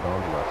 Delta, we're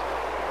on the west.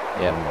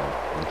 Yeah.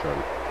 On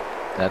Charlie.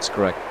 That's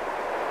correct.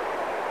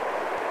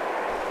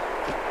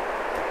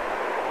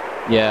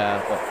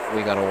 Yeah, well,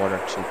 we got an order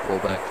to pull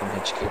back from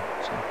HQ,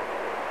 so...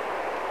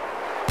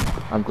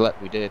 I'm glad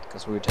we did,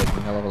 because we were taking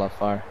a hell of a lot of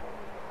fire.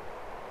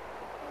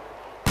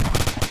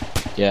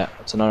 Yeah,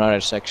 it's another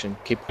section.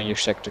 Keep on your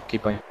sector,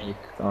 keep on your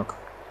arc.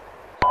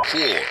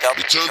 4,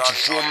 return to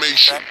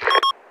formation.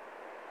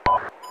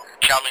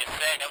 Charlie,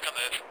 say, Delta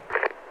move.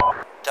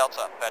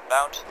 Delta, bed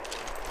bound.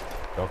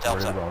 Delta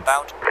ready to bound.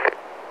 Bound.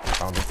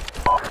 Bound it.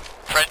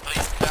 Friendly,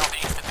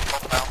 southeast in the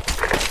compound.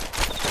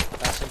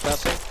 Passing,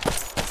 passing.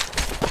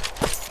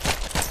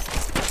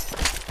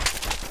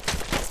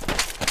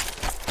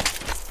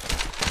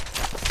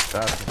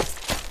 Passing.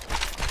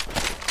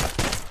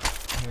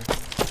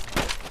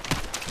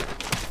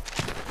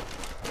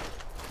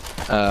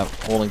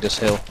 Holding this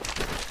hill.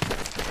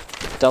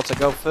 Delta,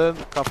 go firm,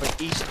 cover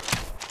east.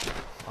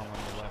 I'm on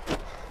the left.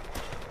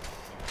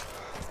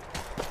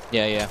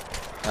 Yeah.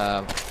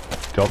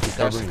 Delta There's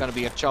covering. gonna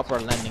be a chopper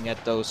landing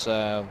at those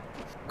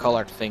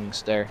colored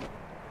things there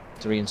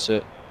to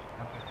reinsert.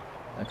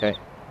 Okay.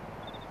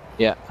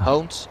 Yeah,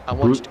 Holmes, I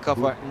want you to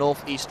cover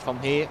northeast from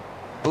here.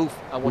 Booth,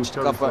 I want you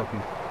to cover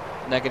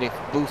negative.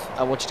 Booth,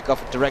 I want you to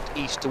cover direct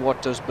east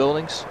toward those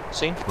buildings.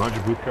 Seen?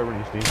 Roger, Booth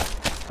covering east.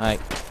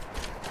 Alright.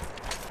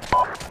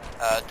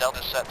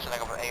 Delta set,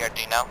 sending over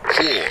ARD now. 4,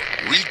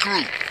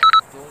 regroup.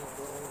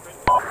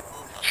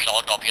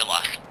 Solid up your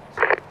left.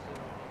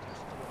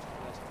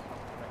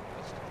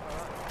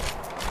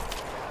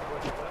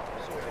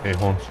 Hey,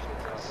 Holmes.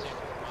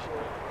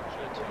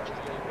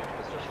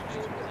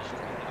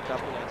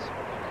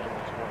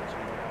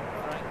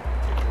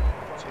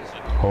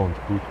 Holmes,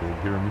 Booth, are you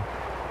hearing me?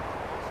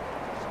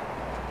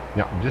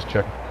 Yeah, I'm just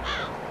checking.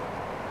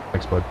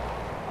 Thanks, bud.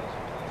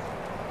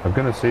 I'm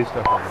gonna say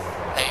stuff.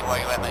 Hey, where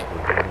you at, mate?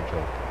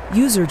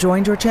 User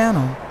joined your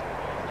channel.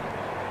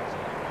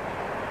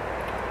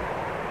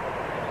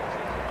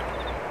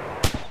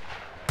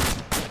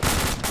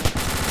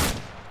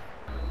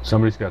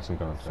 Somebody's got some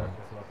contact.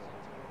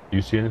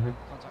 You see anything?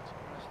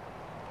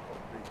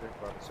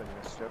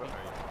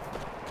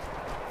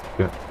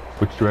 Yeah.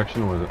 Which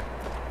direction was it?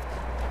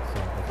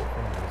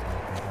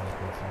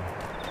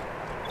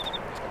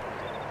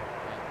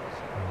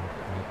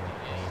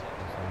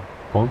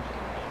 Holmes?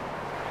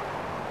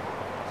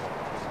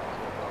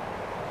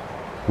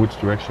 Which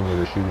direction were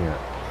they shooting at?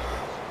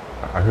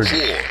 I heard 4,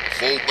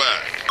 fall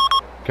back.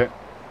 Okay.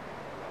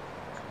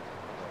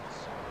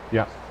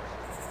 Yeah.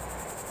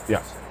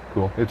 Yeah.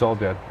 Cool. It's all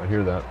dead. I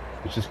hear that.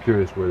 It's just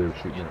curious where they were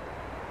shooting at.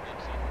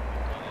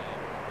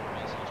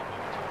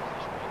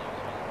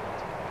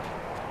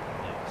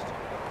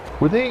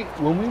 Were they,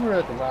 when we were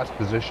at the last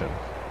position,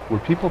 were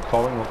people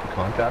calling out the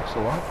contacts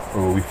a lot?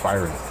 Or were we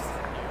firing?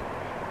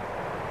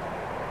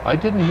 I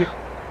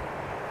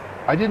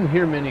didn't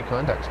hear many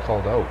contacts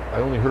called out. I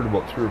only heard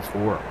about 3 or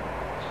 4.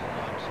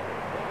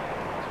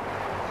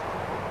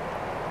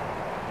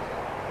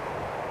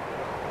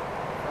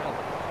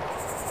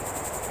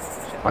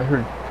 I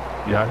heard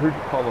you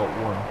call out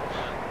 1.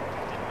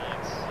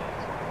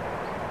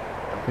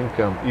 I think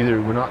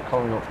either we're not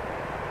calling out.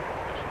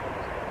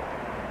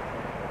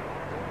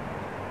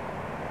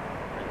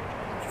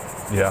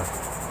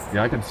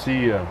 Yeah, I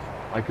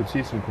could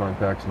see some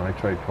contacts, and I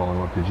tried calling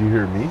out. Did you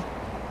hear me?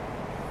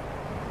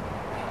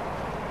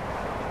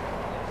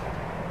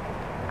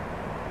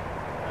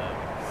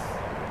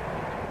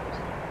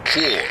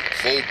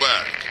 Fall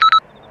back.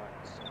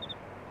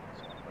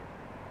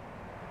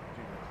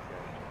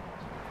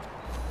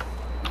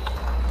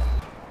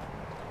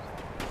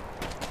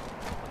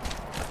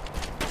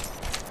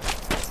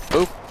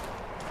 Boop.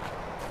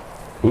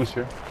 Who's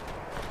here?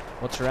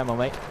 What's your ammo,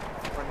 mate?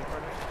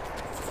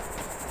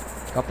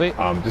 Copy.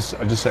 Just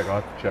a sec.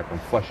 I'll have to check. I'm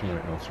flushing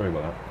right now. Sorry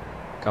about that.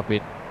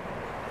 Copy.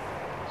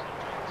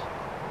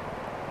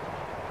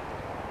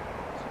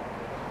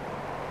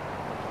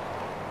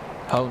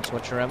 Holmes,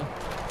 what's your ammo?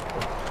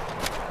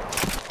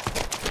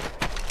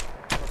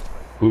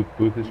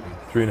 Booth is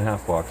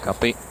 3.5 boxes.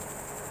 Copy.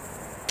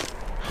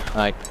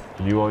 Alright.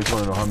 And you always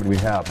want to know how many we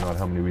have, not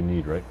how many we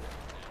need, right?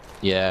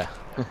 Yeah.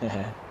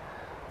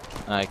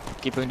 Alright,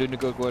 keep on doing the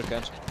good work,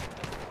 guys.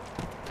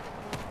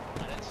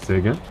 Say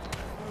again?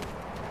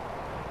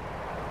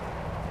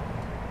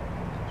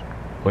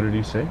 What did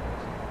he say?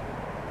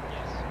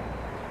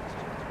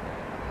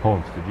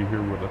 Holmes, did you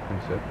hear what Lipton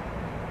said?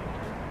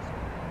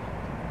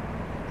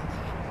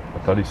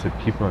 I thought he said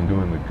keep on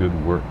doing the good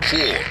work. 4,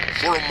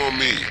 form on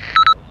me.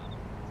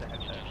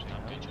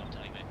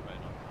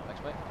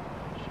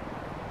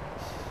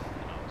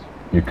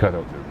 You cut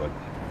out there, bud.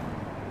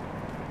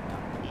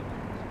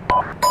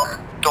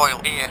 Doyle,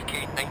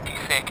 AFK, 90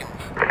 seconds.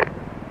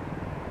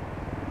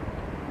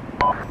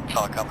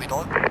 Sorry, copy,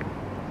 Doyle.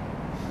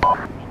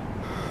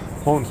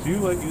 Holmes, do you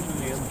like using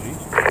the MG?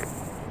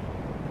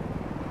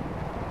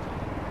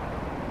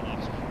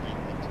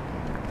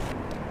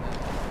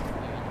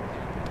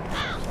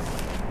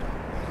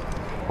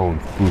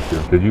 Holmes, Booth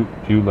here.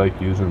 Do you like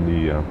using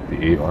the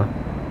AR?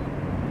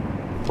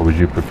 Or would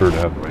you prefer to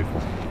have the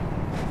rifle?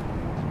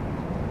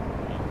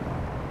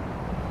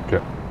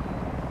 Okay.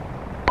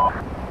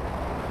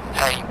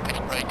 Hey,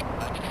 pitch break,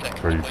 90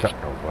 seconds. Where are you cutting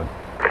out, bud?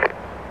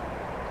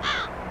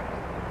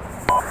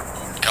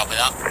 Copy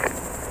that.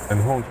 And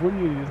Holmes, what are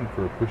you using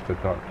for a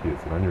push-to-talk key?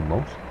 Is it on your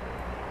mouse?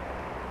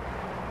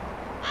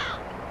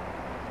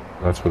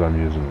 That's what I'm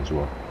using as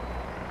well.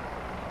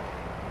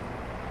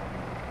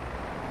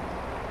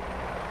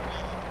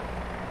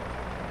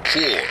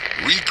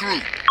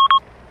 Regroup.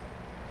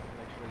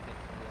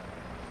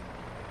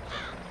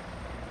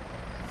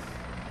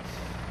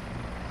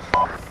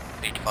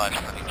 B5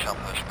 spinning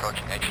jumpers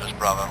approaching HS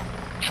Bravo.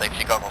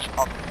 Safety goggles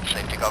up.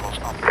 Safety goggles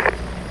up.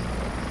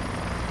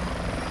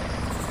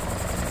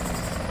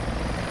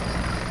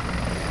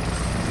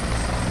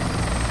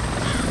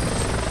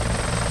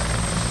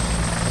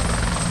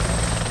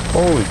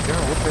 Holy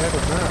cow, what the heck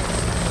was that?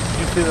 Did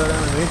you see that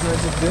animation I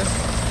just did?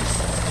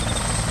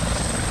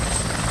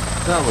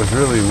 That was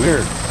really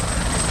weird.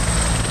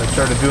 I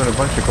started doing a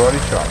bunch of body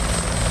shots.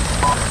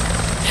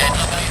 Yeah,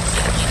 no, mate.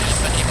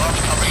 50 bars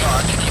cover your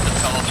arms, keep it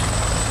covered.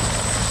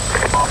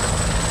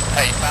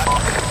 Hey, back.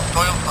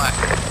 Doyle back.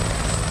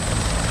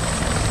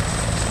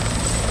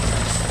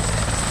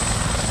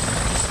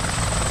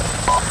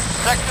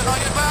 Section on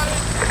your body.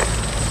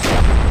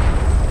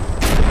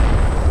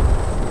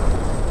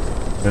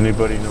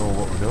 Anybody know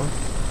what we're doing?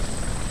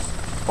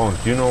 Oh,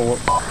 do you know what?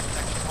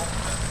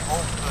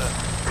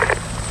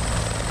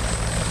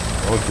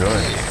 Oh,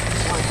 good.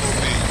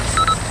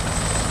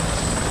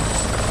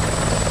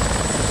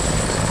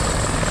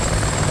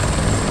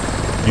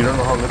 You don't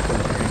know how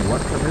Lipton's doing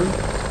what from here?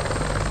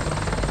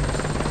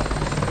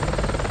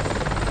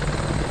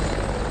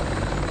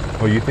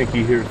 Oh, you think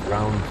he hears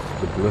rounds,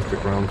 the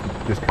ballistic rounds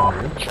just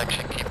coming in?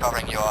 Section, keep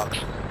covering your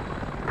arms.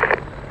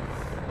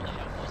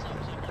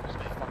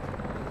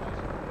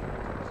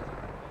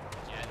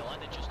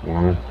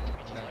 Wow.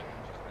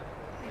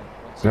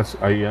 That's,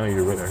 yeah,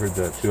 you're right, I heard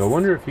that too. I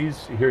wonder if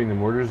he's hearing the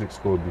mortars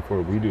explode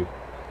before we do.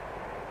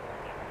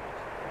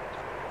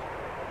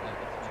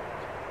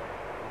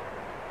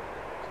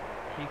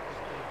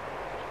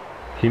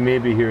 He may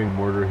be hearing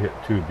mortar hit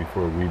too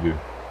before we do.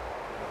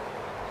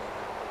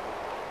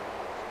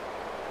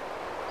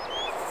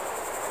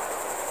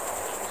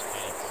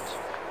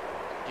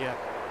 Yeah.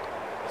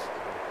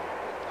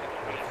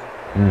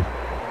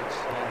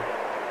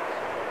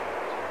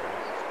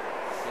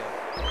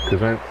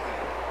 Because I...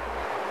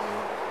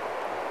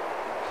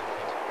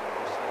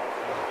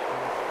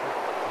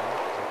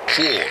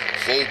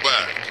 Fall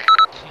back.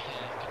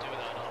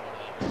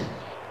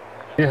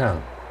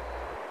 Yeah.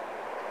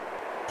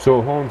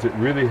 So Holmes, it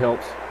really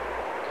helps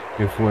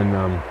if when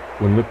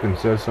Lipton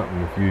says something,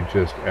 if you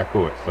just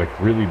echo it, like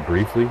really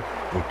briefly,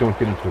 like don't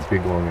get into a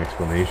big long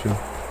explanation.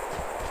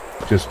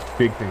 Just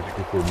big things like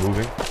if we're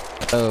moving.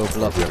 Oh,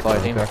 bluff the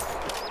fireteam.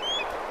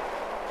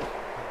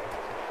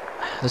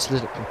 This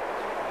little.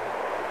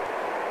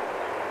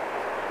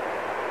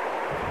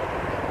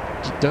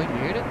 Don't you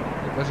hear it?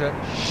 Was that?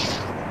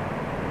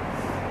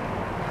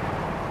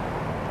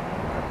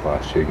 I've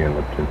lost you again,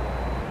 Lipton.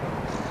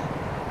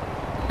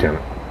 Damn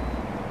it.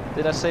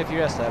 Did I save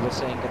your ass? I was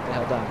saying get the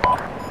hell down.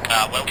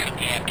 Welcome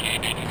to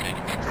AFK, 90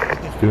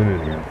 seconds. He's doing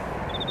it again.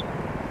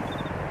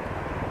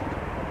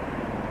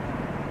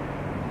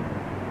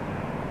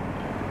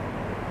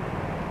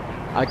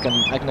 I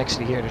can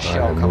actually hear the I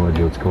shell have no coming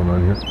idea in. what's going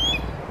on here.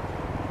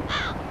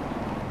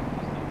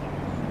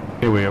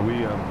 Anyway, are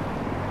we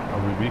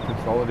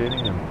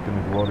reconsolidating and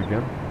gonna go out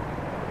again?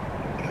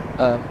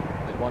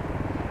 Wait one.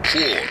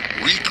 4,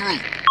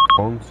 regroup.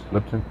 Holmes,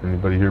 Lipton,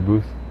 anybody here,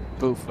 Booth?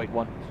 Booth, wait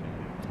one.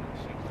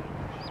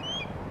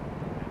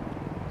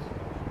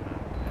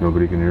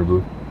 Nobody can hear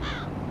Booth?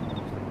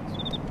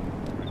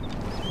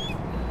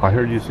 I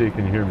heard you say,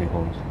 can you hear me,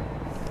 Holmes?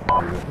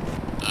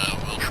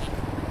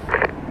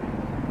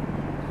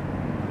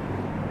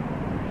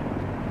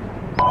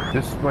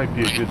 This might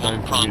be a good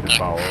time for me to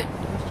bow out.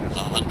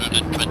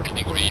 120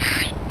 degrees,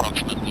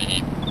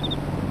 approximately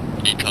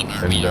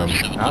 800 And meters.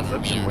 ask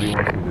him what he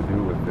wants me to do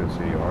with this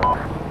AR.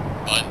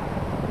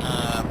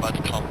 By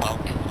the compound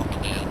of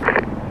the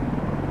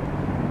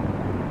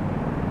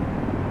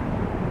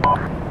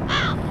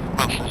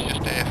Wilson's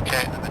just AFK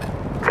at the minute.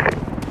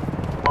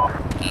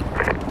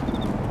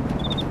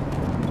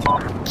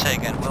 Say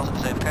again,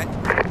 Wilson's AFK?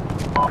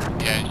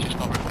 Yeah, he's just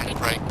not replaced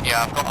break.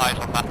 Yeah, I've got eyes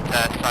on that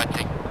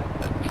sighting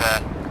at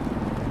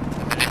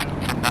the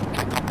distance from that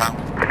compound.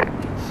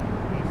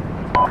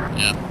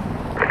 Yeah.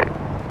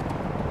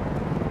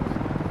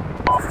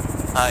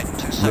 Alright,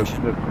 2 section.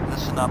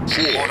 Listen up.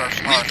 Orders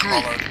are as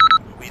followed.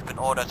 We've been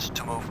ordered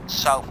to move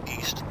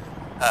southeast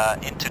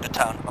into the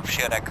town of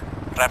Sherek.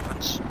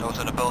 Reference, those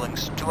are the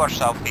buildings to our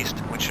southeast,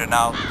 which are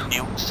now the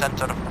new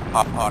center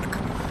of Arc.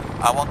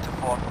 I want to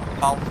form a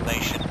foul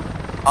formation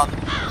on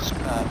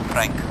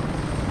Frank.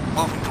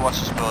 Moving towards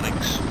these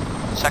buildings.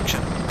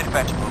 Section,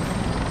 prepare to move.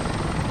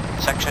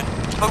 Section,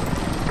 move.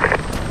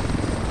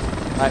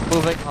 Alright,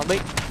 moving on me.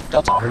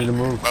 Delta. Ready to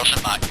move.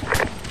 Wilson, back.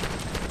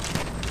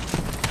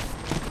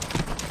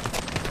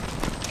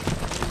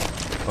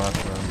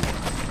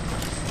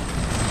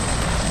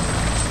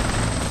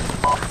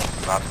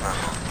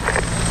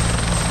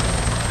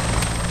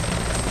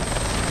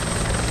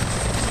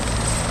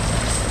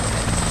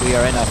 We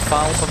are in a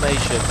foul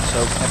formation, so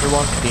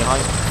everyone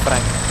behind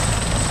Frank.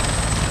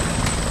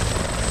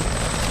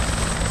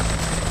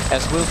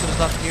 As Wilson is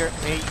not near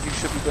me, you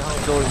should be behind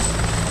Doyle.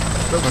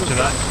 Roger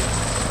that.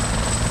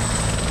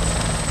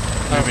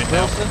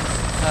 Wilson,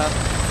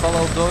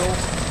 follow Doyle.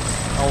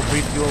 I'll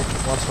brief you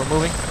once we're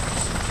moving.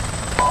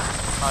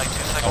 Alright, 2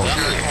 seconds.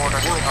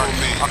 Orders are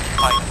to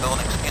occupy the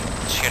buildings in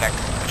Sherek,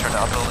 which are the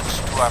buildings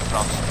to our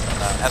front.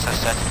 As I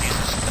said, this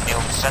is the new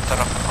center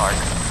of the park.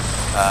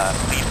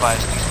 Be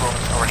advised, these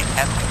buildings already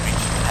have been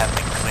reached and have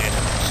been cleared,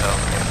 so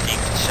they're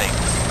deemed safe.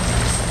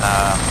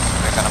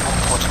 We're gonna move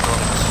towards the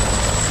buildings,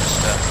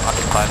 just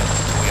occupy them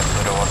until we have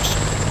further orders.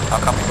 I'll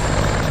copy.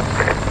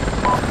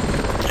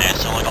 Yeah,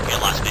 so I got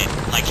your last name.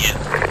 Thank you.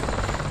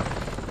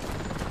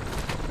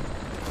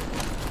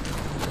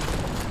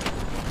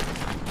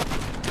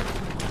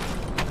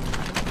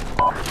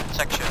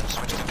 Section,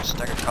 switch to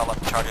staggered column,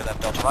 Charlie left,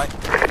 Delta right.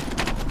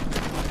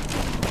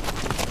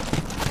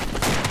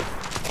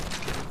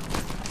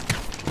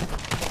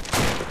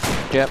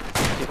 Yep,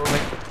 keep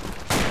moving.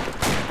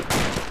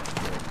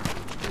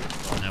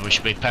 No, we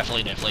should be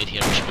perfectly deflated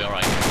here, we should be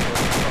alright.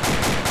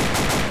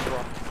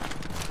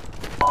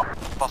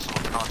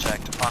 Possible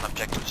contact on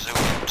objective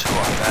Zulu to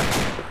our left.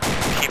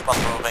 Keep on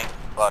moving,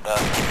 but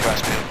keep your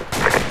eyes peeled.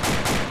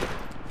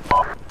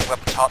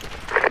 Weapons hot.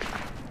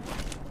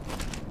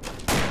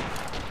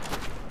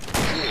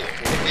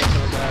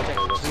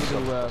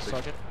 Zulu,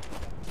 Sergeant.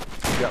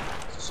 Yep,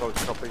 solid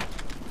copy.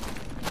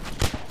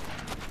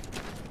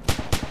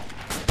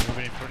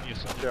 Moving in front of you,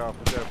 son. Yeah,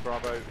 Reserve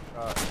Bravo is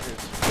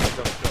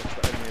gunshots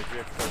for enemy as we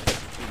approach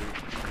Zulu.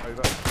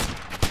 Over.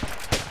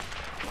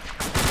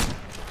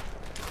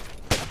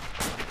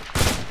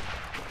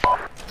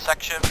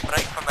 Section,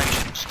 break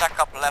formation, stack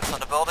up left on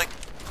the building.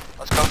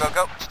 Let's go, go,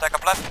 go. Stack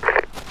up left.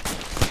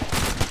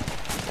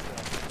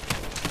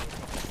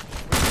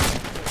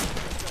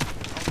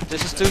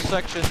 This is 2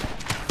 section.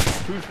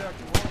 2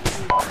 section.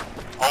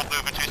 All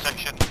move in 2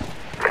 section.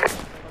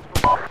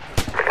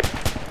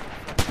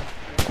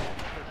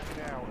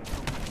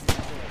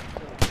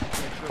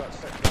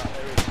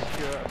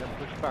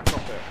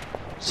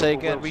 Say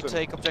again,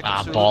 retake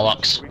objective Zulu.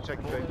 Bollocks. Retake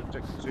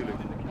objective Zulu.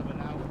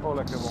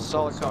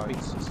 Solid copy.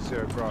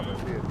 Zero Bravo,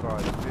 be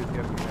advised. Here's the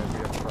enemy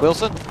area.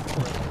 Wilson?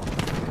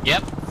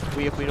 Yep.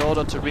 We have been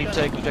ordered to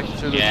retake objective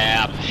Zulu.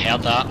 Yeah, I've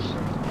heard that.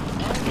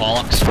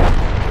 Bollocks.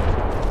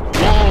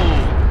 Whoa!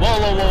 Whoa,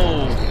 whoa,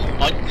 whoa!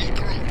 Like...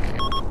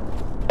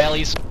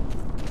 Bellies.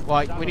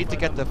 Right, we need to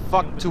get the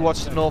fuck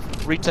towards the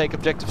north, retake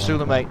objective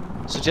Zulu, mate.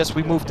 Suggest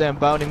we move them,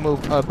 bounding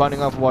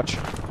off watch.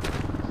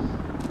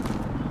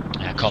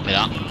 Yeah, copy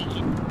that.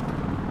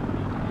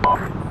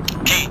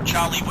 Okay,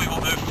 Charlie, we will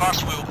move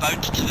first. We will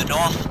bound to the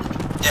north.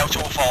 Delta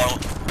will follow.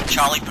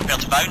 Charlie, prepare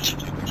to bound.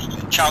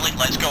 Charlie,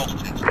 let's go.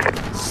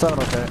 Son of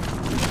a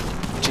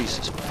bitch.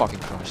 Jesus fucking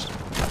Christ.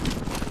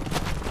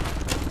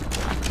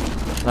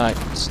 Alright,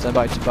 stand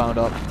by to bound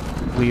up.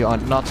 We are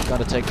not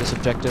going to take this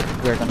objective.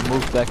 We're going to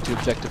move back to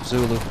objective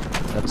Zulu.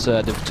 That's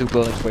the 2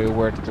 buildings where we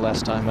were the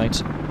last time,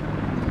 mates.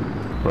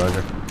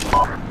 Roger.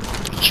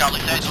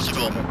 Charlie, there's us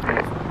go.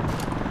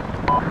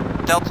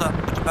 Delta,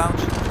 to bound.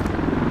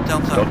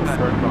 Delta,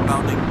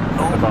 bounding.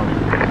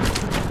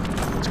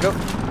 Let's go.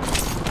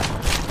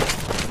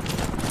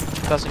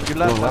 Passing you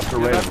left, left or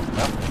right?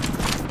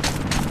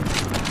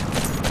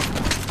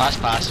 Pass.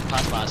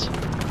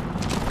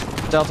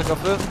 Delta, go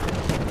through.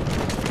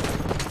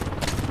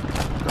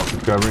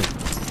 Covering.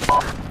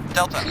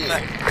 Delta,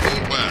 back.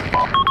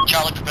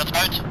 Charlie, prepare to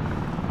bound.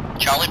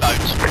 Charlie,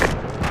 bound.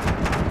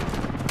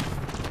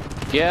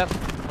 Yeah,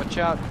 watch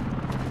out.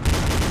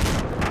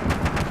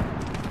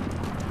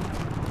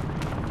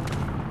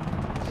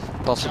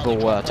 possible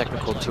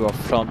technical to our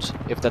front.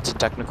 If that's a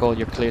technical,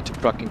 you're clear to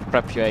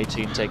prep your AT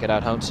and take it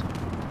out, Hounds.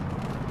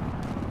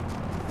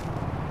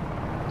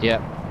 Yeah.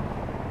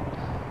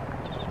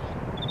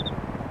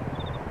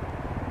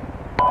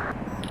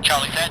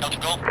 Charlie said, Delta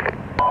go.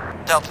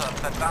 Delta,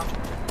 fed bound.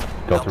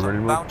 Delta ready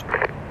to move. Bound.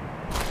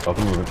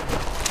 Delta moving.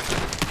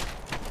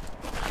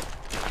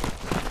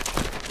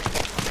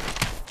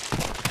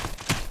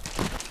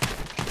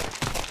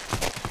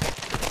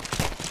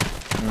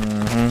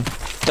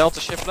 Delta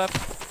shift left.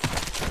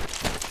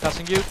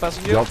 Passing you,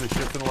 passing you. Delta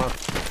shifting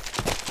left.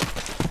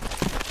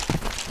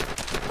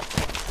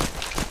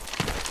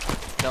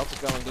 Delta's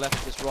going left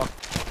of this rock.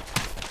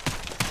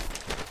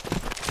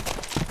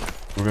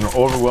 We're going to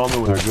overwhelm it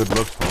with our good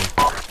looks, man.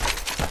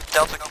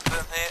 Delta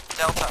confirmed here.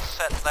 Delta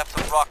set left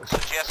of rock.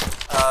 Suggest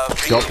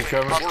Delta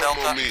cover. on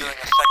Delta doing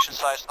a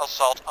section-sized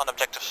assault on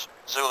objectives.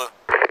 Zulu.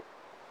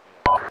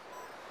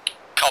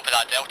 Copy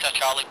that, Delta.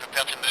 Charlie,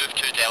 prepare to move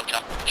to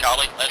Delta.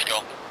 Charlie, let's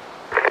go.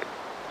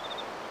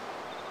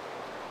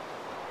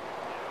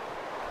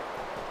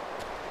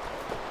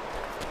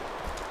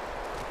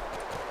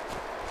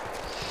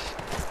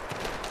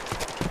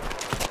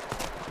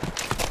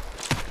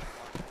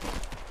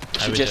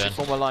 Suggest you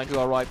form a line to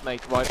our right,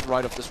 mate.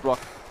 Right of this rock.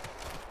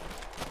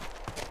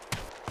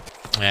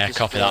 Yeah, Just,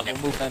 copy that. We'll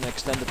move an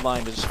extended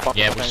line.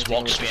 Yeah, we'll just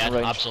walk straight in,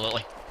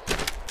 absolutely.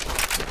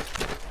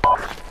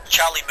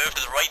 Charlie move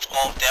to the right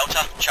of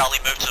Delta. Charlie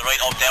move to the right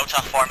of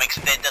Delta. Form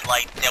extended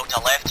line. Delta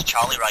left.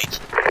 Charlie right.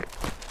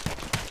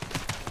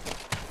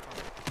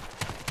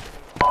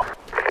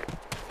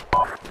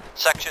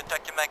 Section,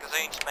 check your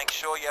magazines. Make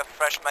sure you have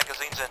fresh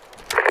magazines in.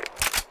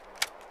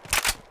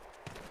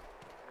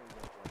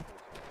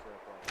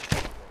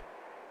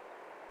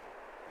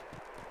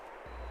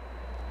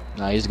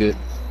 Nah, he's good.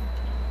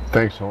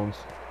 Thanks, Holmes.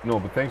 No,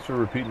 but thanks for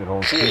repeating it,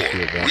 Holmes.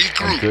 Appreciate that.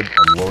 I'm good,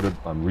 I'm loaded,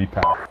 I'm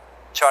repacked.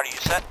 Charlie, you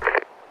set?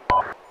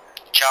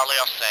 Charlie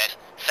are set.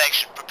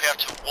 Section, prepare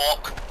to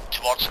walk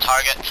towards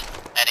target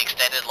and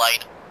extended line.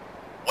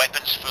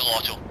 Weapons full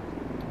auto.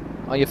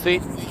 On your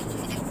feet.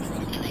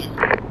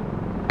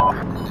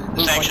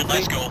 Section,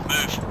 let's go.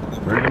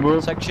 Move. Ready to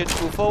move? Section,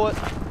 move forward.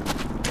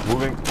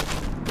 Moving.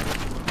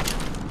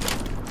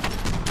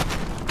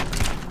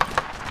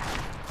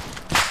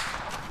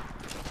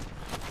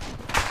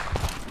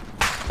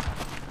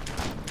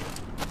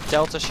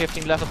 Delta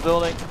shifting left of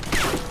building.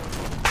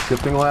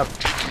 Shifting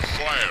left.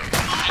 Fire.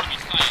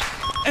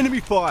 Enemy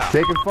fire!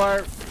 Taking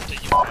fire.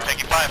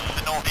 Taking fire from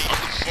the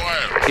northeast.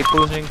 Fire. Keep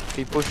pushing,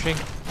 keep pushing.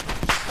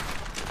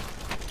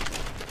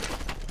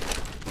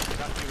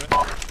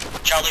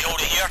 Charlie, hold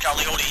it here.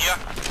 Charlie, hold it here.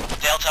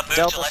 Delta, move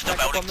Delta, to left of stack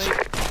up on buildings. me.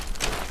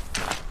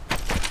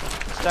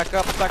 Stack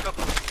up, stack up.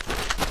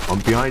 I'm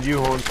behind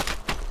you, Holmes.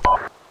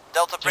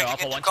 Delta Sure, breaching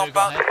Alpha into 1-2, go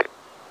compound. ahead.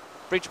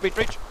 Breach.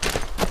 Breaching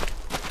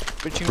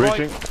Breaching.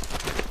 right.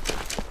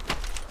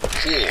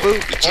 Four.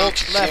 Move, Return hold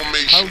to left.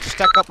 formation. Hound,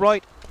 stack up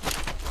right.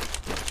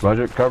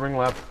 Roger, covering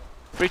left.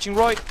 Breaching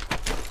right.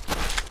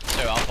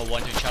 So Alpha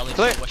 1-2 Charlie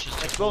Clear. wishes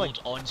Next to building.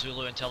 hold on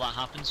Zulu until that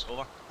happens.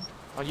 Over.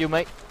 On you,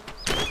 mate.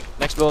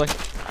 Next building.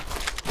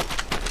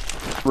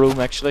 Room,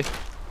 actually.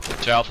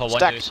 So Alpha 1-2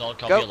 Stack. solid,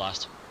 copy Go. your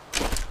last.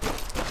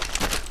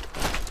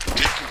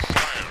 Taking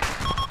fire.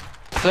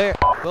 Clear.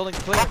 Building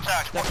clear.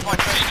 Contact, Stack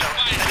 1.3 zone.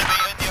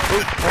 Enemy in the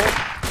Move, open. hold.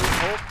 Move,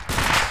 hold.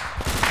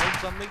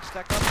 Holds on me,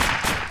 stack up.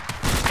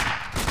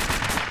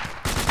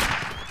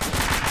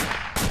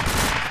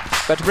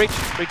 Better breach.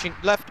 Breaching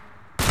left.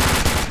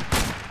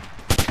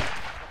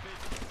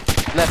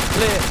 Left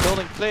clear.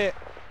 Building clear.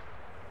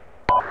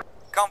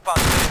 Compound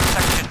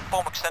clear. Section,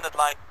 form extended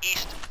line.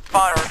 East.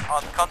 Fire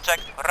on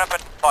contact.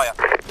 Rapid fire.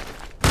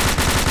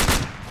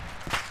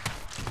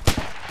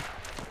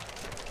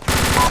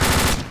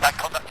 That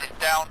contact is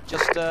down.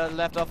 Just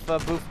left of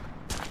booth.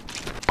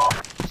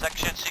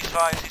 Section,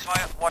 ceasefire.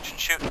 Ceasefire. Watch and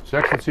shoot.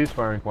 Section cease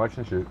firing. Watch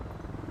and shoot.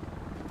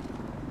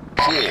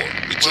 4. Return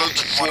to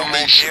Wanna hold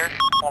formation. here.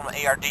 Form an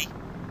ARD.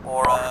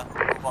 Or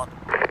move on.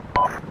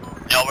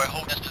 No, we're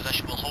holding this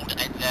position. We'll hold in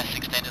this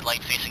extended line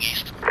facing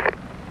east.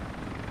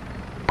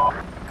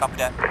 Copy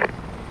that.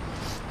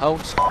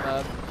 Hounds.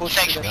 Push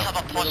Section, to we the have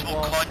a middle possible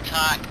wall.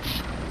 contact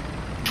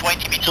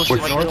 20 metres Push right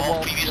to the middle of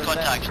wall. previous to the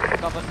left. contact.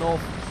 Cover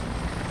north.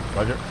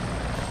 Roger.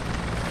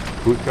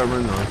 Boot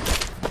covering north.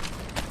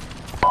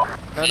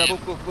 No,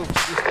 book. You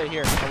stay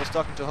here. I was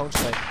talking to Hounds,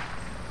 mate.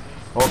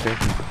 Okay.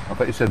 I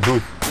thought you said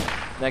booth.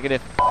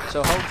 Negative.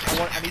 So Hounds,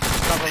 I need to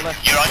cover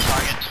left. You're on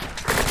target.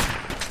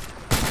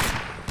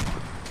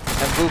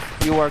 And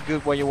Booth, you are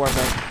good where you are,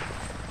 mate.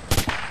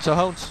 So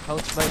Hounds,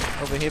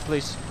 mate, over here,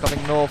 please.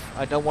 Coming north.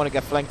 I don't want to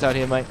get flanked out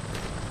here, mate.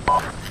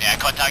 Yeah,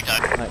 contact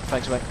out. Right,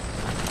 thanks, mate.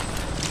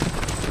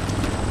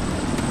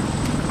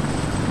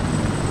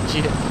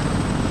 Yeah.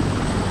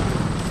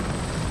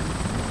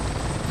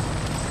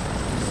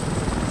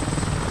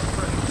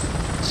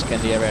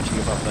 Scan the area to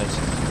your butt, please.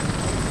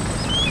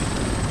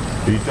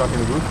 Are you talking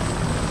to Booth?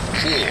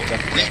 4.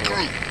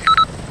 Regroup.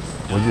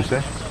 What did you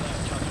say?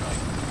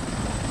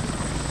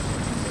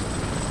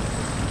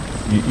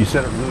 You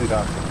said it really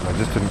loud. I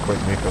just didn't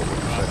quite make out what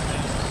you said.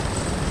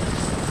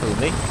 Who,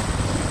 me?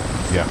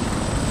 Yeah.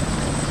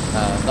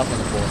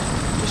 Nothing aboard.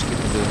 Just keep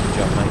on doing your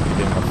job, mate. You're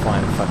doing a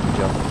fine fucking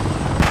job.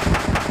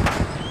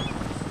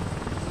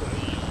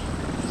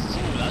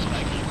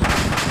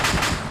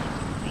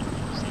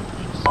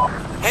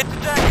 Hit the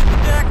deck, hit the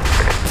deck!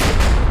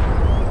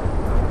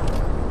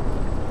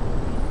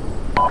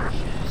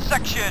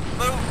 Section,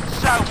 move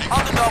south,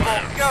 on the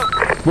double, go!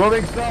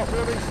 Moving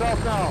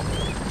south now.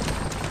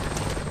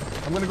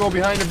 I'm gonna go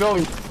behind the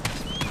building.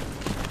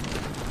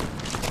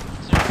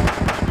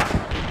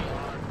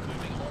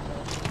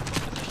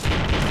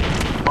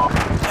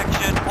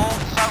 Section, all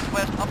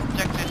southwest up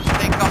objectives,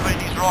 stay covering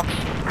these rocks.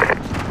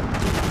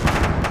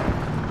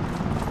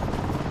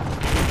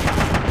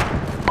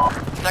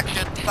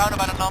 Section, sound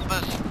about the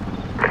numbers.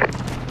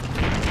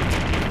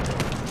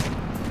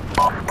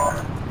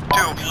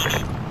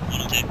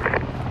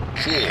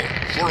 4,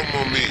 form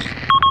on me.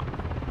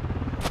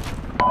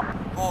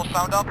 4,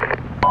 sound up.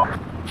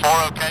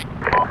 4, okay.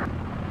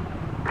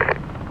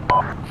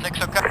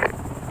 6, okay.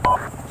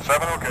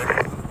 7, okay.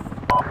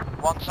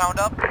 1, sound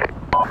up.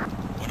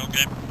 1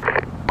 okay.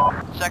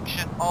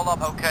 Section, all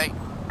up, okay.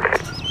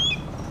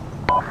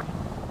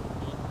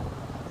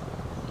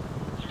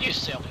 You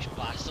selfish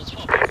bastards,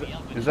 what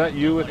about me? Is that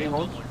you at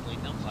home?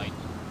 I'm fine.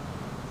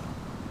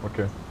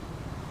 Okay.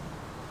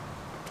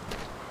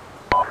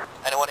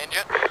 Anyone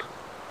injured?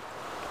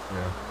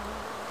 Yeah.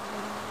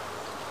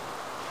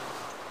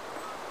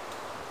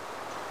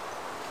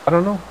 I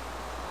don't know.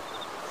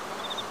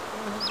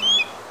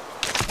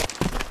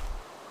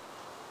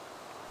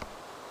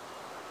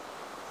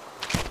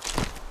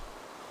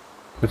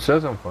 It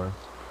says I'm fine.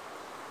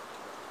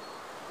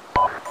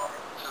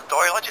 This is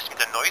Doyle, I just made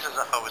a noise as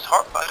if I was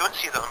hurt, but I don't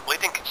see that I'm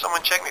bleeding. Can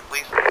someone check me,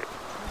 please?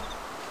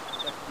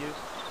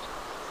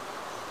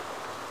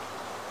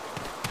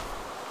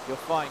 You're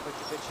fine, quick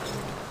your bitch.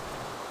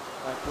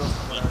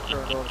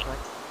 Turned over,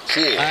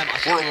 thank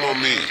 4, form on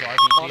me.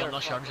 I'm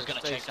not sure, I'm just gonna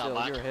check that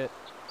back. You're hit.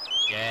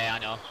 Yeah, I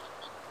know.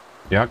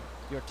 Yeah.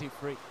 You're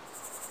T3.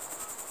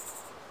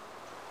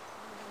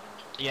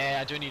 Yeah,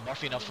 I do need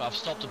morphine. I've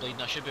stopped the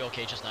bleeding. I should be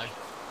okay just now.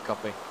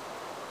 Copy.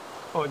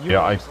 Oh, you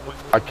Yeah,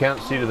 I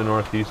can't see to the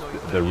northeast.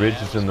 The ridge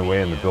is in the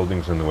way and the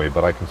building's in the way,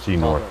 but I can see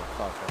north.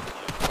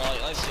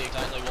 Right, let's see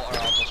exactly what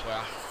our orders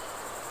were.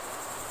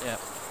 Yeah.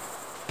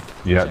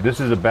 Yeah, this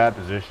is a bad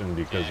position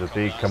because if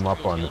they come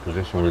up on the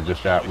position we're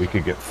just at, we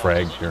could get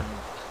fragged here.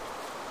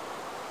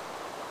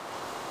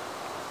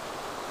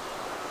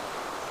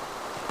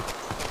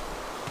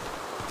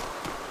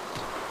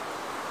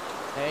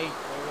 Hey,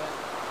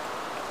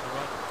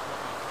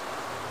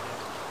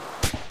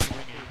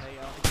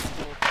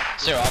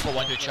 Zero Alpha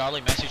 1 to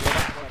Charlie, message over.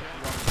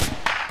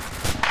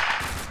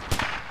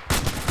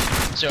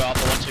 Zero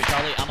Alpha 1 to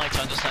Charlie, am I to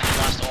understand your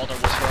last order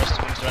was for us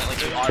to move directly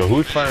to RV? So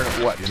who's firing at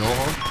what, you know,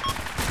 Holmes?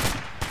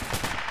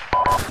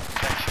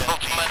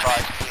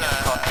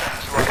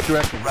 Which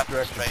direction? Do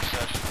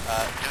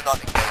not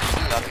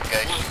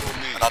engage.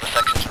 Another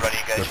section's ready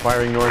engaged. They're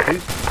firing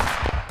northeast?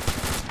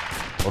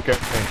 Okay,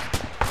 thanks.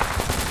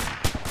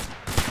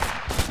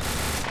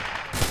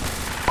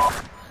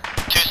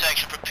 2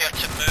 section prepared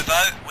to move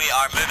out. We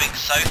are moving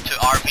south to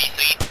RV3.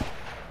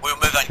 We'll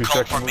move in 2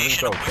 column section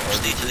formation and moving we'll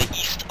stay to the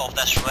east of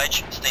this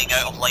ridge, staying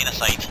out of line of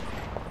sight.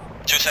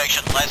 2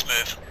 section, let's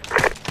move.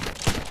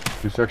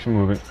 2 section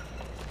moving.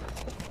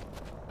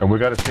 And we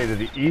gotta stay to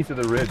the east of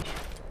the ridge.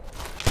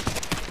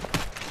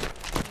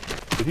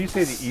 Did he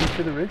say the east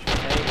of the ridge?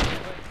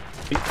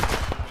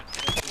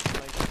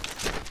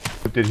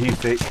 Did he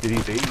say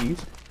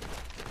east?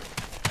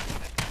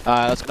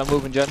 let's get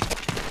moving, gents.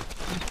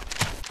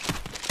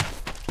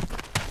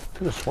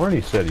 Could have sworn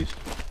he said east.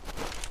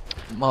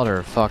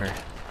 Motherfucker.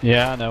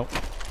 Yeah, I know.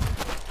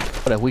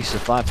 But we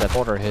survived that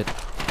mortar hit.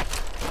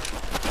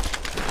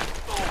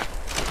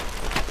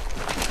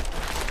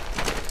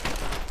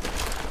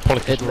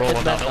 It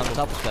landed on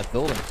top of that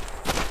building.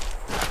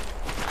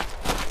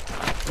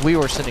 We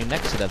were sitting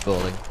next to that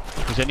building.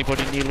 Is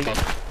anybody nearly? 4,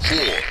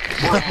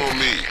 form on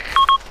me.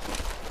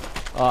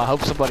 I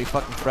hope somebody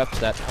fucking preps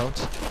that,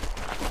 Hones.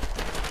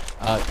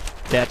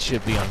 That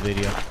should be on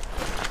video.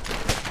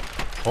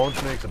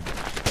 Holmes makes the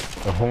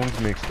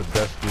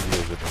best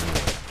videos of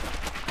anyone.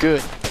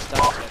 Good.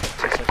 Stop.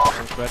 2 seconds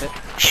of credit.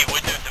 He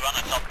would have to run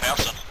a third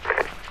person.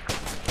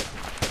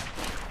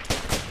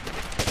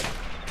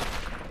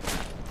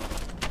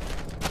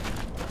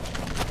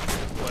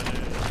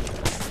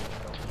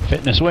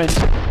 Fitness wins.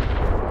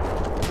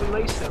 The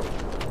lace hill.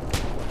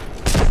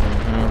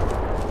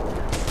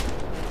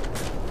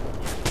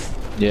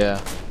 Yeah.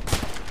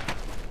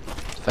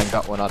 Thank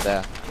God we're not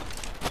there.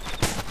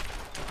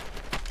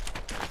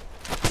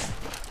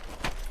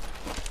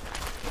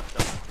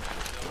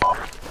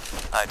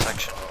 Alright,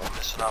 section,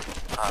 listen up.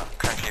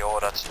 Currently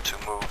ordered to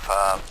move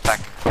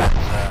back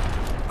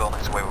at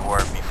buildings where we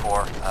were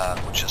before,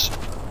 which is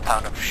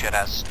town of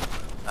shit-ass.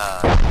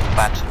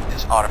 Bat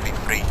is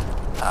RV3.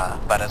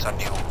 Bat is our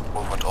new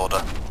movement order,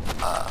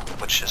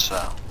 which is,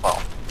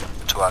 well,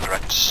 to our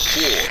direct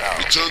 4,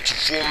 return to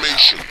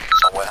formation.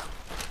 somewhere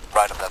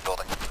right of that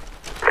building.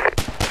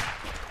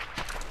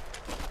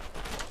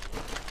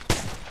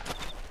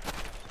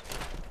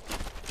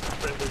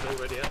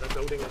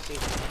 building, I see.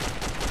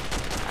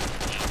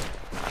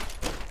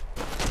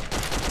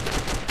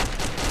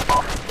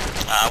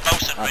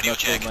 Wilson, radio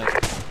check.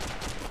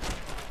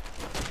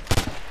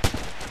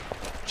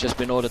 Just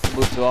been ordered to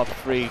move to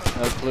R3.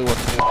 No clue what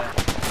to do there.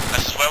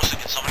 This is Wilson,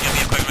 can someone give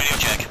me a quick radio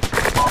check?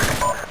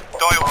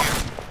 Doyle here.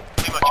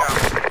 Lima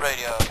Charlie.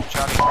 Radio,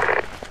 Charlie.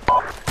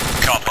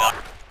 Copy that.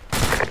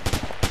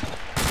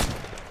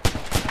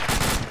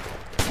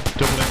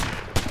 Double in.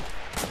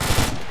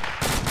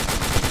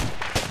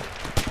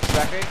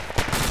 Stacking.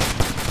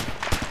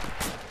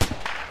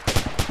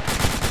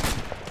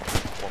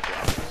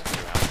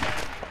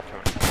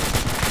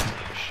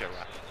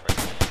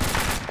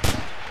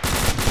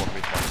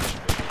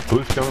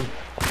 Who's coming?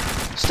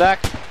 Stack.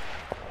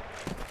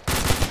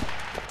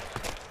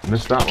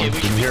 Missed that Okay, one.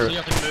 we Didn't should be hear clear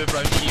it. to move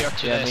round here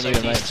to Yeah, the me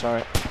neither, mate. southeast.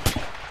 Sorry.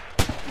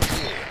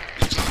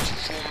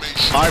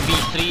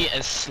 RV3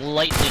 is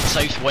slightly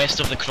southwest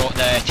of the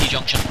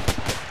T-junction.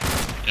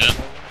 Yeah.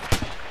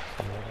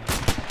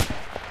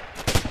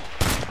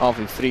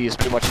 RV3 is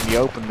pretty much in the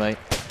open, mate.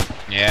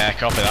 Yeah,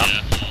 copy that.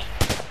 Yeah.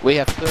 We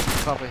have 30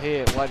 cover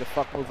here. Why the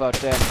fuck move out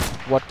there?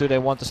 What do they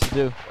want us to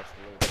do?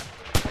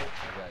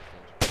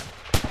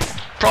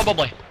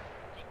 Probably.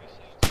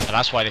 And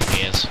that's why they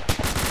pay us.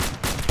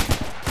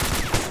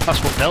 That's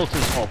what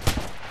Delta's for.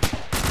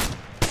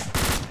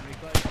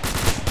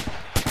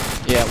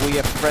 Yeah, we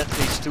have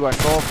friendlies to our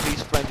north,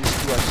 these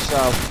friendlies to our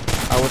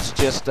south. I would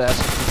suggest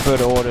asking for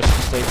further orders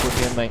to stay put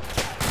here, mate.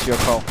 It's your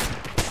call.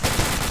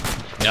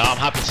 No, I'm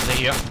happy to stay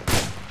here.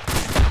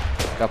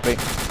 Copy.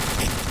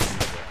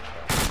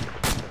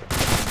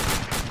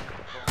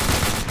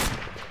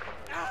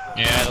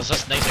 Yeah, there's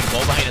this nice big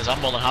wall behind us. I'm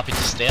more than happy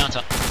to stay at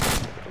it.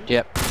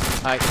 Yep.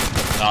 Alright.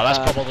 No, that's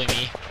probably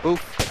me.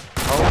 Boof.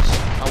 Holmes,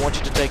 I want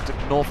you to take the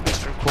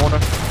northeastern corner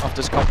of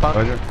this compound.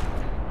 Roger.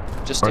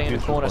 Just stay in the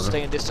corner,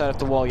 stay on this side of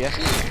the wall, yeah?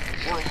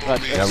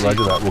 Right, Yeah,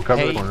 roger that. We'll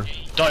cover the corner.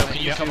 Doyle,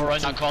 can you come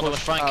around that corner with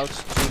Frank? Out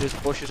through these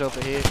bushes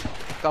over here.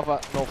 Cover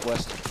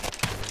northwest.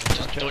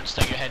 Just don't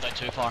stick your head out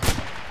too far.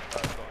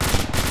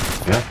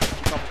 Yeah.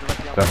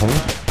 Is that home?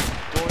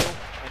 Doyle,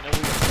 I know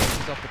we have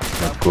friendlies up at the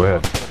south. Go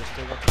ahead. But I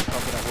still want you to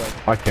cover that way.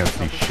 I can't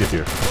see shit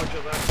here.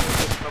 Roger that, so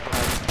just cover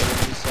that.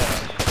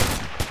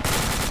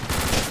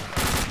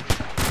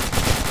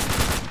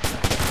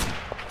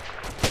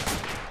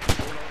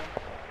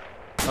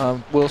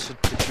 Wilson,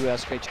 could you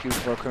ask HQ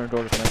for our current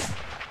orders, mate?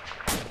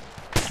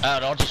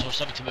 Our orders were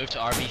something to move to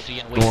RV3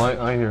 and wait. Oh,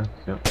 I hear.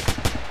 Yeah.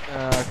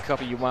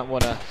 Copy, you might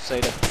want to say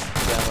that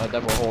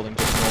we're holding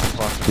just north of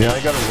us. Yeah, I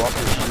got a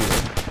rocket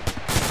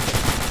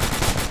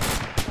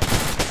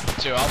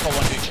through 2 Alpha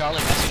 1 2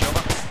 Charlie, message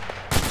over.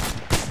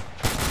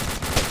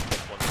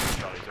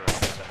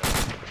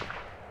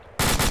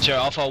 2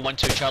 Alpha 1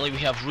 2 Charlie, we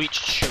have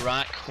reached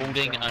Chirac,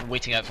 holding and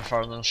waiting out for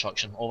further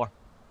instruction. Over.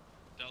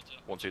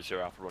 1 2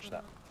 0 Alpha, roger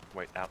that.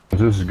 Wait, out.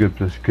 This is a good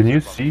place. Can you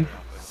see?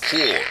 4,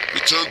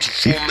 return to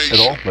See formation.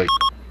 at all? Like,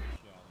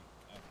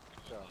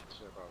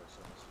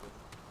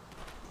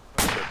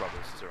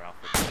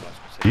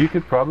 you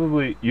could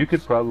probably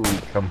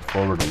come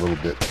forward a little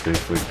bit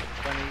safely.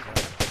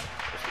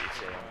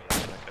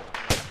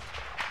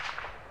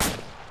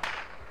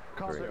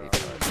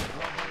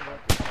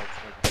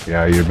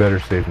 Yeah, you're better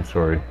safe than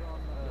sorry.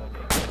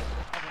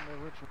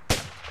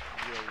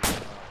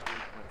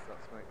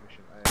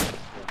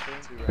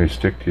 They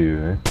stick to you,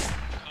 eh?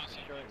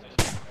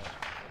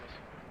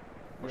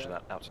 Roger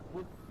that, out.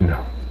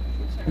 No.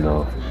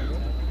 No.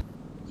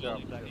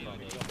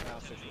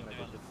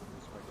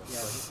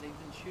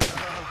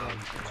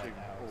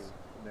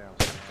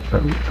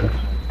 That's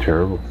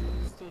terrible.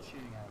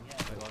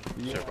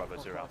 0 Bravo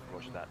 0 Alpha,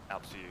 roger that.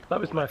 Out to you.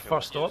 That was my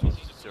first stop.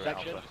 0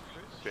 Alpha.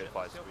 Be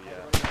advised,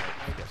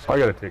 I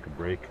gotta take a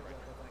break.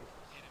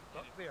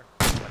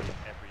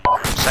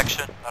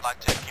 Section, I'd like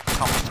to keep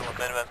comms to a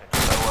minimum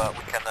so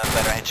we can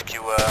better HQ,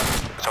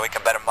 so we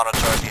can better monitor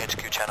the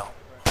HQ channel.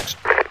 Thanks.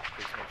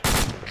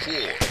 4,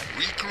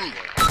 regroup.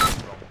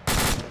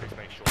 Please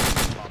make sure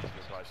the parts of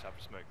your guys have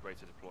smoke ready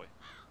to deploy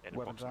in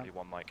approximately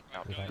 1 mic.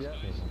 Out.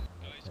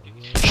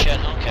 Shit,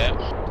 okay.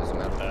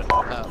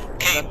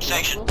 Okay,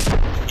 section.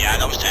 Yeah,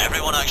 that was to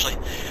everyone actually.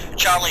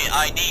 Charlie,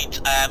 I need,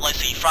 let's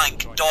see,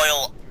 Frank,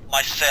 Doyle,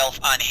 myself,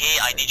 and Hay,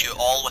 I need you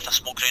all with a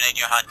smoke grenade in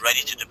your hand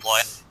ready to deploy.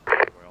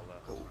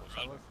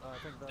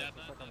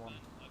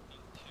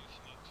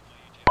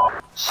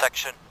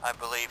 Section, I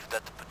believe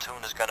that the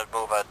platoon is going to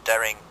move a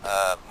daring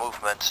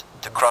movement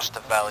to cross the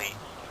valley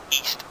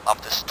east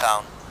of this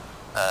town.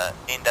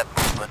 In that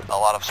movement, a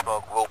lot of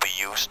smoke will be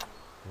used.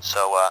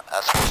 So,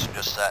 as Wilson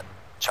just said,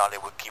 Charlie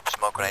will keep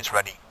smoke grenades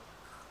ready.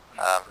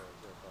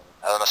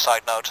 On a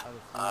side note,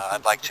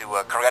 I'd like to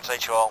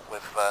congratulate you all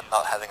with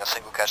not having a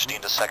single casualty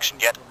in this section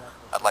yet.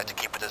 I'd like to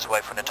keep it this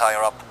way for the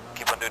entire up.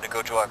 Keep on doing the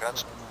good job,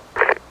 guys.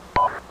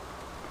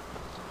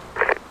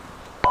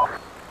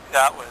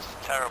 That was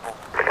terrible.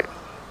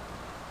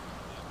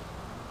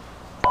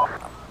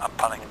 I'm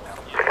panicking now.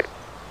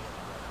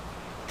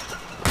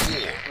 4,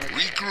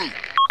 regroup.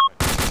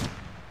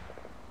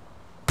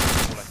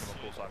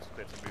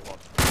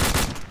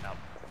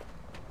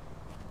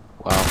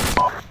 Wow.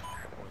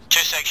 2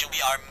 section, we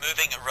are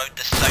moving around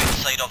the south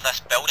side of this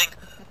building.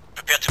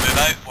 Prepare to move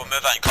out, we'll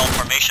move out in column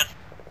formation.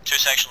 2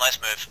 section, let's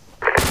move.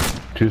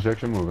 2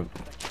 section moving.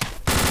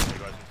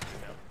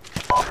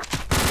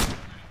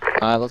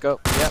 Let's go.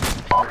 Yep.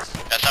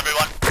 Yes,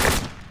 everyone.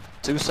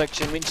 2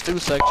 section means 2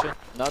 section,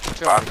 not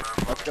Charlie.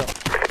 Let's go.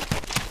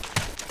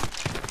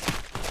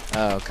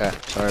 Oh, okay.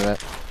 Sorry,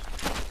 mate.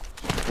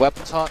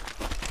 Weapons hot.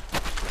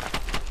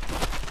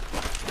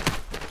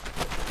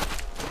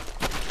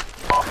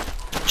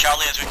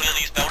 Charlie, as we clear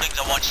these buildings,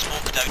 I want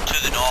smoke down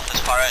to the north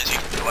as far as you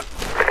can do it.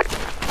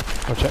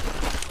 Watch it.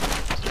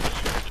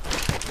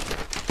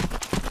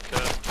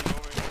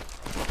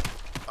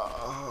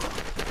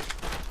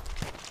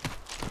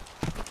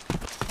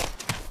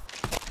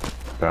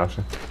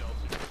 Passing.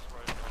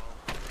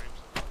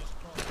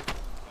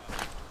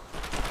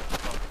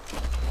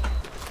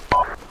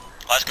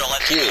 Let's go,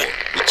 let's go.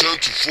 Return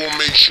to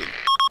formation.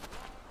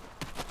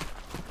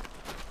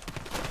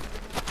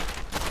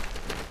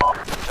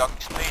 Jogging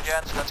speed,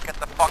 gents, let's get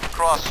the fuck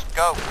across.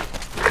 Go.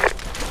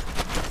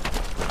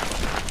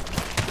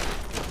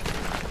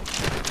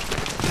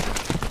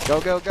 Go,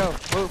 go, go.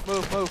 Move,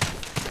 move, move.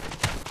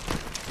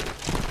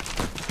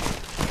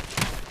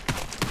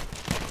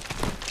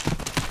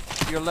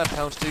 To your left,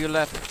 Hounds, to your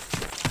left.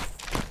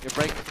 Your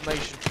break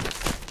information.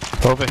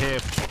 Over here,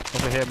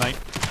 mate.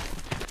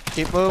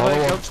 Keep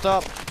moving, don't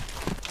stop.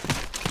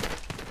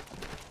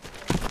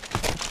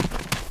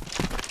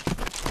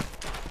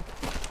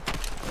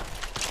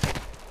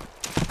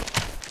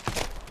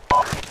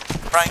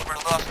 Frank, we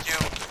lost you.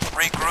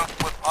 Regroup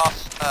with us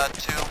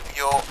to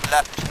your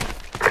left.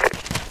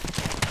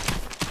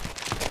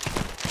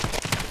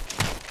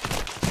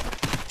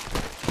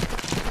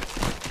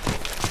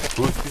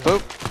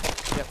 Boop.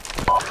 Yep.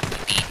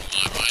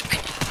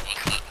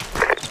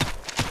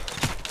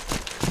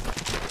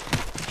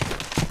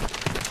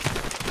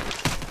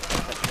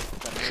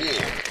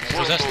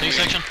 Was that 3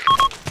 section?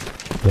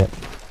 Yep.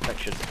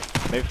 Section.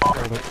 Move.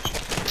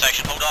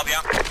 Section, hold up,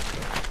 yeah?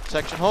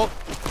 Section hold.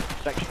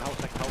 Section hold,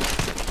 section hold.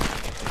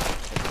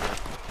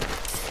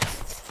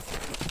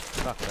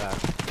 Fuck that.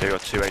 Okay, we've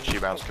got 2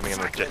 HG rounds coming in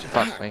with objective.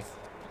 Fuck me.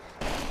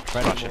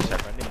 Friendly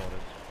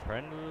mortars.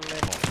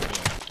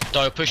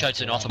 Doyle, push out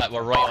to the north a bit,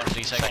 we're right on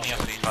 3 section here.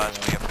 We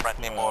have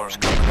friendly mortars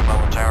coming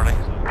momentarily.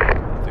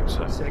 I think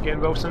so. Say again,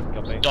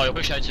 Wilson. Doyle,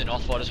 push out to the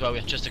north for it as well,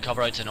 just to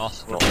cover out to the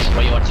north. We're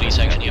right on 3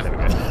 section here.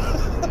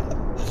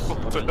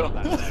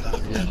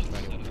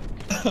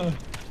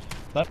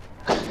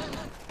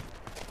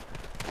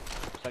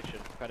 Section,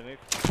 try to move.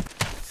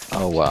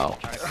 Oh, wow.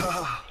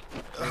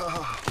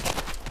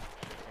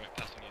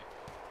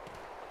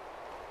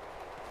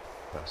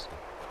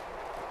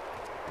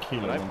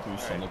 Kilo 1 2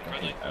 solid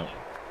out.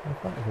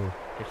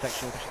 Okay,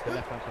 section, push to the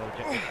left hand side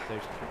objective,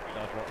 those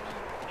large rocks.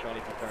 Charlie,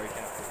 be very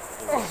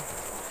careful.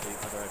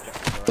 Other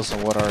objectives. Wilson,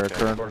 what are our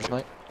current orders,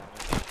 mate?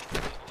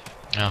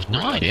 I have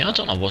no idea, I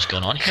don't know what's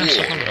going on here.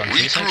 Something we're on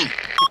 3 section.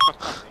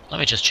 Let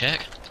me just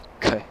check.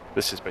 Okay.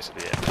 This is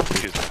basically it.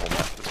 We use the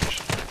format for this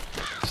mission.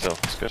 Still,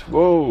 it's good.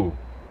 Whoa!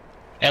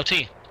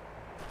 LT,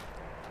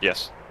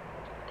 Yes.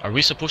 are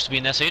we supposed to be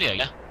in this area,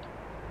 yeah?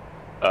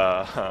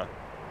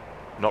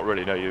 Not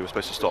really, no, you were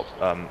supposed to stop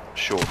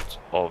short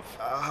of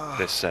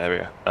this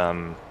area.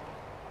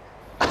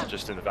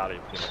 Just in the valley,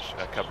 pretty much,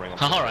 covering on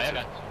Alright,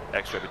 okay.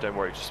 X-ray, but don't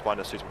worry, just find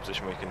a suitable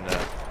position where you can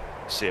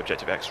see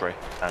objective X-ray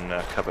and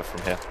cover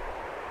from here.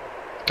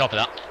 Copy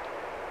that.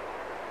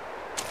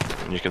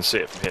 And you can see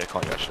it from here,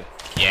 can't you, actually?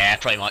 Yeah,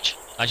 pretty much.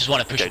 I just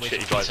want to push Okay, away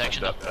shit, from you 3 guys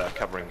section. ended up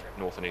covering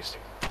north and east.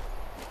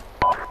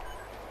 2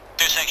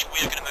 section, we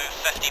are going to move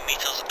 50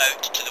 meters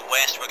out to the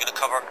west. We're going to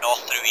cover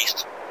north through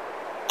east.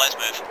 Let's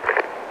move.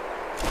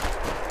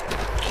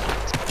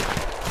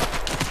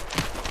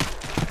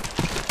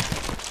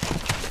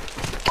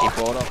 Keep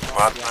order of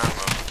march.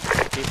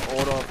 Keep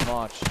order of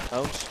march.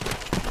 Hounds.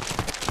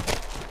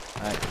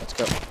 Alright, let's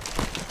go.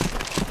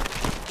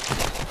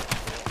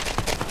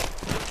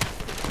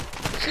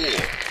 4.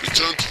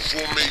 Return to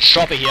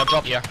formation.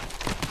 Drop here.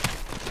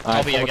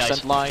 Alright, Copy, forward guys.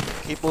 send line.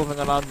 Keep moving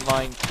along the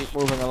line. Keep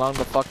moving along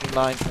the fucking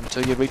line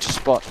until you reach a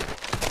spot.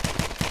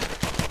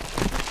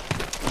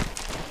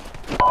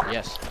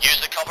 Yes. Use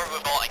the cover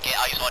we've got and get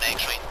eyes on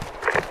X-ray.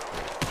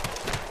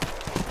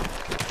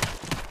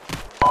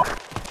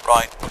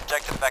 Right,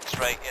 objective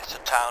X-ray is the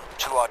town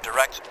to our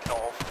direct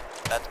north.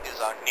 That is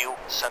our new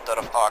center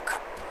of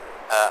arc.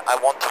 I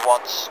want the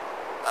ones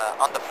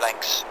on the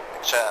flanks,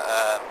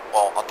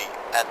 well, on the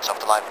ends of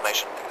the line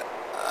formation,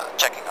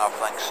 checking our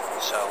flanks.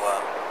 So,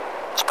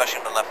 especially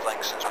on the left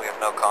flank, since we have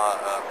no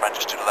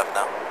branches to the left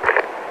now.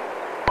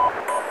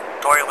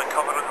 Doyle,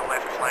 cover on the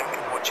left flank,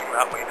 watching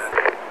that way now.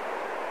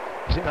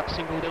 Is it that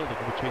single building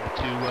between the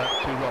two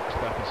rocks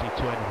where I can see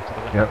 2 enemies to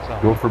the left hand Yep,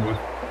 side? go for both.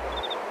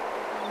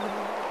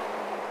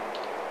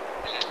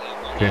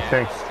 Okay,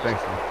 thanks, I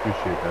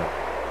appreciate that.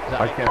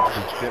 I can't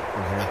see shit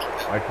from here.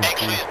 I can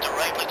see...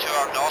 Directly to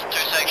our north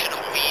 2 section,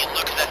 we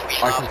look as if we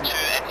I have can 2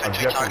 see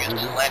infantry objective targets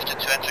Zulu. left and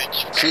 2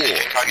 infantry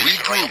 4.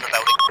 targets right on Regroup. the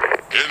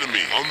building.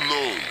 Enemy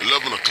unknown.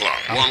 11 o'clock.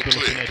 I'm One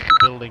still looking click. at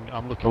building.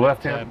 I'm looking The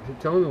left hand.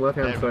 at Tell him the left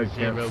hand area side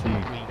can't 0, see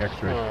 3,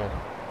 X-ray. 4.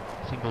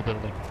 Single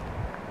building.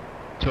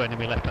 2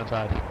 enemy left hand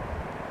side.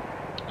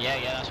 Yeah,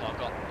 that's what I've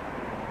got.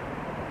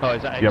 Oh,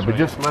 is that X-ray? Yeah, but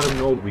just let him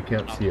know that we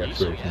can't see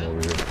X-rays from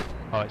over here.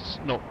 Oh, it's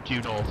not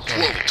due north.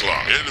 12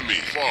 o'clock. Enemy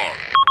far.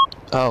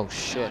 Oh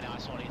shit.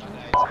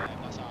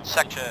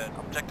 Section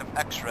objective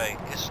X-ray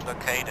is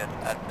located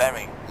at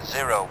bearing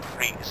 030,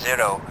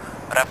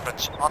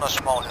 reference on a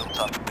small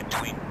hilltop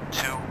between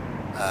two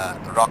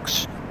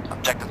rocks.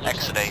 Objective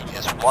X-ray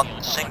is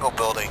one single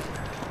building.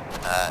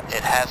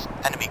 It has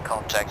enemy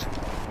contact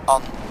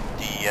on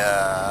the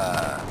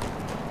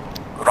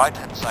right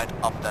hand side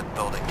of that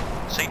building.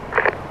 See?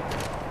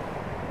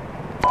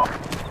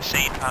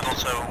 Seen, and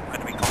also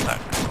enemy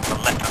contact on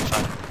the left hand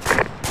side.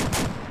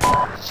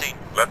 Seen.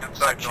 Left hand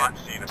side, Section. not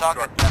seen.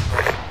 Target that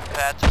building.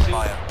 Prepare to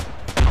fire.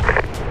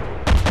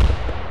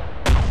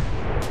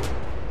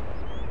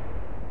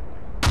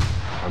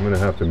 I'm gonna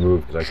have to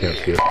move because I can't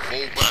see it.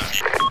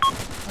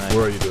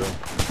 Where are you doing?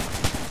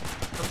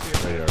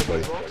 There you are,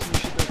 buddy.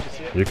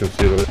 You can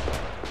see it.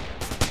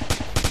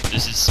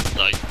 This is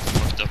like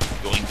fucked up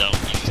going down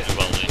into the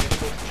valley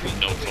with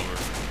no cover.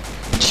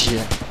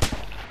 Yeah.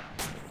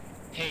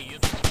 Hey, you're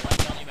to the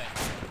left, aren't you, mate?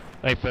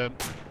 Hey, firm.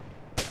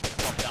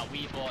 Copy that.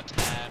 We've got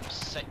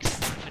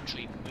 6th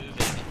infantry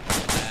moving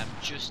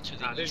just to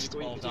the east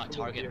of that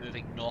target,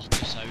 moving north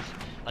to south.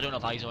 I don't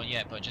have eyes on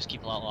yet, but just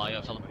keep a little eye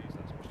out for them.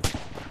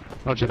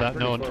 Roger that,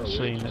 no one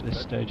seen at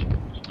this stage.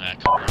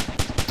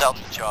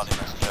 Delta Charlie,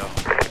 message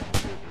over.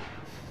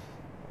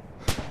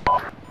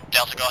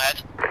 Delta, go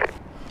ahead.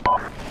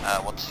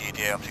 What's the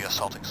idea of the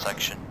assaulting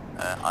section?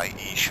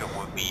 I.e. should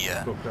we be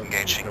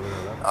engaging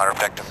our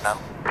objective now?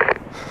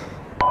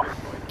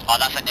 Oh,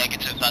 that's a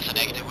negative,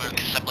 We're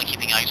simply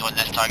keeping eyes on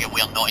this target.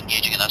 We are not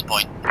engaging at this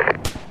point.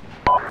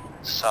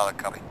 Solid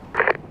copy.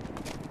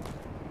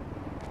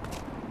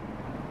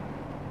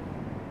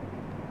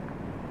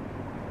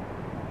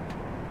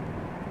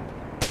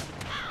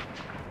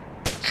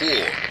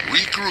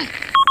 Regroup.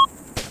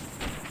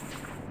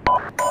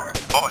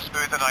 Both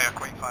Smooth and I are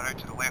quite far out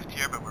to the left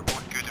here, but we're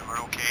both good and we're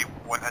okay.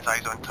 One has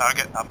eyes on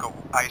target, I've got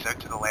eyes out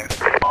to the left,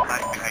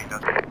 lying behind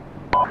us.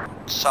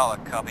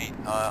 Solid copy.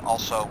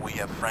 Also, we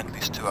have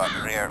friendlies to our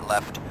rear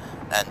left,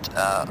 and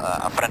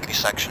a friendly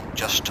section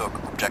just took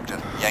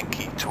objective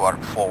Yankee to our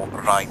full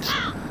right.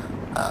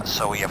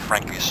 So we have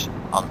friendlies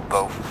on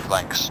both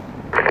flanks.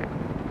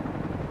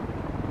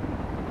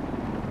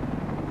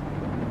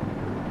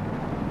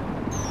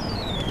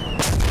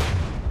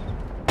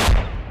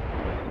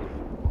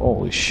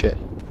 Holy shit.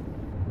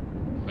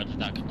 Where did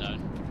that come down?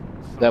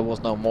 That was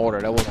no mortar,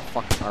 that was a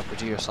fucking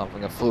RPG or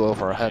something that flew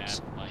over our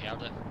heads. I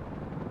heard it.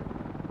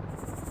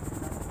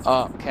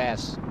 Oh,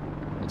 Cass.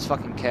 It's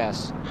fucking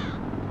Cass.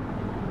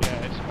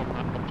 Yeah, it's from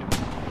that object.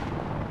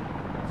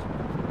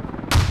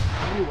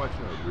 Are you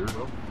watching our rear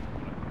though?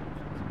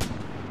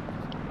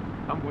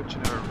 I'm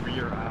watching our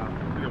rear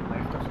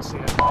left, I can see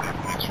it.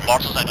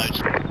 Mortars out.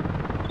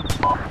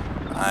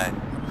 Aye.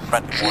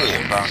 Friendly mortars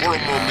inbound. Follow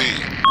me.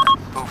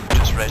 Booth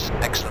just raised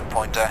an excellent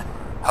point there.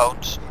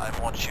 Hones, I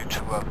want you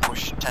to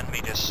push 10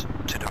 meters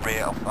to the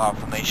rear of our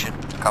formation,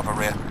 cover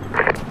rear.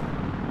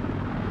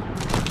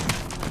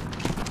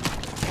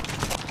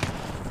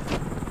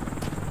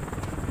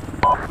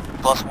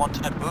 +1 to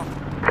that booth.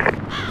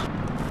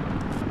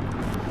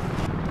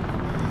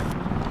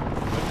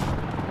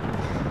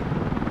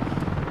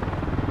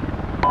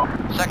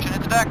 Section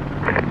into deck.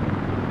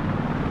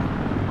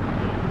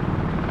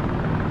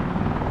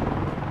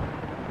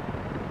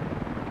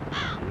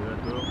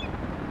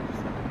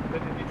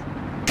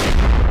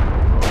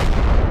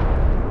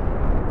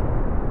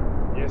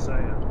 Yes, I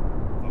am.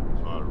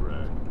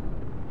 Alright.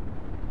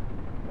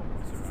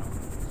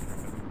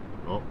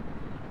 Oh.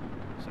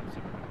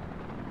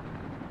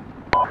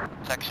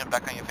 Section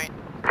back on your feet.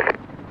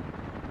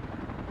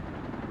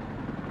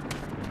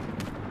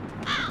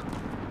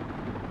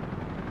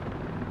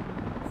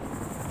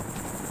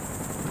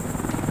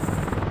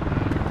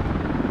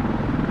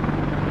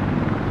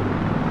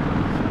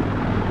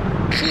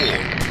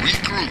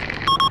 Regroup.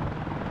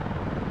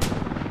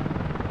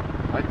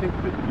 I think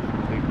that we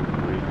should take a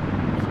break.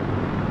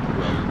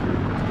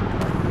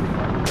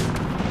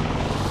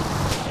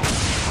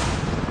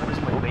 That was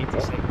my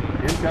 90-second.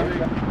 Incoming.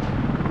 Look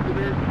at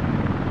there.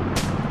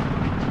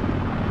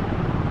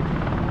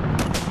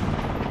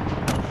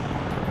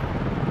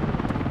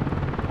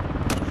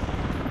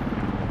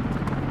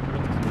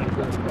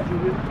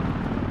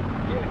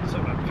 Yeah, so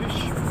I push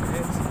your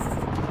heads.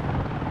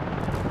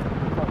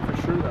 I thought for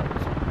sure that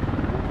was.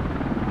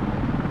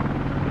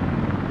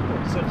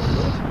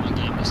 My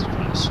game has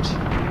crashed.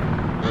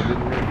 Well,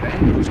 didn't hear a bang.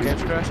 Whose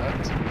game's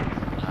crashed?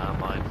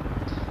 Mine.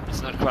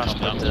 It's not crashed,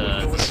 but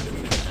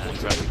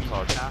graphic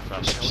card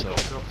crashed, so...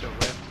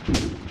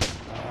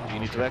 Do you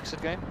need to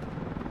exit game?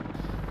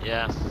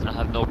 Yeah, I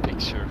have no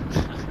picture.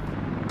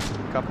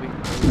 Copy.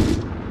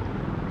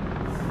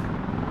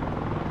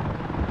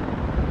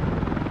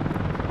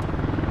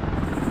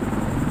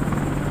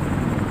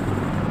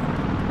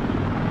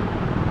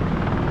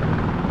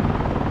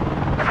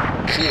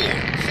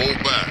 Fall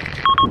back.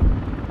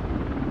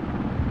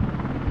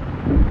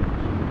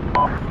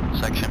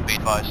 Section, be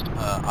advised,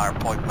 our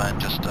point man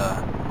just,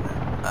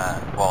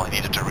 well, he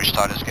needed to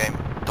restart his game.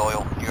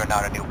 Doyle, you're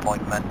now the new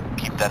point man.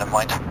 Keep that in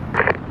mind.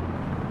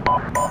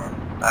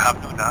 I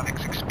have no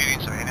Navix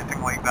experience or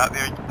anything like that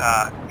there.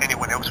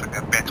 Anyone else would be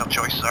a better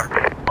choice, sir.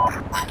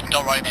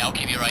 Don't worry, mate. I'll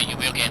keep you right. You'll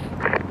be okay.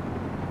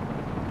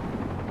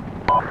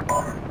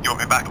 You want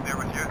me back up there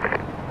with you?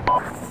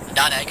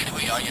 Nah, I can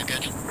we are. You're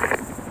good.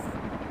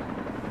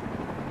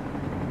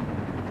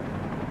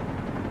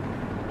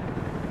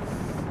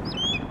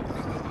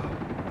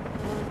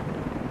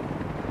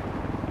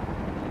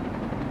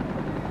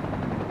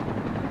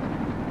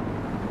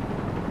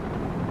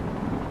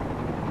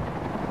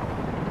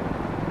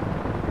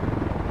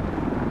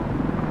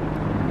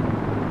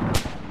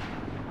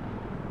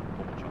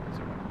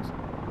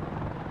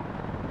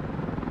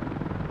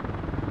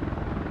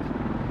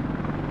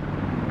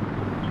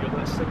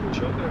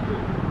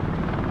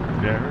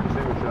 Yeah, I heard the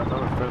single shot. That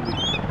was friendly.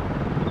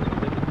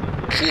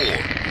 4,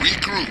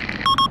 regroup.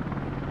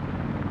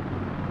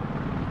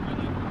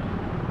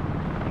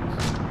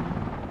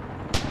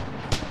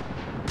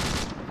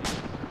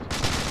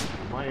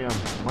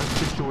 My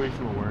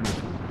situational awareness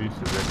increases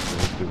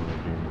exponentially when I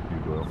game with you,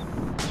 Doyle.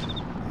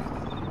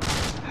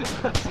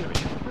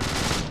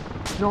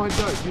 No, it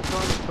does. You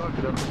talk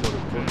it up about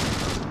it.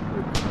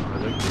 I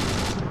like it.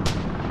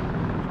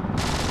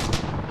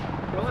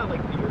 Well, I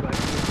like the ear back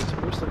here. It's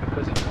mostly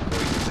because of your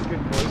voice. It's a good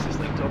voice. It's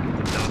like talking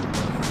to Dan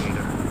from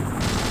Vader.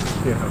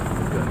 Yeah,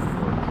 okay.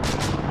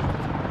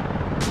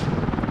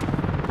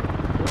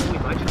 Well,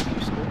 imagine if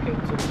you spoke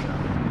into like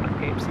a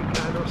Pepsi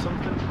can or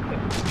something.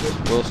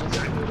 Wilson?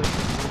 Exactly like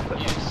that.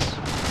 Yes.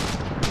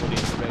 Put it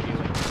in the radio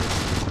link.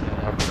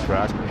 Up the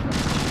track.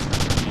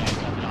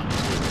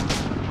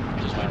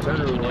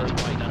 Senator Ward. From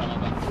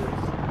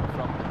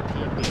the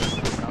TV,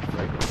 not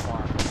right the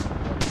farm.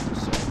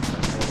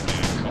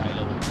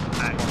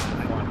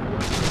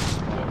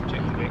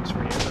 Objective X for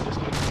you. I just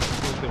like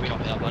the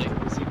way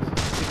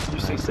you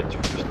say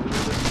situation.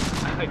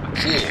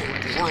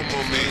 4,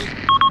 more man.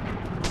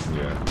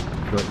 Yeah,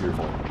 it's not your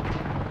fault.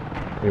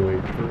 Anyway,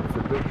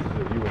 for purposes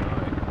of you and I,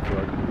 for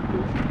our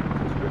communication,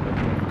 since we have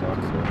enough to talk,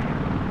 so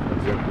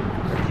objective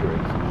X-rays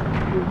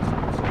is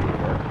something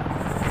of our,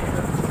 and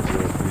that's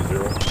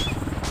 030,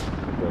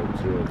 about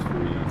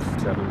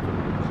 037 from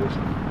the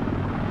position.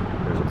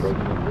 There's a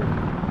building up there.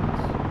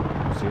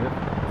 You see it?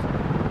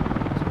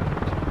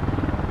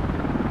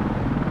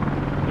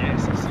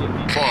 Yes, I see it.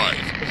 5,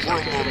 4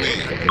 more men.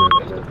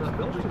 That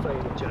building by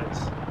any chance?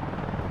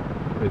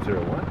 Is there a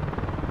what?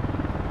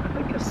 I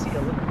think I see a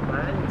little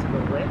man to the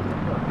left of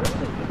that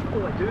building.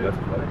 Oh, I do. I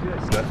do. I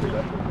see it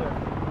there.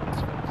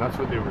 That's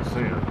what they were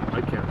saying.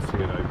 I can't see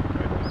it. I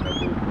don't have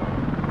the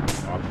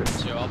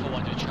optics. So Alpha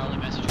 1 to Charlie,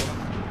 message over.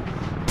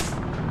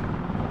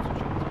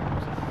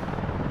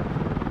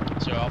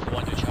 So Alpha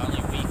 1 to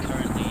Charlie, we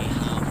currently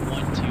have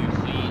 1, 2,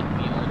 3,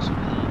 we also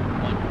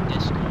have 1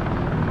 disco.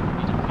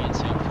 Need a free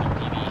sale from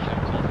PB,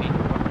 have coffee.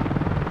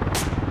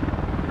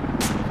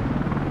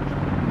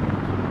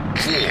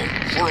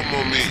 4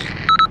 more men.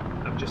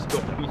 I've just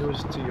got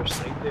Pinos to your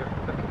side there.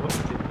 Pick him up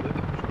and take a look.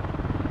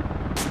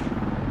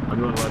 I'm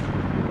not allowed to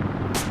use you.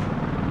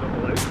 Not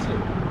allowed to.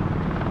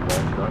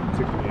 Well, not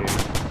particularly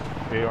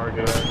AR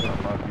guy. I'm not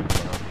allowed to use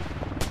one.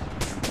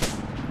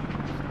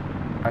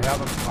 I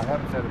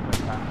haven't said it in my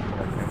past, but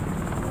I can't use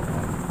it.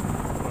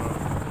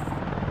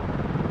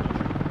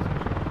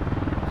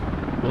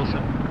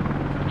 Wilson?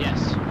 Yes.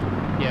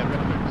 Yeah,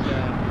 reference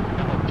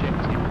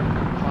objective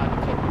 5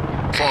 o'clock.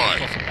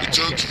 5,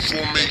 return to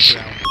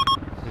formation.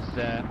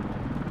 There's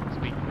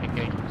speed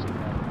engagements in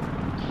there.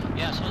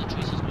 Yeah, I saw the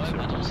traces go out, but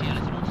I don't see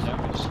anything on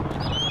thermals.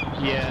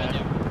 Yeah,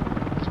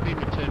 it's been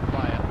returned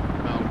via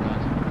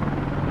Malrad.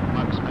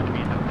 Mike's meant to be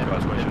in that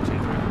network. Guys, where's your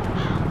T3?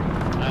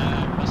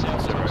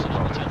 Myself, Thompson on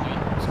the T3.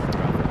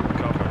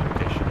 Car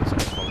communication is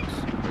as follows.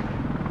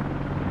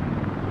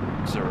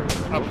 0,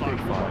 5,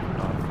 9,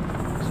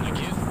 Thank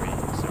you. 3,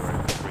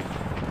 0, 3.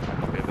 I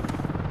copy of it.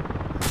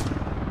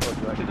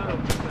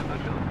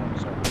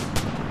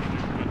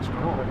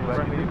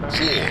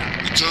 Four,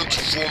 return to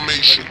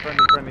formation.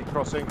 Friendly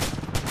crossing.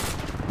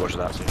 Roger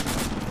that, team.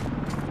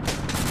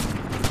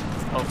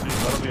 Oh, so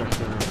that'll be our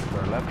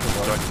left or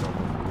right?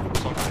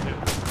 Something here.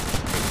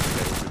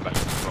 Okay, we'll be back to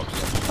the cross.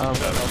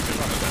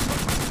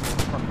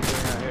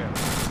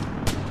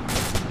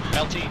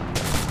 LT.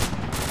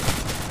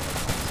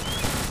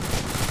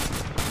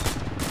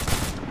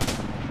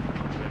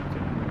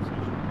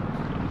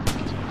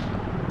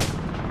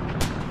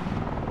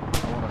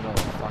 I want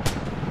another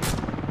fucking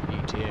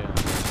ETA.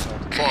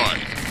 5,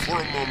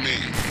 4 more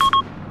men.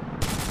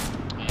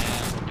 Yeah,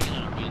 we're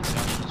beginning our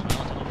reinsertion as well.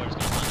 I don't know where it's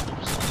going to land, but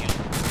we're still here.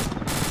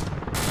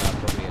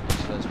 Probably at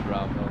this first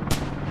Bravo.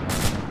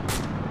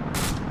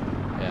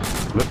 Yeah.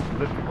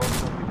 Lift the boat.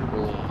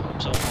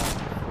 So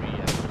free, I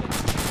believe.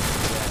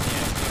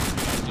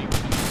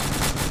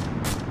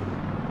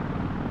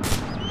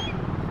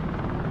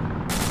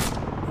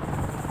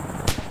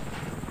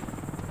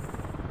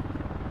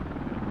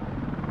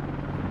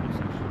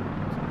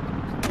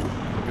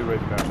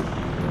 right back.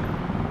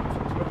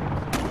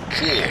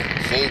 4,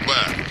 fall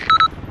back.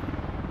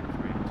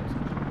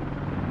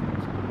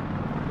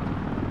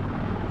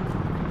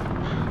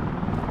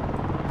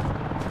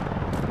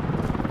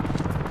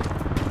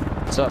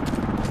 What's up? I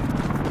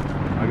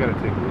gotta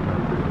take a look at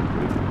it.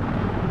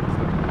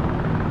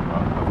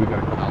 Have we got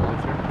a couple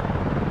minutes here?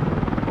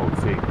 Oh,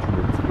 say 2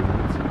 minutes, 3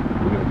 minutes.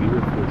 We're gonna be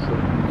here for a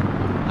short minute.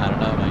 I don't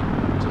know, mate.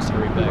 Just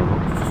hurry back.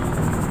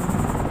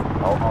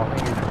 I'll hang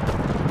in there.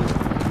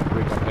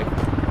 Break up, mate.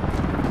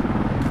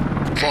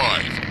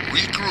 5,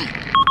 regroup.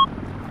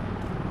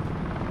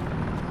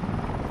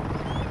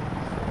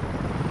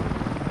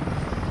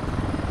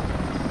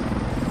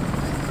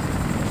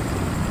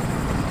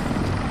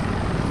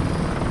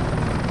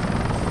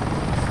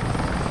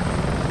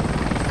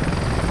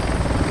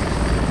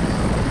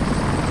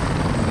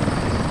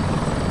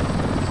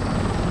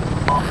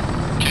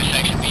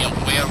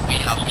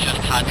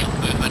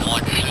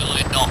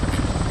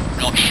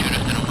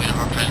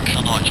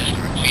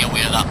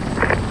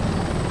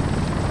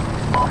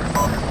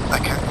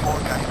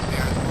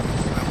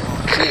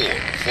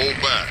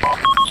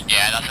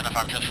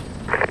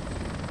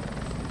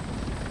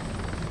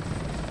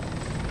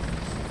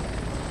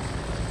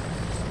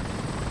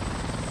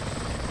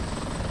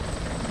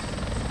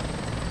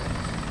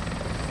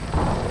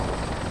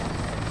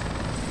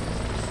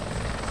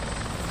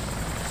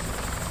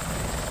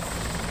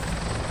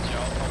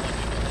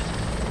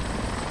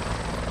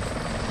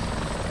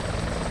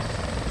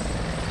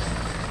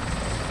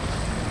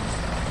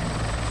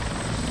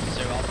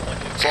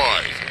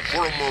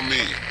 Form on me.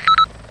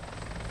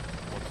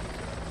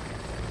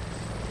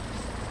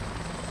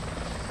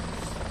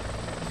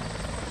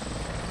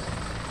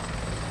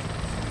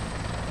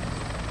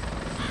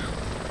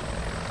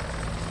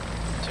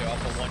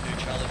 Alpha 1 New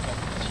Charlie from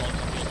Linstock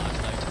on field last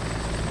night.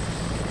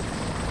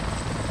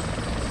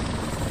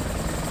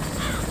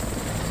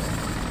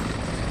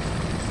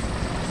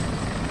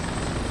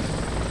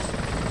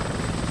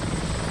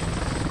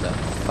 The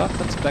fuck?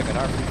 That's back at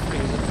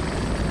RP3, isn't it?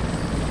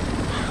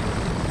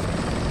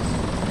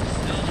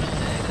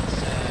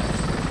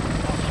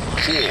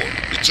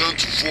 Return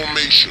to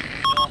formation.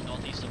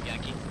 Northeast of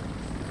Yankee.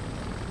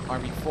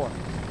 RV4.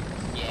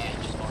 Yeah,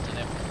 just wanted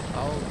him.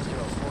 Oh,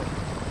 04.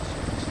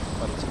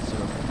 But it's at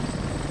 0.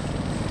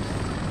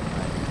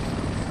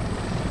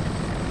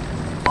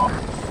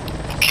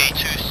 Okay,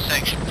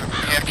 2-6,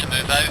 prepare to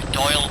move out.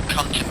 Doyle,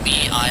 come to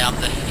me. I am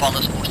the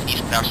furthest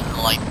northeast person in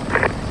the line.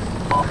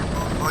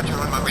 Roger,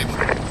 on my way.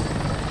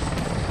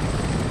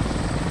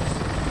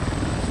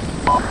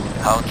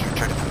 Howard,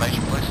 return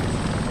information, please.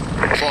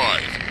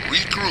 5,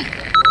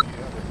 regroup.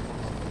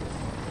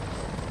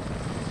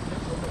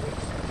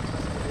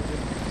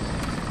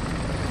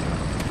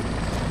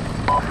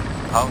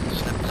 Howard,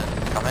 slipped in.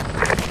 Come in.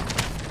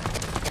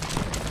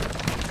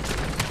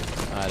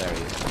 Ah, there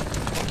he is.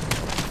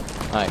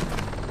 Hi.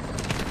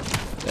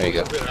 There you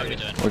go. How are we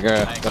doing?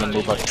 We're gonna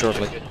move up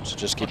shortly, so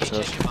just keep it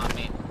us.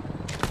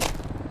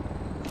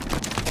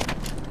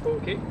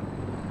 Okay.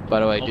 By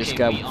the way, this Okay,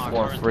 guy we with are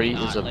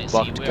 4-3 is a currently at,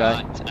 bugged we're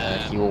guy.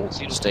 at, He will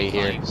 0 stay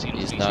here. 5, 0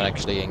 He's 3, not 0.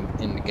 actually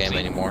in the game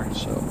anymore,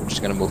 so we're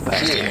just gonna move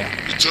past 4,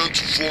 him. return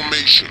to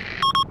formation.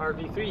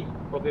 RV3,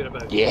 or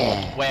thereabouts.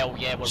 Yeah. Well,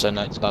 yeah, we're So looking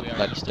not at that square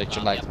that east that of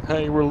you're that, like, yep.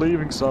 hey, we're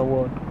leaving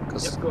someone.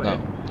 Cause Yep, go no,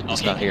 ahead. he's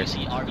Okay, not here. you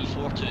see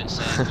RV4 to its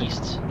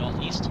east,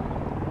 northeast.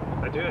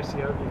 I do, I see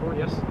RV4,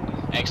 yes.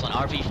 Excellent.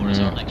 RV4 is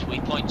our next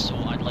waypoint, so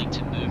I'd like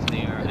to move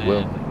there,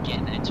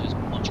 getting into as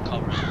much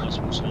cover as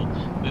possible. So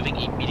moving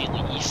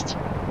immediately east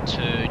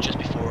to just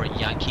before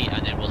Yankee,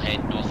 and then we'll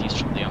head northeast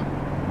from there.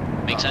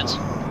 Make sense?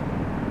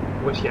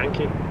 Which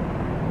Yankee?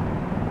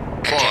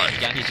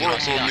 5, Yankee, do you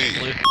not see form on that in me.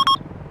 blue?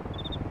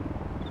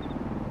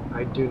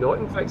 I do not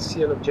in fact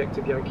see an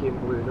objective Yankee in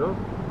blue, no?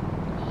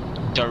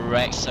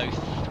 Direct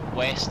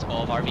southwest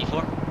of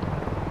RV4.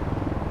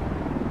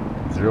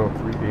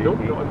 038. Nope,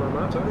 not on my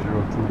map, sorry.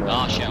 02.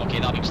 Ah shit, okay,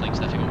 that makes things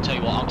difficult. Tell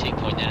you what, I'll take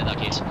point then in that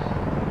case.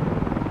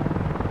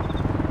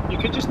 You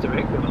could just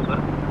direct me on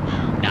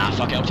that. Nah,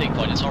 fuck it, I'll take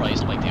point, it's alright,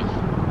 it's no big deal.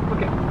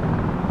 Okay.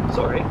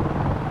 Sorry.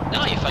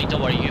 Nah, you're fine,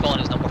 don't worry, you're on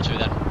as number 2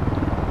 then.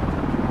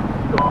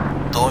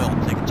 Doyle,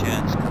 take a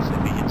chance, because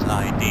if he gets an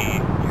ID,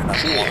 you're not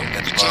 4, the one who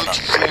gets return brought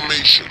to up.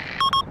 formation.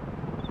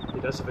 He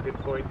does have a good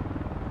point.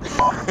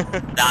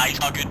 Nah, he's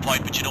got a good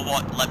point, but you know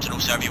what? Lipton will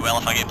serve you well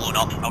if I get blown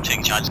up. I'll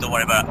take a chance, don't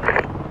worry about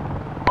it.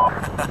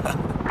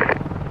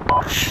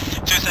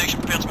 2 section,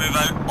 prepare to move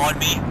out. On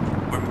me.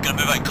 We're gonna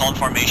move out in column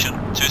formation.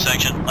 2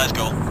 section, let's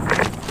go.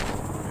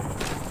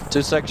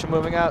 2 section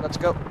moving out, let's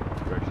go.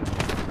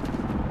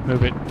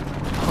 Move it.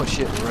 Oh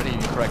shit, we're ready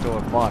to correct over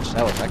March.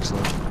 That was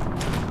excellent.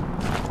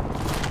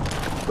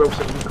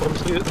 Wilson, you comms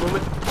clear at the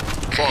moment?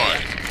 5,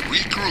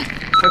 regroup.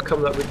 How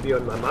come that would be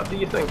on my map, do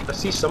you think? I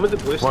see some of the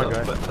blue stuff,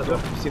 guy. but I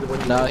don't see the one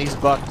you No, mentioned. he's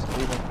bugged.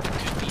 Leave him.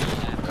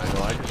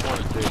 I just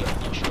want to say that.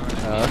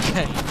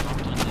 Okay.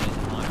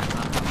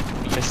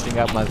 Testing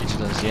out my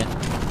vigilance, yeah?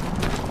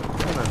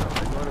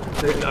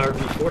 The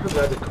RV4 has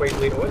added quite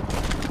late on.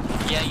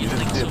 Yeah, you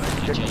think so?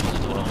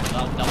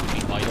 That would be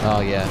vital. Oh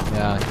yeah,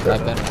 I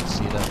better not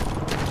see that.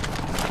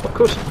 Of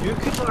course, you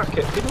could mark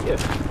it, couldn't you? We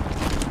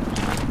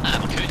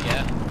could,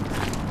 yeah.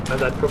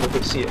 And I'd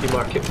probably see it, you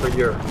mark it for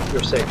your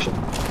section.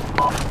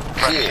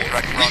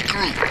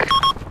 Regroup.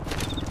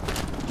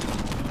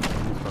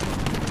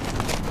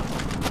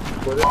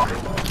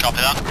 Copy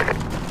that.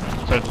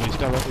 Totally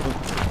stand up with them.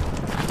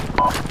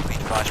 Be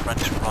advised, Brent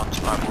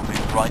front are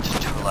moving right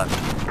to the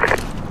left.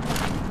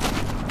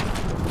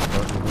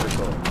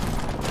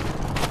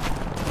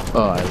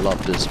 Oh, I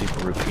love this,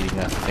 people repeating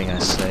everything I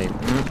say.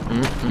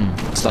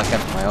 It's like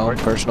having my own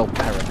personal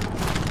parrot.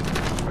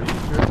 Are you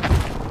sure?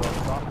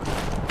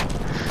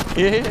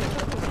 Yeah,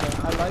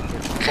 I like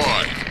it.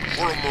 5.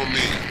 For a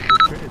moment.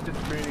 It's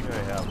just training I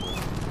have.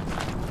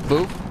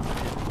 Move.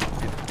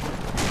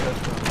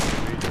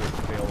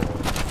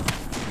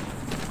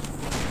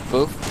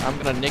 Boof, I'm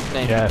gonna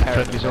nickname Yeah, the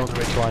parrot. Turkey's on the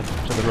ridge line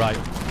to the right.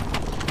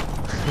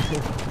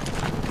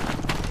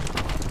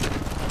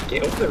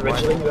 Get off the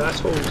ridgeline, you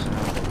assholes.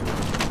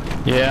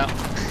 Yeah.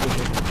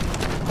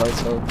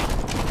 Let's hope.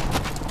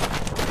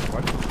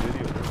 Watch this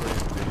video. They're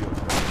playing video.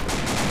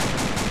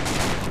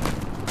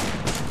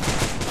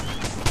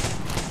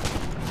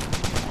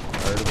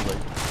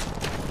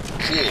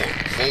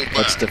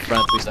 That's the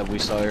friendlies that we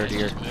saw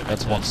earlier.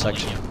 That's one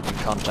section in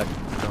contact.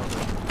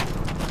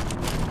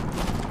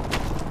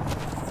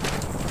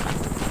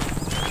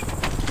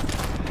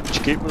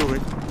 Just keep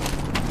moving.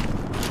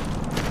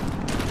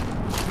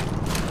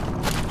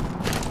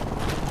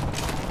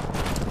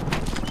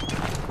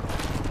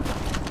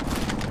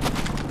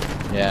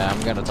 Yeah,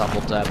 I'm gonna double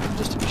tap him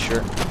just to be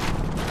sure.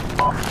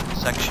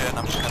 Section,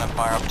 I'm just gonna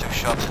fire up 2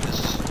 shots in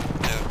this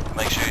to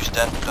make sure he's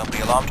dead. Don't be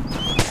alarmed.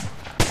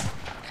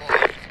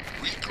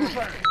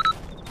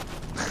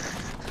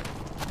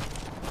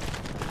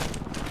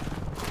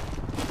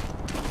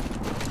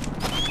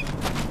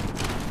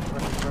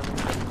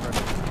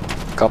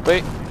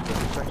 Copy.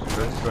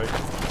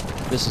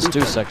 This is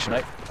 2 section.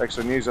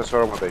 Extra news, that's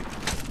where I want to be.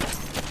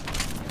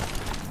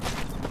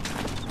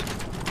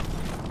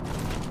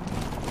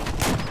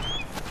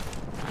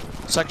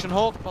 Section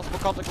hold, possible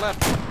contact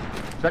left.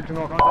 Section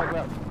hold, contact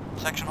left.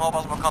 Section hold,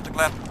 possible contact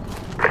left.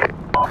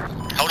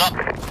 Hold up.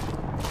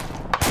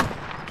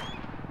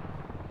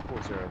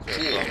 4.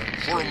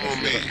 For a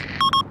moment.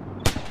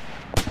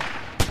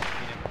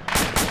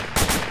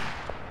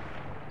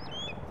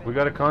 We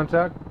got a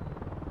contact?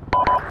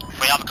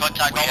 We have a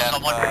contact on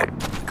someone.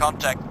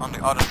 Contact on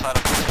the other side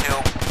of this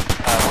hill.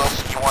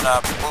 Wilson, you wanna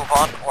move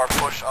on or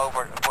push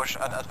over,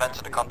 advance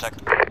to the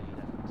contact?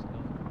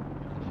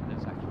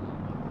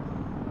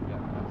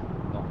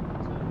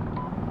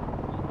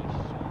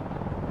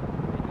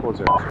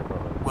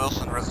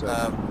 Wilson,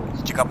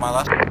 did you got my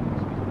last? 5.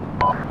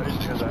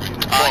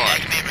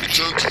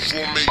 Return to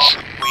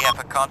formation. We have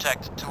a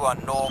contact to our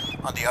north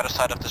on the other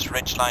side of this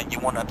ridge line. You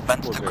want to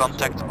advance to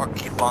contact or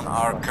keep on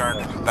our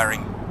current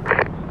bearing?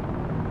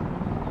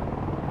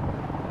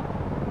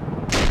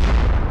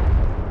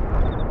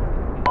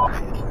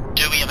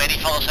 Do we have any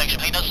follow section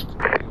behind us?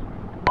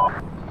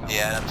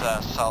 Yeah, that's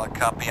a solid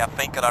copy. I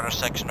think another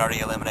section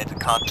already eliminated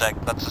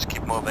contact. Let's just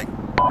keep moving.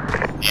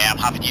 Yeah, I'm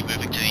happy to keep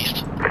moving to the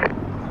east.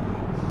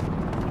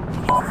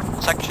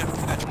 Section,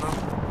 move.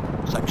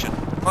 Section,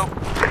 move.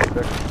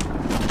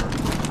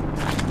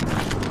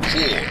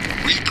 4.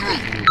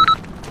 Regroup.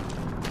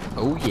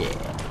 Oh yeah.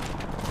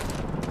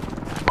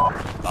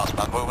 Last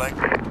man moving.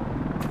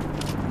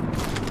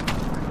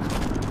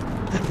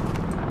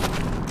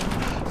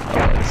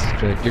 Oh, this is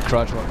great. You're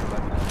crouch walking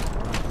back now.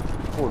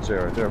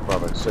 4-0, there,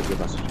 Bravo. Send your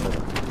message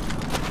later.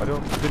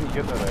 Didn't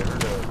get that. I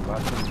heard a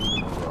last one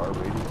moving over our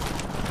radio.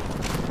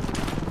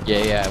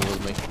 Yeah, it was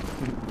me.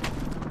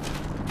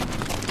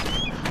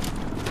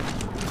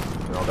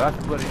 No, that's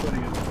bloody.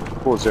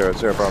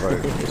 4-0, Bravo.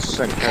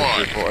 Send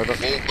counter report over.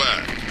 Fall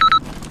back.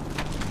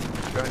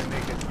 Trying to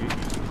make it.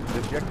 The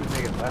objective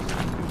make it less than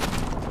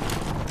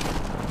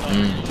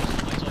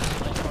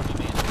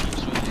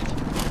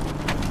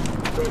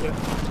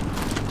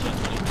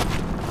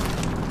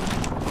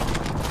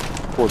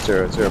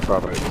 4-0,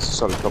 Bravo. This is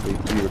solid copy.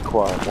 Do you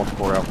require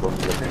 1-4 Alpha on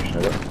the location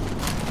over?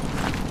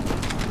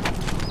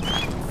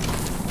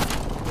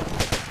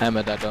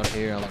 Hammer that down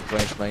here along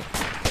range, mate.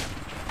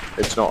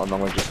 It's not on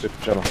long range, just a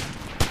channel.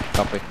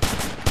 Copy.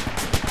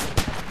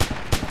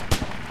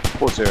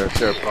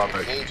 4-0,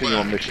 Bravo. Continue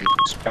on mission.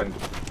 Spend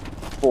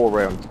 4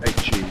 rounds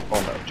HE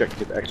on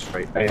objective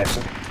X-ray AS.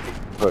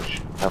 Push.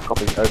 Now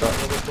copy, over.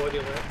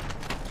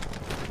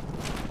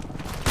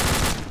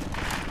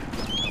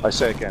 I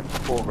say again,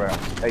 4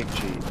 rounds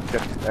HE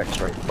objective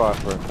X-ray. Fire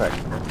for effect.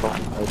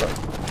 Copy, over.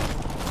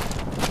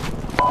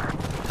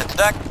 Hit the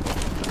deck.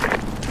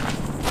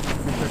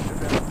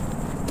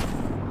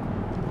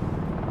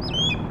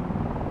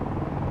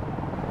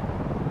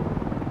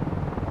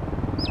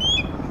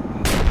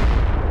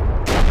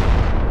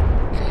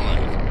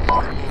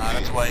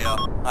 That's way up.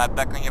 Alright,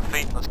 back on your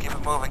feet. Let's keep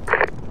it moving. 2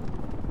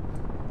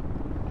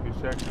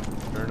 sections.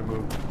 Turn to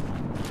move.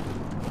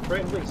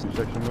 Friendly. 2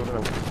 sections moving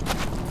over.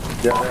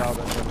 Yeah, they are.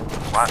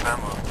 Right now,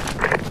 move.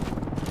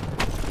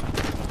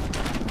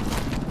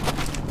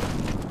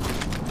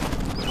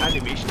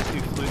 Animations do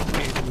fluid.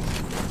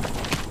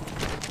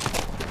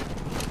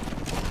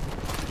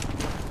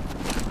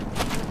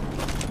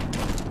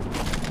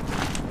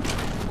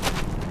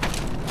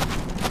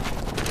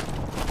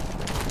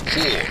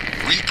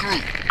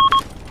 regroup.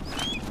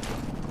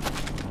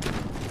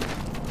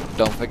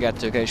 Don't forget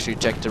to occasionally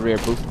check the rear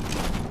booth.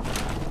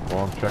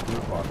 Well, I'm checking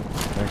the bottom.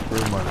 Thanks for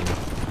reminding me.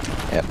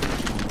 Yep.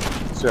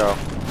 So,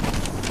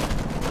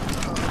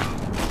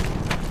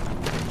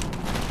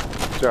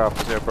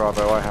 Alpha 0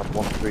 Bravo, I have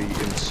 1-3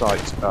 in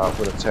sight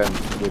with a 10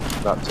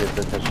 with that tier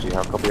 3 casualty.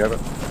 How copy over?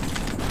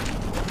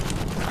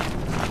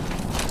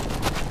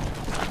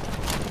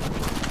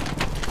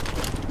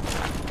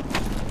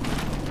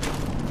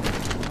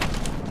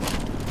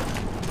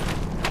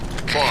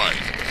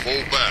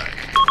 Fall back.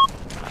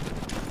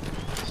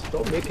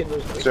 Stop making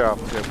those noises. So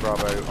Alpha 0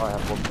 Bravo, I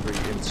have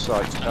 1-3 in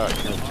sight,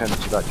 can attend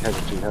to that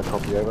casualty. How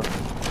copy over?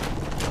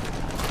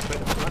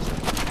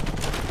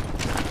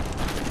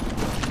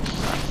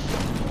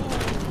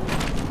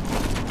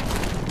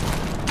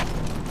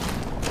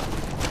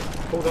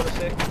 Hold on a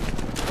sec.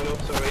 Oh no,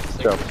 sorry.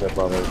 So Alpha 0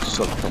 Bravo,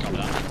 sub copy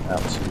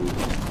out to you.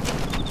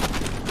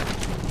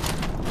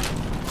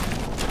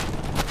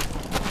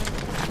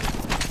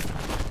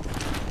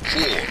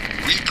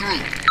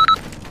 Regroup.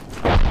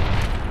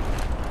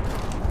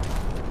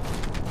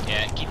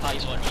 Yeah, keep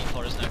eyes on me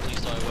for us now,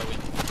 please, so where we...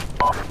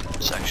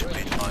 Section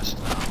be advised,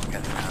 we're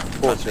getting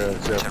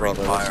 4-0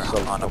 Bravo, fire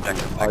sub on copy.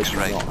 objective I do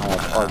X-ray. not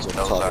have eyes on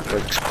Those are target. the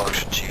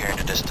explosions you hear in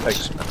the distance.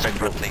 That's Extend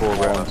friendly 4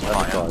 rounds and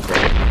fire. 5.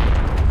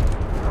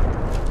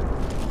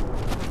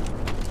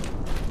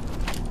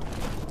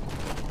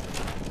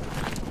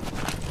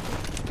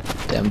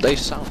 Damn, they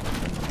sound the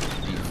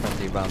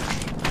friendly rounds,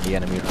 the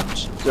enemy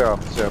rounds. So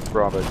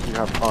Bravo, do you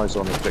have eyes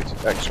on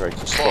objective X-ray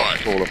to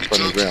spot all of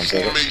friendly rounds?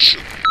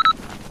 Formation.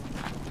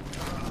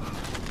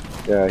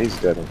 Yeah, he's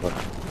dead in front.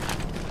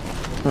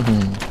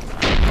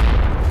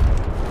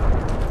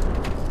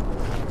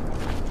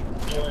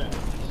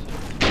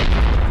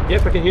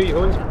 Yep, I can hear you,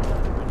 Holmes.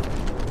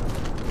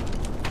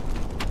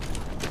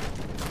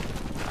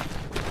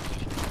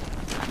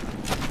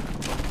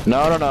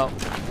 No.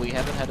 We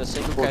haven't had a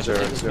single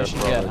casualty in this mission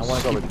yet. I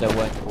want to keep it that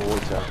way.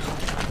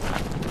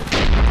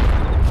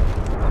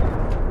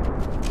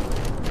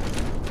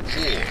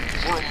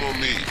 Form on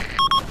me.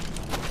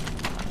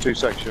 2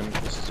 section,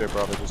 this is 0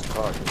 Bravo, just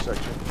parking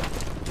section.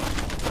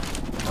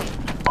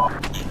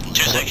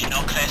 2 section,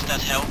 not crest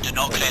that hill, do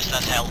not crest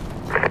that hill.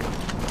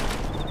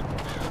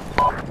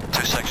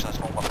 2 section, let's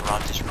move up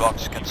around these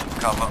rocks, get some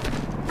cover.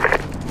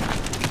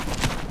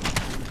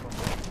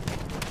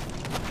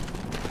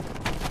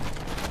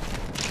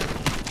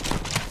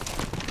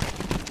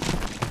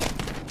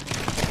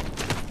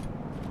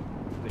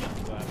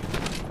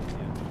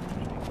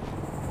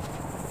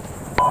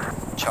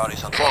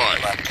 Charlie's on the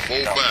left,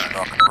 fall Delta's back.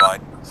 on the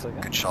right.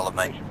 Good shot,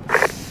 mate.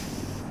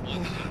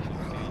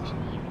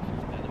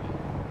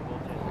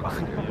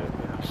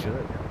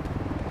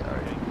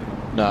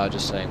 No,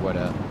 just saying where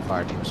the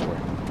fire teams were.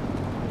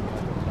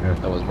 Yeah.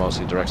 That was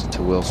mostly directed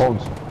to Wilson.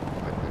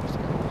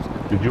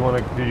 Holmes, did you want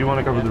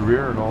to cover the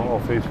rear and I'll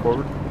face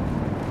forward?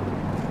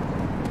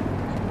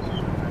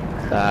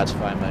 That's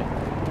fine, mate.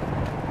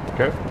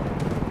 Okay.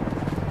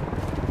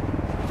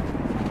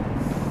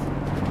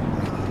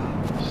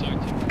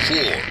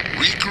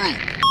 Regroup.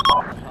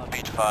 Be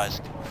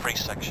advised, 3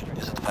 section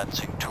is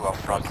advancing to our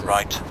front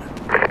right.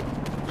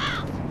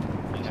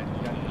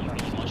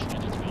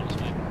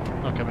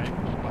 Okay, mate.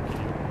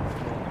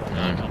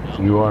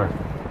 You are.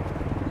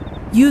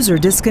 User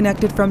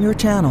disconnected from your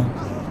channel.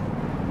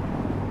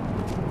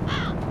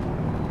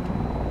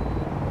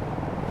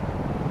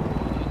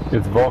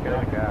 It's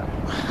volcanic ash.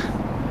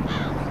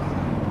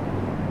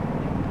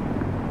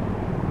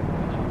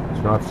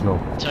 It's not snow.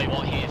 Tell you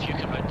what, here, if you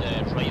come around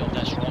the right of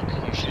this rock,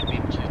 you should be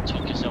able to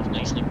tuck yourself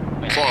nicely. I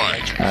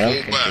don't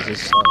think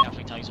this is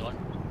Perfect eyes on.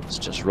 it's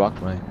just rock,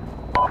 mate.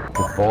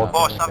 It's Boss,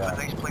 volcanic I've a ash.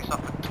 nice place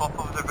up on top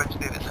of the ridge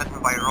there that's hidden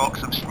by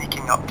rocks. I'm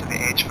sneaking up to the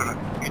edge for a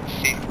good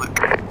safe look.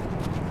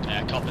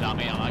 Copy that,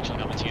 mate. I'm actually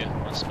coming to you.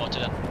 I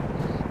spotted it.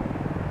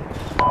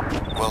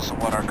 Wilson,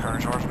 what are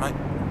current orders, mate?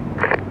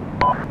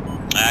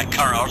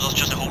 Current orders,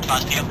 just a hold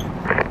fast here.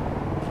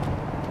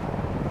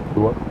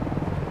 What?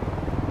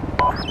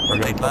 I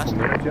got a couple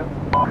minutes yet?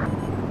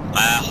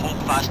 Hold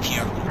fast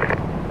here.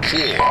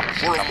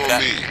 Form on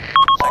me.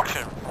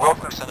 Section, form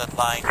extended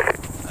line,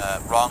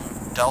 wrong,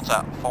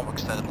 Delta, form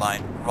extended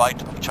line,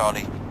 right of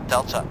Charlie,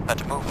 Delta,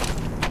 better move.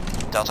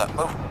 Delta,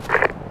 move.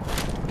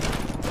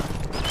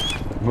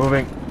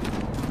 Moving.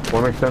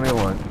 Form extending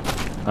line.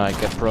 Alright,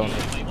 get prone.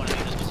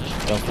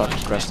 Don't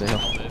fucking crest the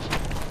hill.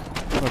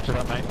 Roger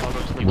that, mate. I'll go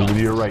to the Moving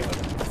to your right.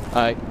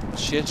 Alright,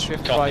 shift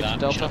Copy right, that.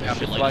 Delta, Should have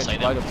shift it right,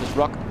 inside right of this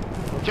rock.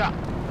 Ja.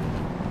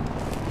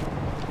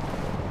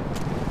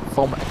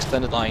 Form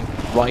extended line,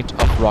 right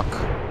of rock.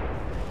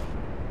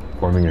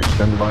 Forming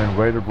extended line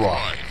right of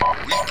rock.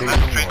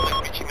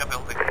 Reaching a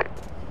building.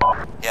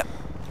 Yep.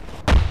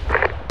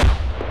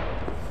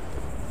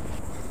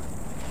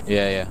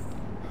 Yeah.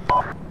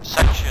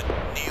 Section,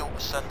 new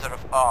center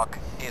of arc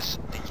is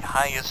the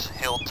highest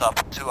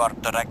hilltop to our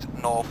direct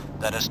north,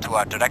 that is to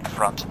our direct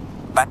front.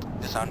 That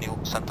is our new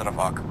center of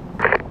arc.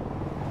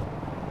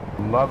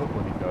 Love it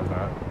when he does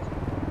that.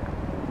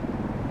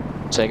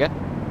 Say again?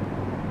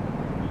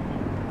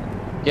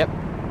 Yep.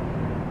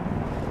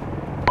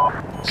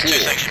 Two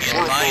section, be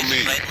advised,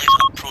 friendlies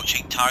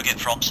approaching target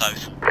from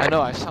south. I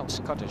know I sound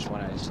Scottish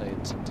when I say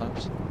it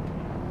sometimes.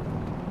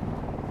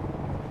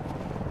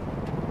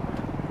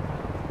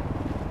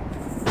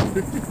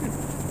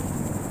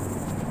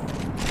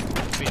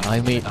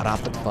 I mean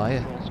rapid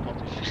fire.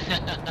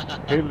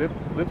 Hey,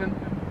 Lipton?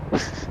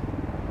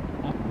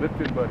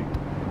 Lipton, buddy.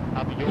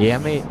 Yeah,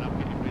 mate.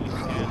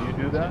 Can you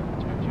do that?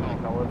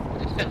 Tell us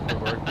what the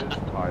work is.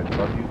 I'd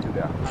love you to do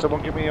that.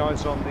 Someone give me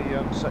eyes on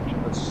the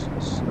section that's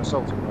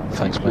assaulting that.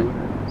 Thanks, mate.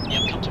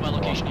 Yep, come to my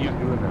location here.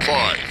 Doing that.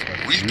 5.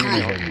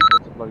 Regroup.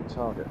 What's the bloody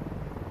target?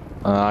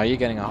 Are you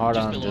getting a hard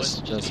Just on below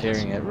just us, just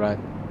hearing it, right?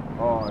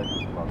 Oh,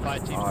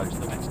 Fireteam comes to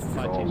the west,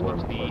 fireteam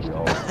comes to the east.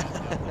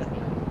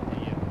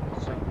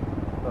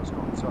 That's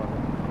not the target.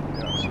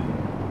 Yeah, I see.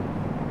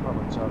 Not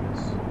the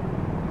targets.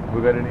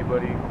 We got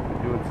anybody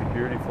doing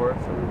security for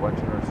us? Are we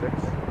watching our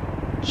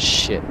 6?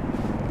 Shit.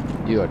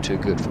 You are too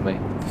good for me.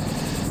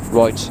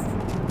 Right.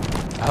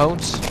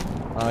 Hounds,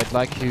 I'd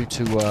like you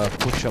to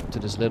push up to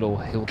this little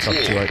hilltop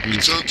to our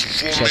east.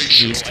 Check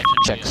east,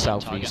 check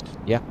southeast.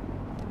 Yeah?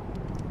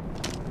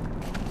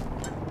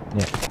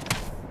 Yeah.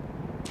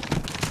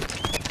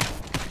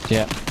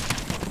 Yeah.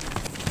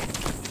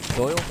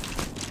 Doyle?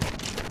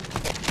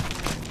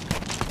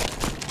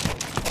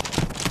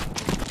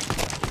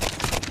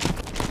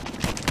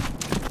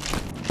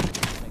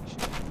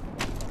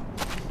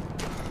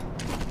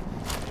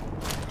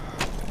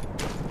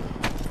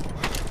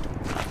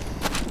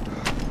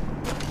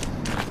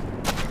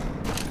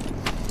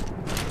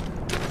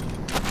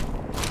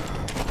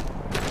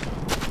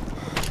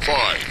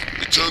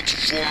 Return to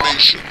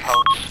formation.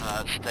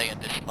 Hounds, stay in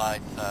this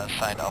line,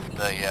 sign of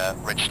the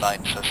ridge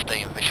line, so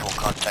stay in visual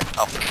contact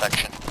of the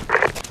section.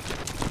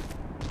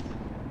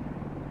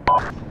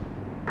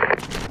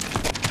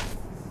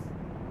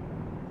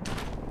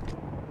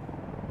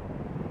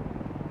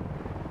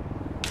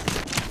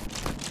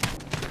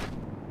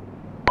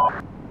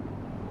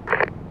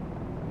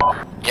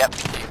 Yep,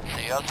 you can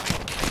see us, we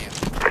can see you.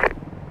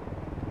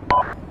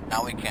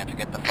 Now we can't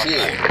get the fuck 4.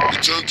 back.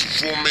 Return to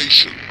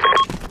formation.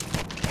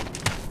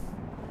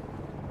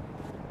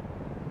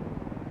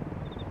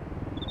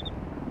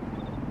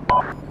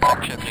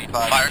 Section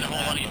 35. Fire in the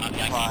hole on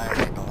Yankee. Fire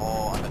in the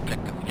hole on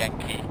objective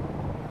Yankee.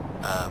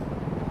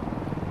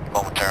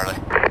 Momentarily.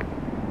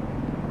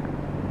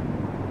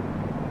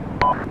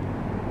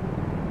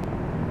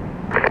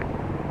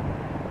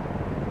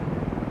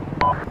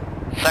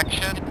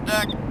 Section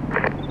deck.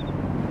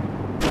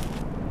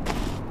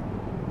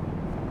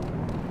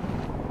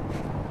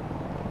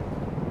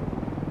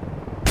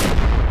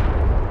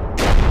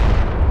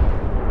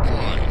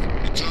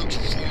 Return to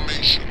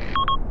formation.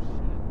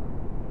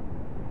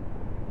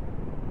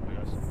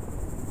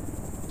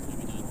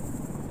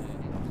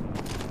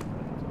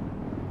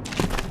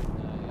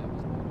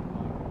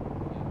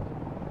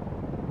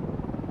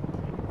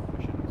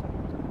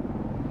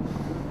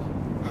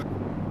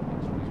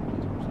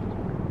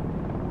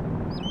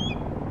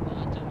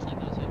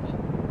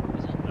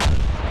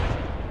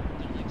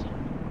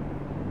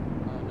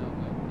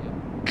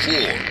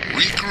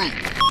 Regroup.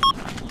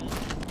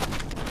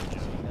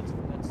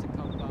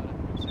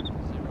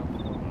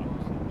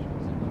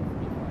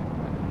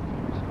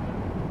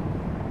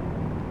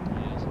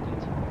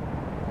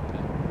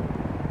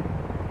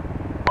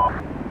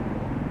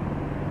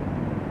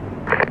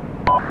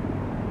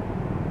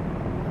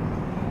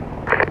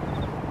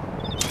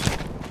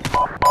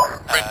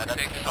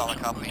 That's a solid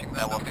copy.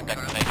 That was the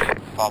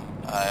declination from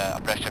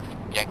aggressive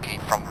Yankee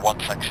from one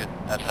section.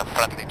 That's a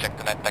friendly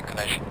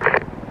declination.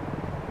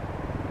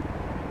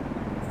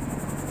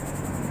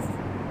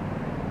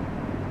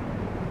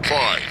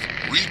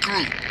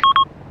 Regroup.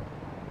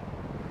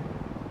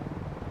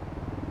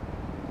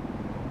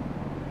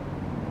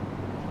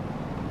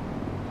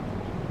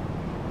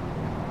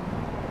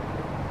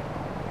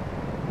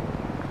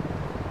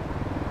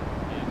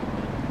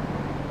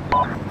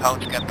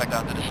 Hounds, get back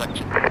down to the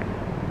section.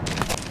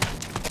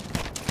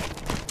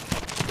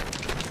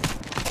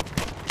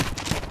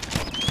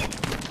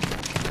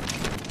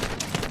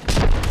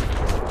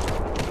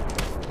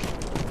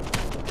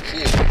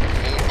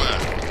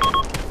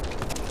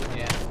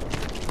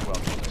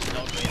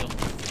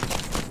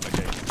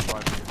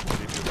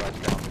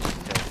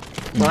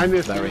 Find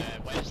this. Very.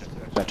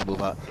 Better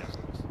move up.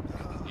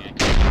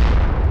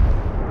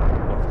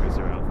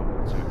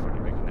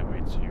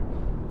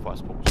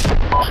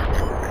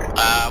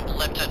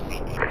 Lipton.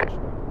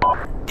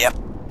 Yep.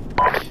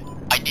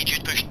 I need you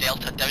to push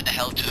Delta down the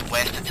hill to the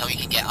west until you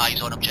can get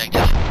eyes on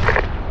objective.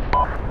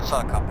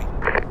 Solid copy.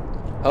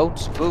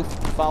 Hounds, move.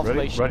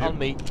 Formation on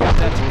me.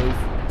 That's move.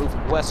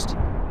 Moving west.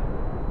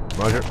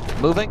 Roger.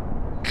 Moving.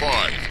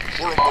 5.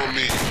 For a more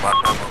meeting.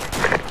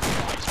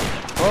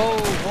 Oh,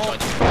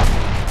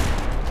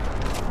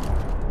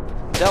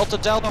 Delta,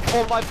 Delta,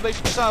 form line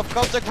facing south.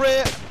 Contact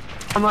rear.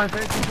 On line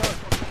facing south.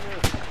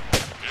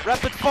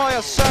 Rapid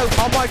fire south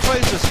on my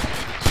traces.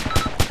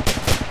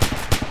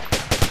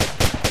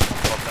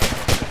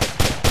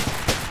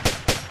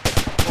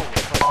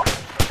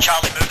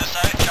 Charlie move to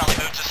south, Charlie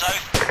move to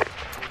south.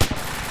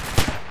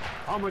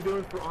 How am I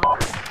doing for on?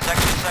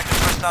 Section second,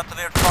 press out to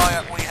clear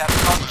fire. We have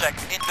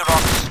contact in the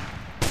rocks.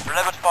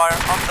 Delivered fire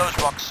on those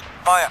rocks.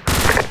 Fire.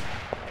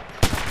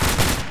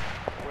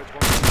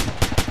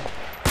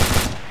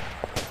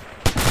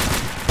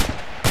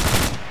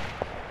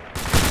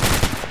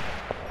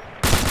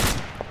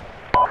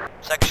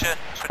 Section,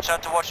 switch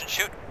out to watch and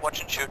shoot.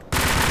 Watch and shoot.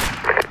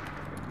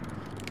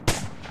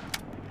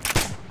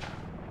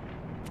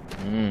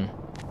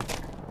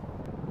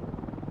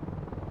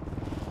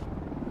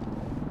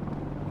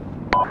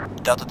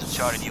 Delta to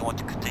Charlie, do you want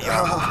to continue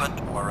our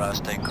movement or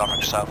stay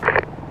covering south?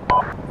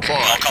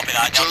 I'll copy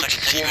that. Delta,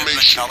 continue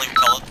movement. Charlie,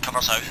 we'll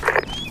cover south.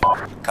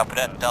 Copy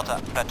that. Delta,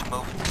 prepare to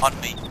move. On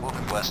me,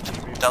 moving west.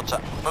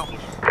 Delta, move.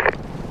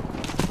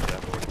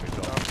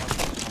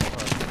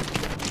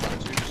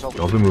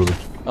 Delta moving.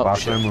 Oh,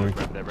 Last shit. time moving.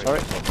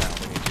 Sorry.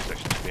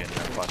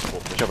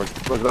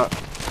 Roger that.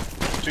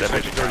 2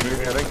 sections are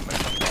moving, I think.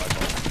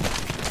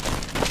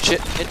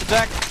 Shit, hit the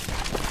deck.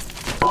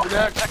 Over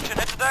deck. Section,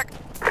 hit the deck.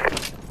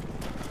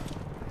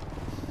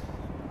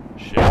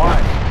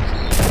 Why?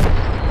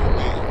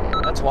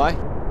 That's why.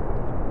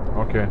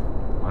 Okay.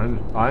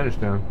 I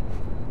understand.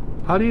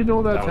 How do you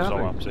know that's That was all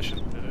happening?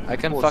 opposition. I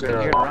can fucking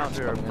hear the rounds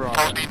Zero, coming in.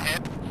 Bravo. 4 being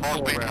hit. 4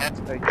 4 being hit. rounds,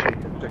 HE,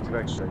 objective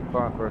X-ray,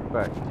 fire for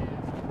effect.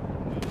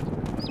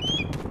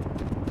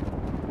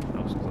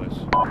 That was close.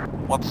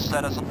 What's the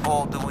status on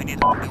 4? Do we need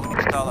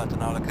starlight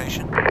in our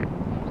location?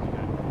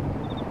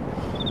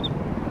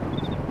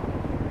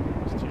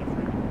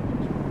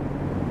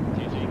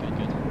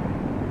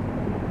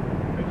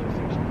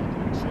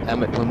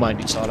 Emmett, we might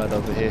need starlight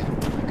over here.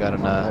 I got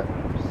an Five.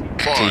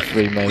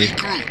 T3 maybe.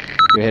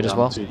 You're hit as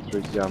well?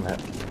 T3, yeah, I'm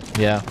hit.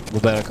 Yeah, we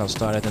better come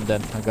starlight and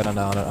then I got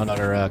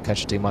another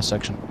casualty in my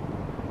section.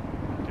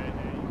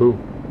 Who?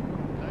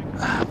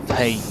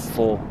 Hey,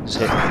 4 is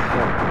hit. 4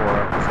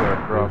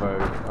 Bravo.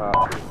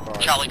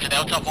 Charlie to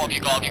Delta, what have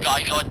you got? Have you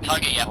got eyes on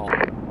target yet?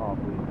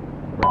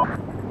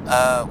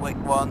 Wait,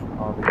 1.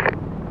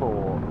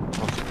 RV4,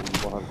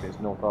 possibly 100 is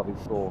north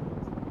RV4.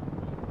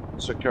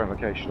 Secure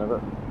location of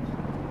it.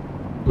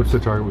 What's the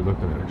target we're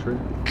looking at? X-ray?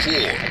 4.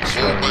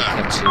 X-ray, we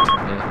can't see it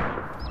from here.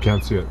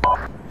 Can't see it.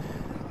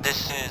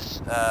 This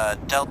is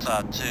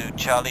Delta to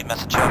Charlie,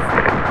 message over.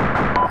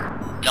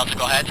 Delta,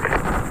 go ahead.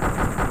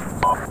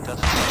 Delta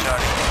to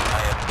Charlie, I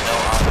have no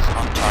eyes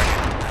on target,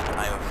 and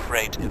I'm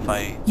afraid if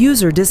I...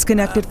 User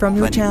disconnected from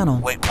your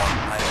channel. Wait 1, I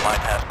might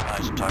have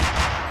eyes on target.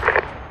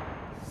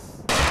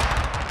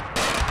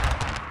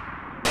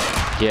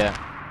 Yeah.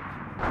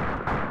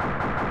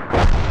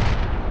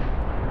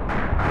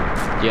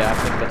 Yeah, I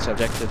think that's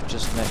objective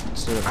just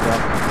next to the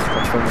rock.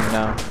 Confirming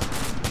now. 5.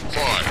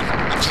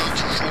 Return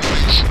to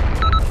formation.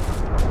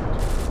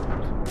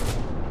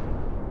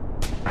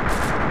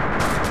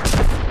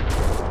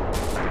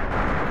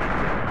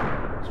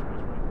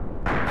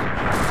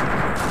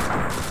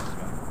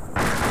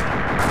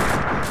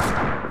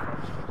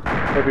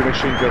 Heavy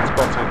machine gun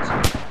spotted.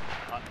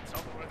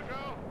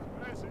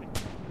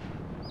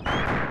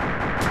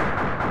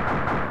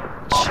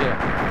 Shit.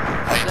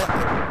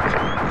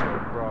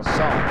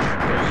 Sarge,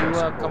 can you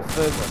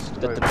confirm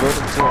that the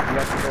building to our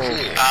left or...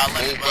 Let's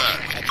move.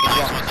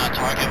 Eyes on that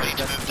target. We need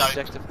to move down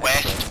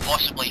west,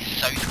 possibly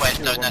southwest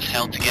down this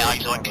hill to get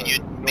eyes on. Can you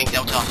make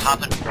Delta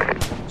happen?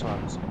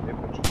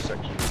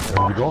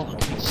 There we go.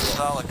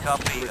 Solid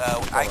copy.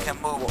 I can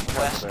move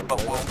west,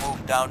 but we'll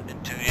move down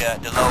into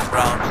the low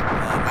ground.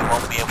 We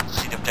won't be able to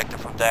see the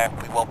objective from there.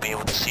 We won't be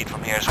able to see it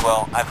from here as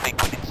well. I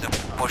think we need to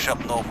push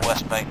up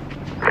northwest, mate.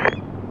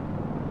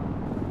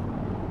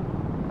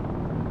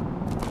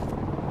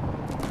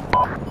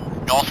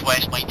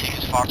 Northwest might take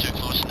us far too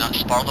close, and that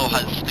Sparlow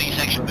has the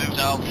section moved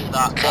out of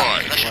that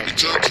 5. position.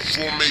 Return to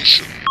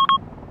formation.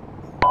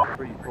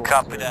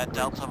 Copy that.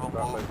 Delta will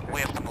move.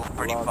 We have to move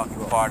pretty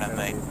fucking far then,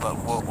 mate. But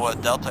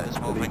Delta is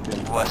moving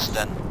west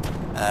then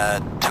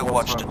to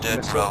watch the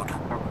dirt road.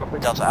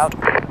 Delta out.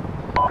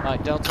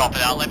 Alright, Delta. Copy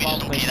that. Let me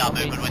just okay that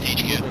movement with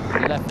HQ.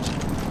 Left.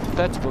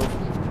 Prepare to move.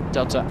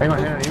 Delta. Hang on.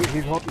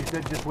 He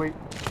said just wait.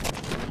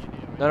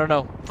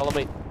 No. Follow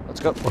me. Let's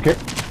go. Okay.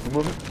 We're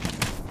moving.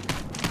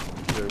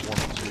 0, 1,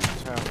 2,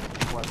 town,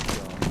 left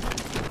yard.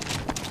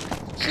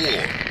 4.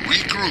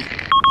 Regroup.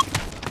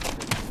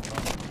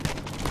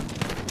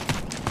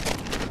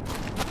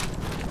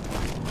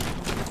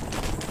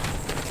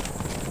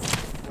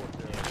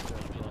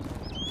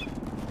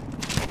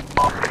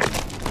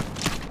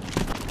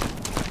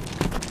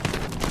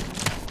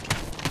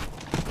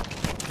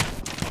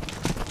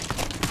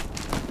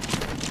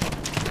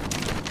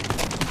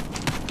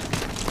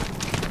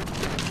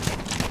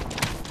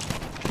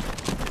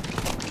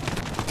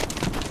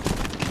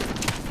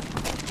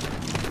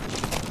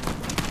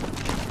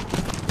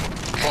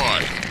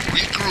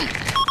 Regroup.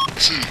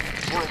 2.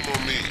 Form on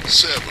me.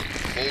 7.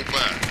 Fall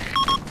back.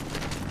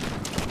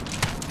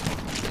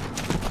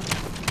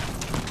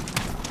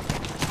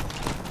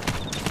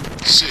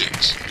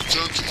 6.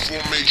 Return to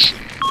formation.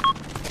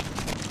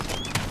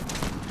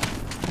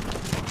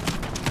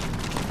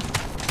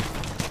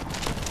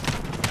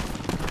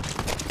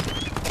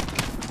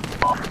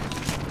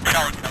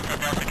 'Charlie,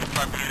 Delta,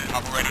 confirm to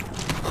have already.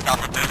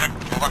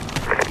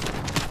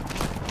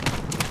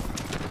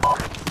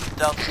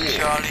 Delta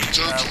Charlie,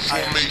 I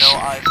have no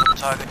eyes on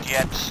target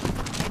yet.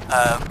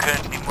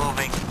 Currently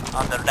moving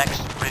on the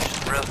next ridge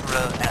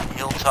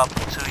hilltop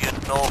to your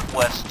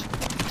northwest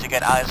to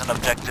get eyes on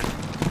objective.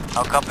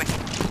 I'll copy.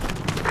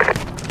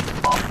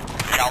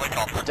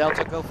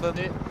 Delta, go firm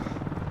here.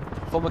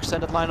 Form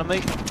extended line on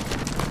me.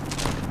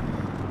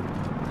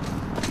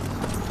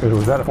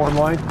 Was that a form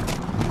line? Did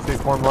you say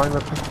form line?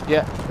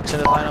 Yeah,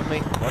 extended line on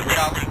me.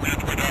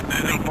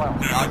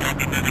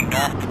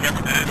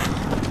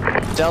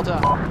 Delta,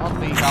 on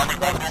me. Extended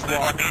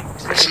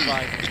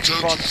line.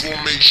 Return to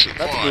formation.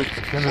 5.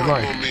 Extended Follow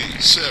line. me.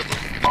 7.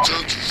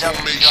 Return to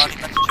formation.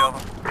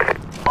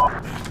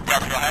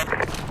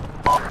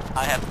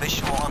 I have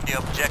visual on the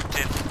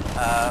objective.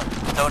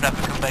 Don't have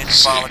a good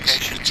base of fire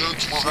location.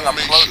 Moving up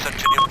closer to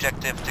the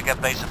objective to get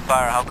base of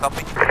fire. How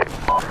copy?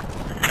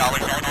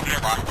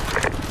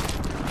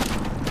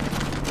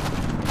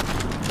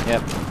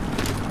 Yep.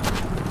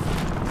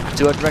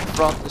 To our direct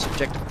front is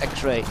objective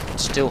X-ray.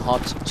 It's still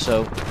hot,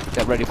 so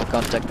get ready for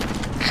contact.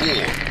 4.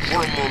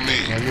 Follow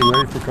me. Are you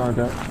ready for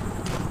contact?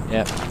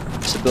 Yep.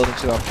 It's the building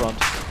to our front.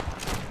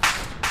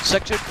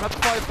 Section,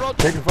 rapid fire front.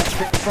 Taking fire,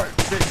 taking fire,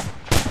 taking.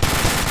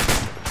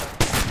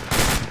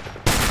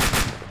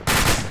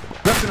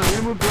 Listen, I'm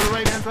gonna move to the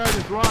right hand side of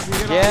this rock and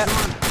get Yeah. on.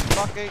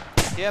 Fucking.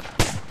 Yep.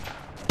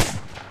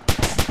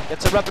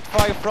 It's a rapid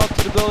fire front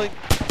to the building.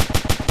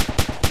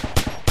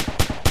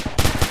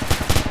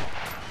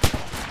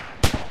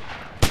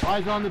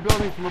 Eyes on the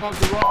building from above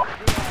the rock.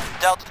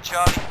 Delta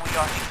Charlie, we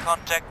are in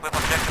contact with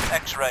objective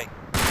X-ray.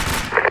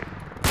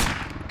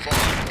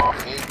 5.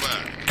 Fall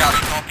back.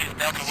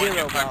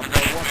 0 Bravo,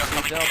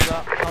 1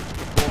 Delta, hunter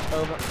report,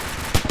 over.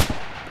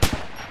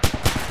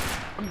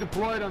 I'm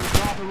deployed on the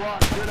top of the rock,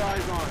 good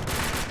eyes on.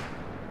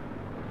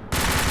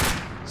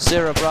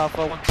 0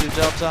 Bravo, 1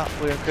 Delta,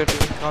 we are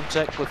currently in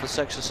contact with the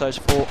section size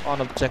 4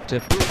 on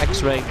objective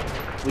X-ray.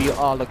 We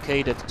are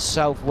located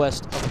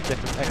southwest of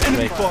objective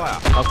X-ray.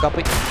 I'll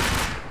copy.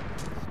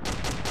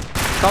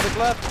 Copy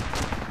left.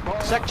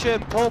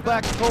 Section, pull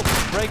back,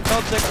 break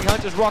contact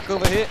behind this rock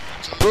over here.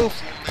 Move,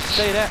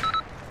 stay there.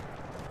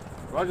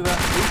 Roger that,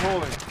 keep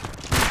holding.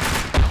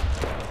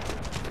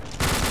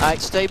 Alright,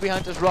 stay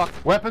behind this rock.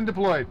 Weapon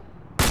deployed.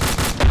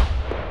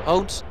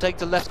 Hones, take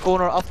the left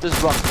corner of this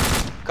rock.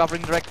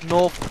 Covering direct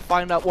north,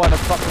 find out where the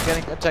fuck we're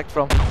getting attacked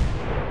from.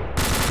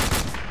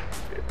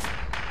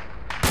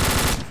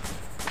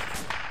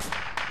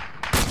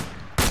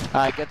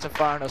 Alright, get some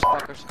fire on those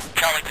fuckers.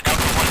 Charlie, to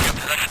Delta 1, your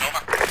position,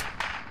 over.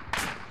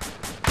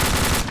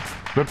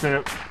 Looking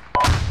at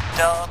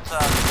Delta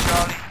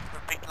Charlie,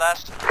 repeat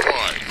last. 5.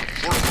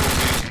 Follow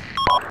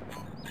me.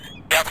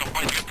 Delta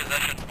 1, your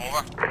position,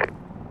 over.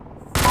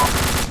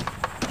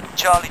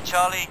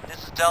 Charlie,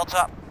 this is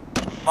Delta.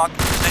 Marking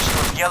position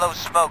with yellow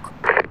smoke.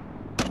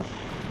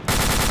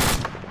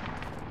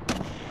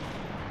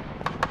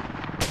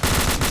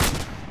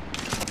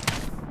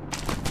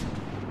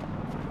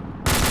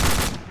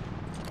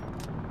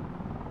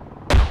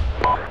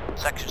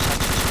 Section,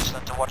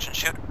 Switzerland to watch and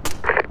shoot.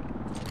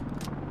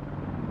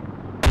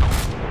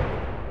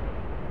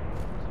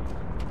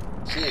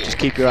 Just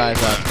keep your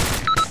eyes out.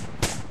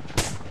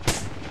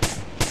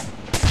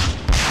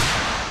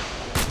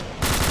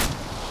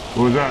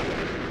 What was that?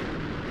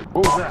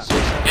 What was that?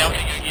 Delta,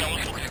 you're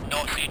yellow smoke,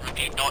 not seen,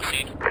 repeat, not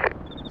seen.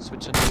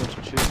 Switch into watch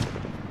and shoot.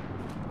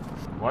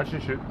 Watch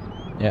and shoot.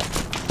 Yeah.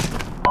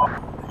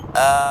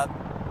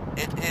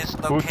 It is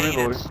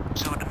located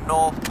to the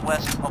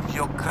northwest of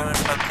your current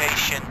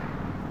location,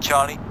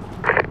 Charlie.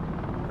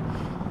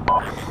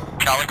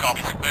 Charlie,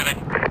 copy, moving.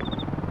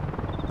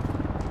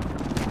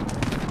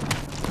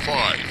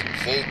 5.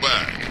 Fall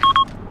back.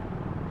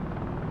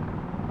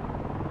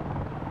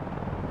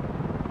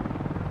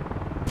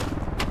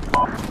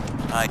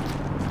 Right,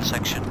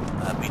 section,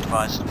 be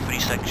advised, 3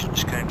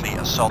 sections currently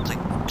assaulting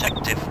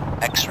objective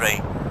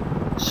X-ray.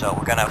 So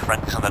we're gonna have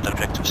friendlies on that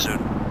objective soon.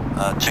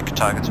 Check your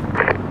target.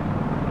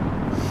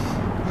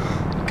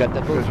 Got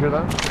that You guys hear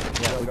that?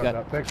 Yeah, we got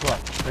that. Thanks a lot.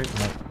 Thanks,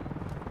 mate.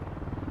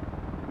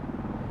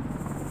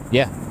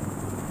 Yeah.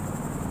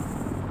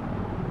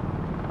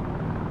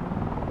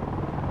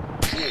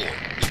 4.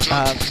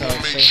 Return to So stay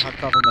formation. hard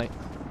cover, mate.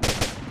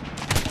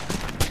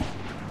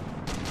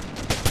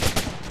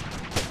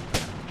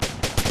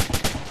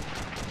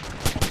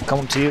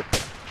 Coming to you.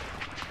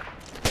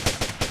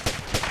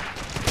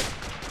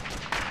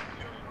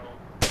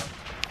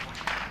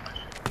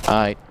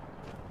 Alright.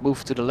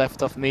 Move to the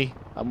left of me.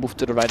 I move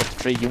to the right of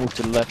the tree. You move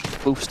to the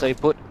left. Move, stay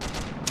put.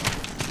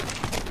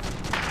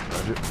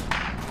 Roger.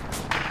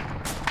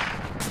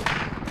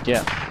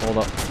 Yeah, hold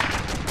up.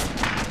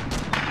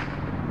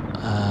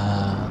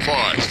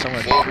 5.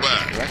 Somewhere Fall there,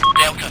 back. correct?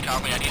 Delta,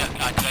 Charlie, I need a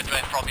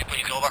direct from you,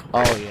 please, over.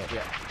 Oh,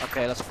 yeah.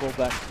 Okay, let's pull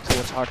back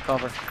towards hard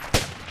cover.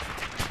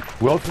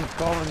 Wilson's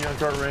calling you on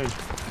start range.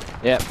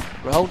 Yeah.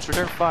 Hones,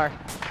 return fire.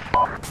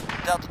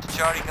 Delta to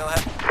Charlie, go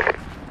ahead.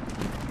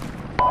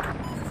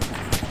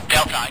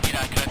 Delta, I need a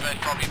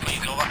direct from you,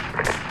 please, over.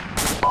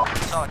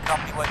 Solid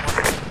copy, wait.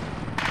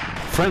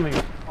 Friendly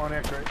on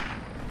X-ray.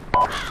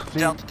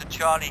 Delta to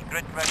Charlie,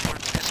 grid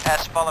records is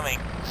as following: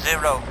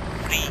 0,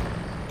 3,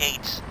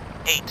 8,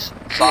 8,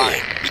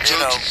 5,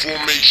 0,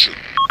 formation.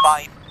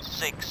 5,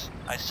 6.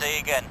 I say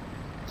again: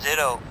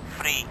 0,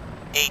 3,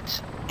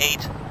 8,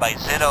 8 by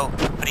 0,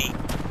 3,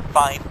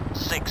 5,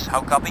 6.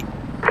 How copy?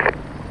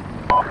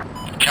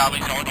 Charlie,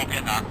 no, don't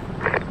get that.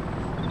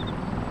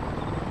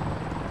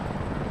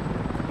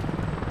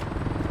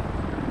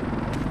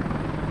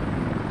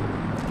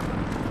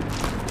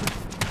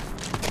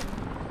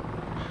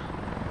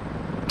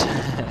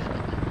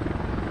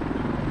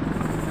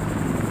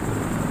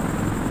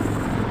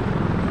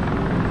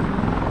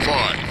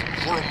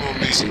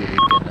 Let's see if we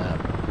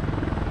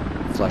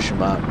can flush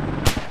them out.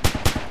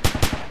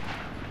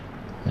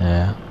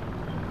 Yeah.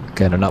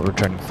 Okay, they're not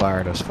returning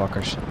fire, those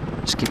fuckers.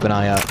 Just keep an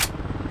eye out.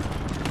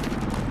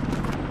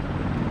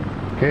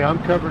 Okay, I'm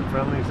covering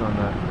friendlies on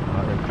that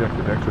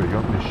objective X-ray. You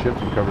want me to shift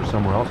and cover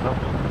somewhere else now?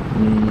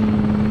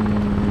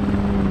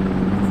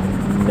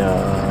 No.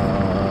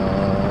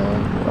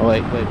 Oh,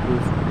 wait,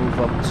 move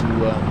up to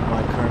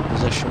my current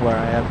position where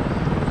I am,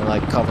 and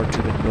like cover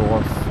to the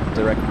north,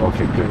 direct north.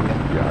 Okay, good.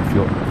 Yeah, I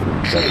feel better.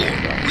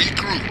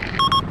 Regroup.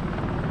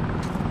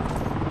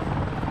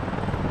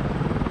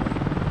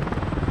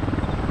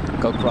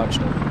 Go crouch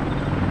though. Go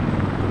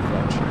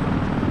crouch.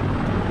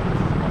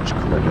 Watch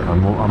Roger.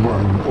 I'm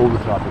over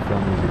top of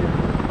friendlies again.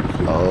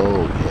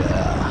 Oh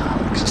yeah,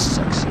 looks a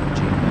sexy G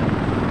man.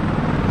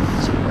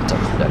 See what's up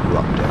with that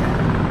rock there.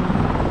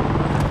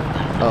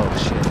 Oh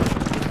shit.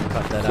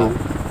 Cut that out.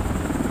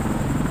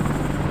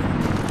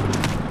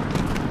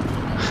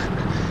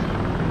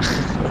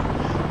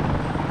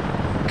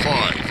 5,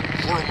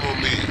 4 more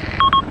men.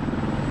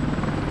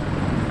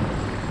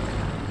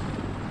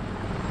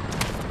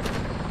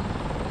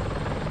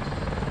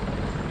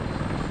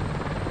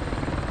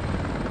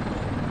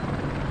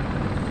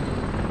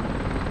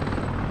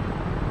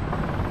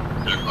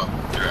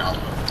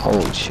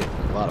 Holy shit, a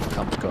lot of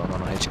comps going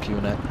on HQ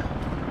net.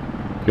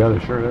 Yeah, there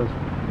sure is.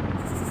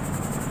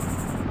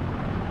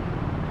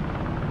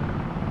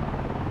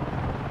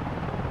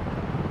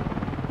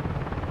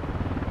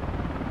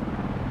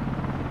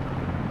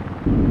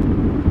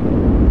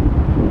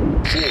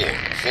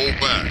 Fall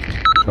back.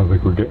 Sounds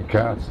like we're getting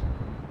cats.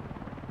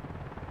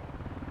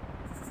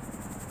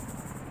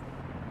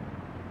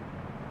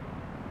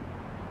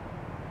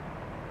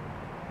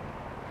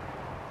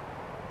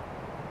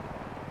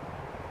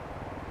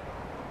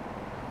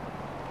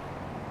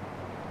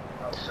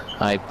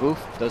 Hi, Boof.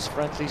 Those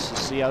friendlies you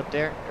see out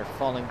there, they're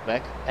falling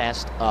back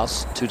past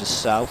us to the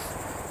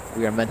south.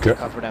 We are meant to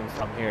cover them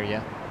from here,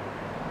 yeah?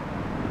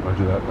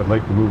 Roger that. I'd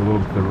like to move a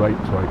little to the right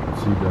so I can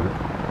see better.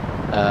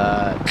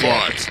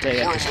 Yeah, but stay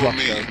at this rock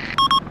though.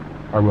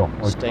 I will.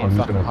 Stay I'm in just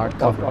fucking gonna, hard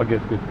cover. I'll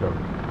get good cover.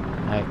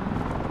 Hey.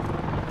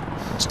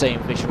 Stay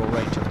in visual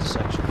range of the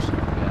sections.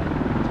 Yeah.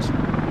 Just,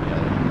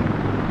 yeah.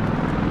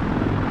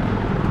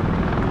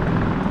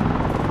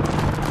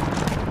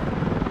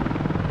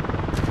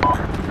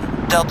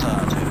 Delta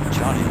to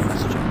Charlie,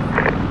 message.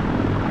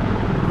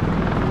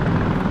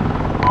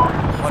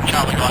 What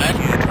Charlie, go ahead.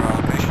 To our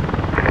location.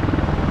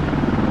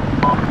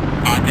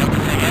 Delta,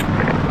 say again.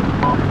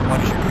 What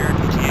is your current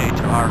ETA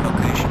to our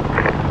location?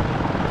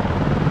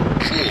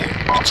 4,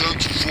 return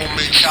to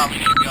formation. Charlie,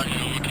 should be on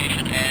your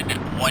location and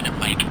 1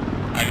 Mike.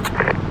 Out.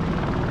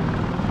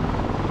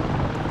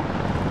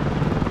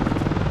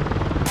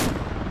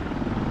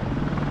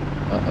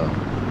 Uh-oh.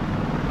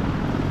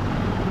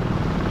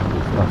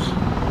 Us.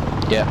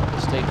 Yeah,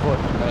 stay put.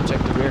 I'm gonna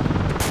check the rear.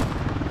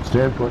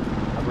 Stand put.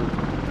 Cover.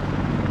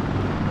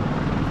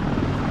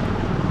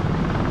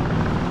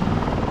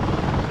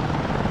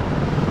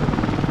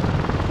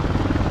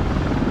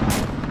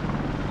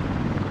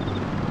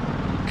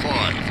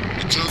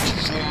 Return to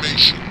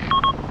formation.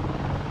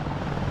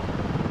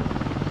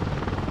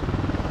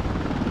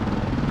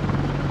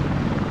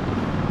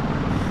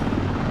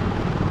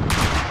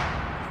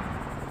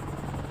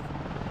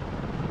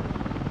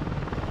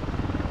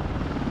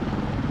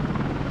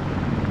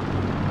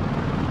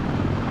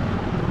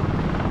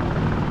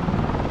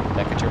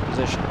 Back at your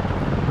position.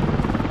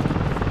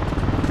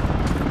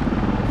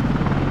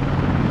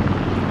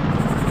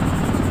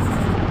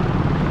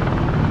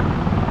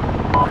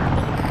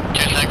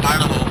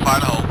 Fire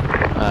the hole.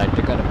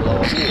 They're gonna blow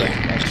up the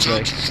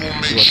X-ray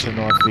towards the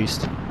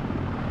northeast.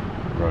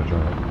 Roger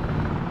that.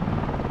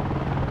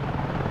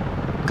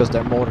 Because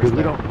their mortars Because we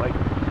there. don't like it.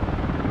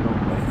 We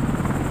don't like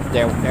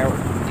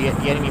it.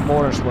 The enemy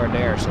mortars were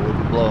there, so we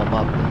could blow them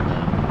up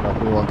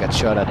and we won't get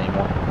shot at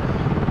anymore.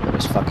 With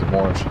his fucking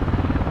mortars.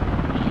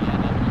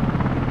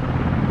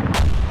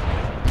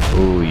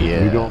 Oh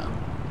yeah.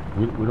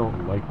 We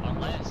don't like it.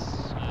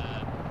 Unless,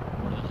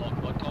 what are the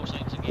what call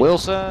signs again?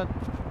 Wilson!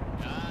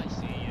 I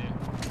see you.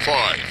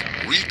 5,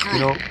 regroup. You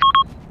know,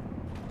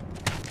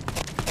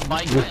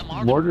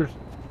 with mortars.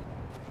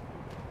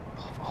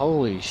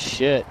 Holy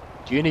shit.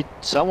 Do you need...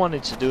 Someone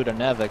needs to do the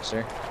Navex,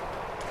 sir.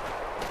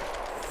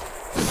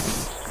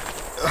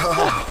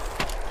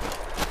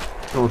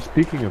 So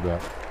speaking of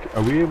that,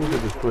 Are we able to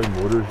destroy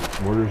mortars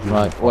using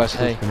Right, where's phosphorus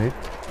Hay? grenade?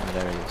 Oh,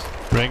 there he is.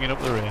 Bringing up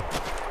the rear.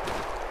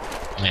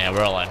 Yeah,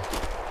 we're all in.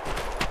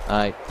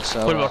 Alright,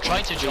 so... we were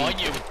trying to join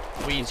you.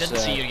 We is, didn't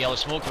see your yellow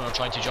smoke when we were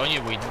trying to join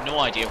you. We had no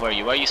idea where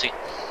you were, you see.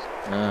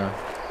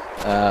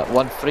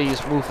 1-3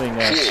 is moving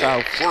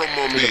south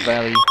to the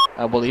valley.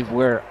 I believe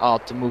we're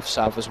out to move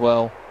south as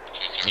well.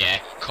 Yeah,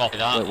 copy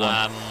that.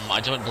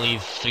 I don't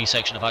believe 3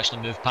 section have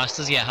actually moved past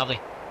us yet, have they?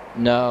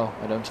 No,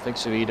 I don't think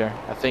so either.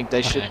 I think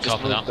they should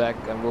just move back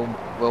and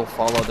we'll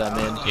follow them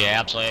in. Yeah,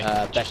 absolutely.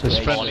 Back to There's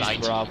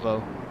H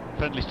Bravo.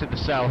 Friendlies to the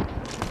south.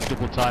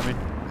 Double timing.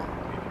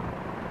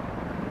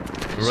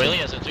 Really?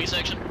 Is it 3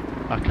 section?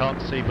 I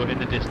can't see, but in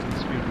the distance, a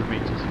few hundred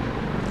meters.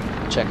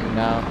 Checking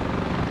now.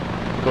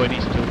 Going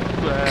east to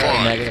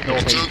negative.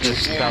 northeast to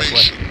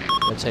southwest.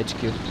 That's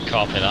HQ.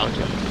 Copy that.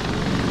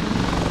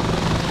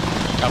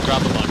 I'll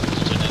grab the one.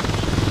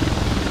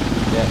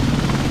 Yeah.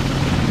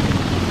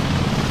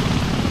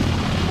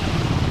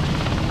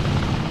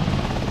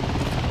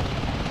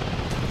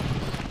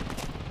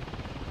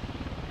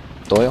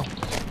 Doyle?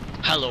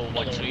 Hello,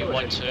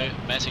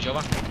 1312. Message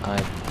over.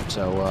 Alright,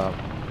 so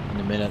in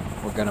a minute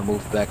we're gonna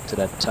move back to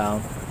that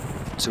town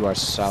to our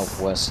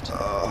southwest.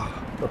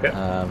 Okay.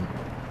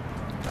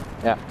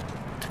 Yeah.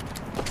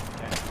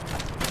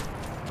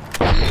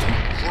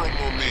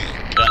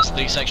 That's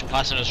 3 section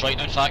passing us right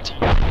now, in fact.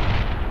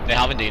 They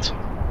have indeed.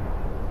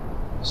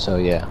 So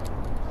yeah.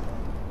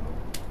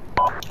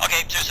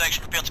 Okay, 2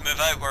 section, prepare to move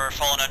out. We're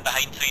falling in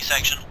behind 3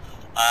 section.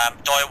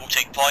 Doyle will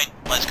take point.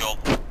 Let's go.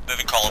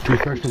 Moving column. 2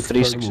 sections.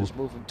 3 sections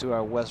moving to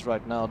our west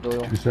right now,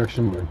 Doyle. 2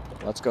 section.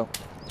 Let's go.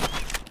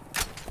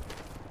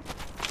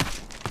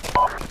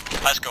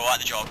 Let's go at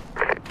the jog.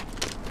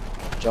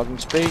 Jogging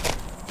speed.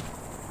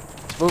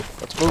 Let's move.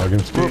 Let's move. Jogging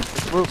Let's move. speed.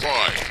 Let's move. 5.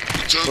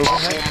 Return to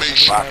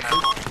formation.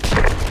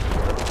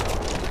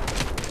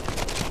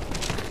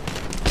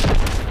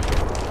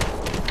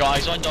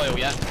 Guys on Doyle,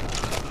 yeah?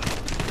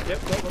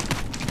 Yep, got one.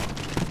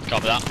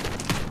 Copy that.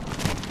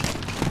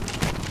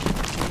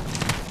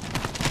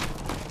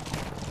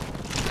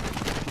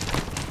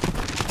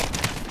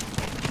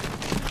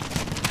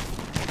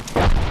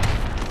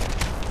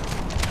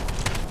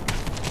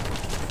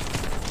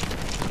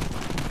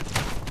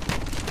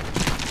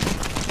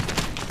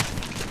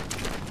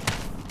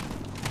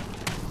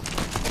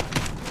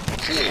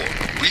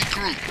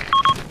 Regroup.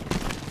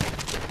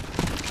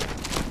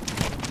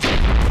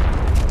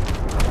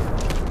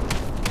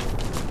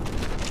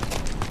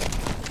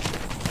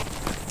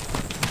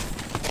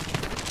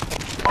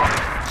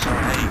 So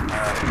hey, you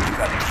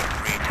got team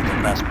 3 to the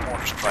last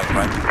mortar strike,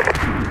 right?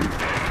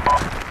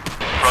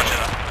 Roger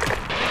that.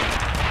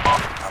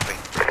 Copy.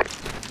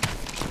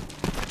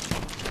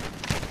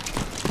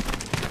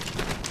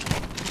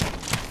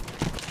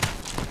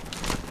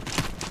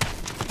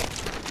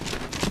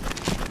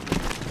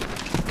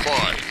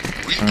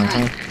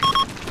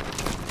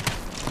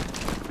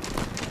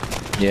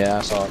 Yeah,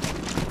 I saw it.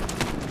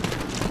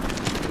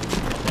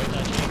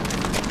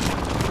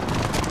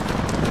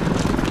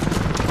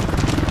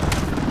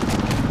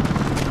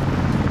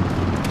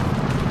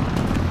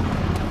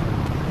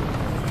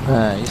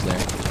 He's there.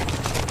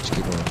 Just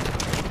keep going.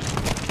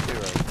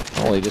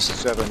 Holy, this is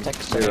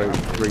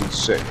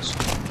 7036.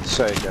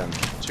 Say again.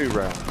 2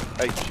 round.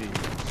 HG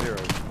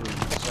 037.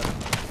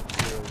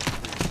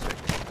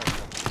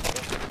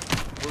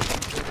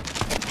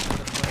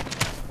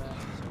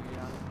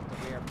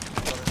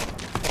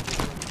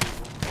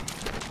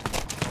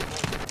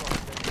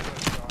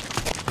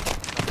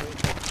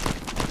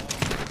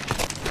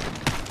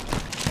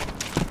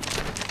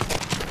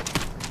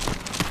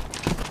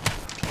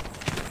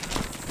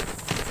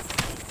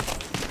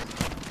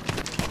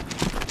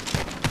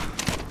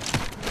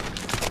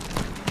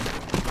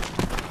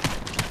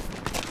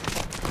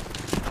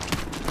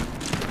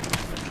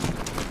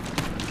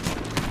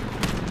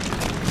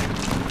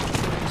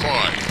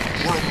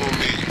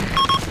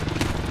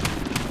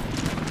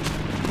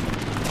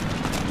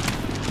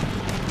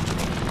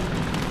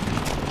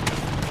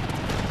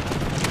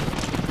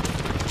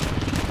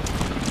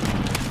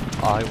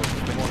 I was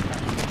the one.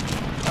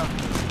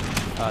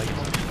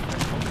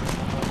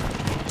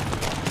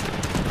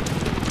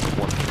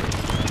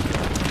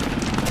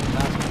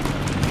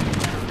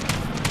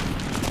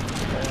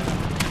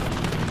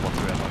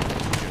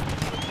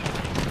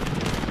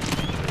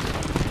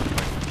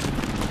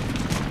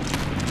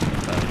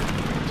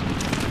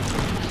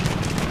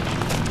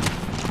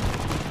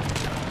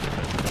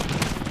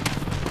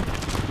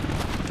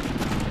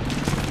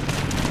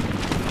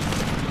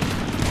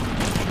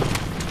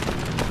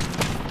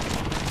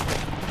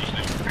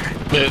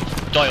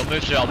 Doyle,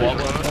 move through our walk.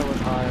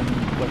 I'm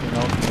looking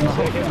out.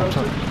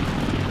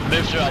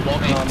 Move through our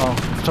walk. No,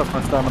 stop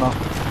my stamina.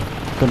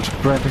 Been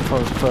sprinting for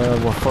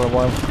a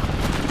while.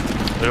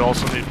 They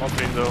also need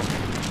morphine though.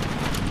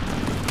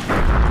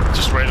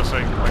 Just radar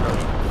saying.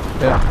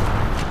 Yeah.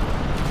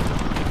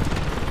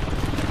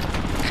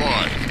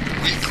 5.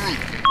 Regroup.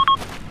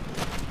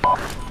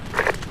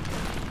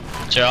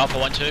 Sir, Alpha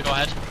 1-2, go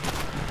ahead.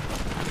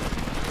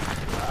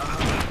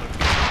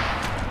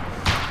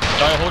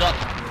 Doyle, hold up.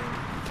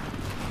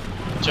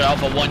 Sir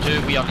Alpha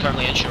 1-2, we are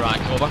currently in Chirac,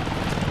 over.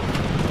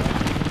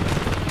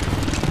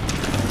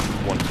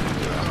 1-2,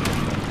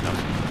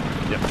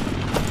 Yep.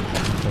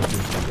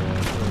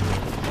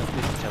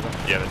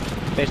 Yeah.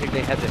 Basically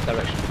head this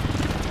direction.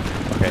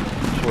 Okay.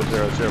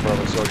 4-0,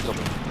 Bravo, sorry,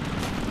 stopping.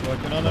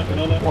 Working on it,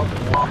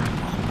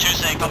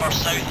 Tuesday, cover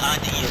south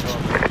and east.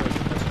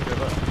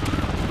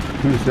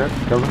 Who's that?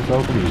 Cover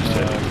south and east.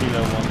 Kilo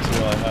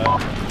 1-2 I have.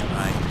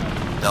 Right.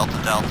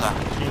 Delta,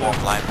 form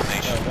line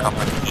formation,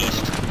 covering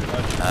east.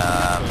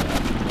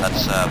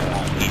 That's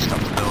east of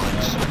the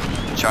buildings.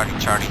 Charlie,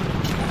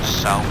 keep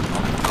south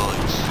of the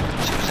buildings.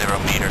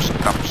 20 meters,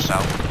 cover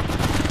south.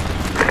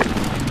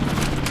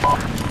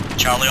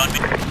 Charlie on me.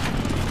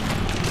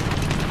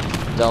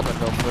 Delta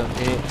confirmed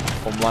here.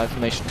 Form line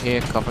formation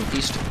here, covering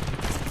east.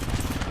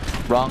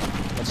 Wrong.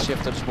 Let's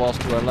shift those walls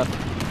to our left.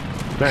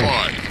 Thanks.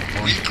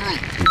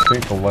 You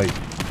think the light.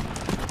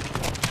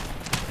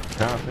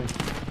 Passing.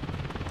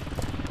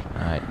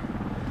 Alright.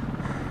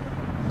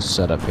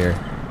 Set up here.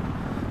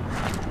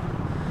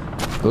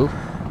 Move.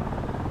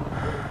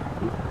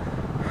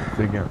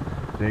 Say again.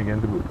 Say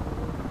again to move.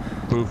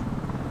 Move.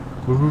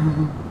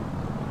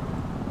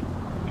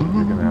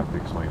 You're gonna have to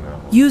explain that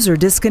one. User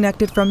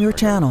disconnected from your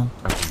channel.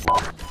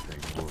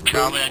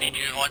 Charlie, I need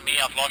you on me,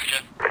 I've lost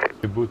you.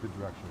 The booth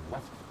direction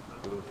west.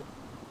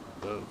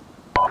 Don't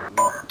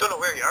know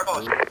where you are,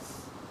 boss.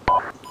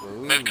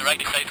 Move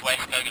directly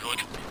southwest down the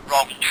road.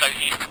 Wrong,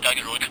 southeast down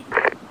the road.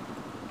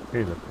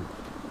 Hey, that's it.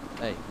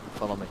 Hey,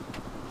 follow me.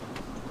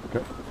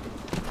 Okay.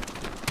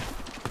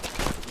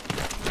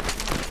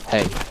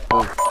 Hey,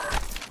 move.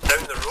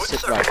 Down the road, Sit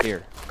sir? right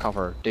here.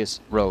 Cover this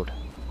road.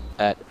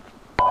 At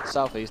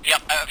southeast.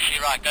 Yep, out of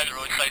Chirac, down the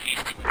road,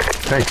 southeast.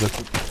 Thanks,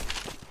 listen.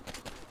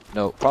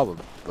 No problem.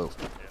 Move.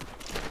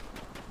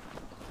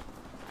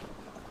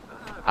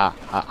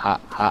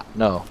 Ha,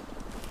 no.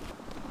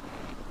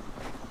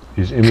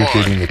 He's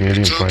imitating the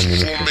Canadian Prime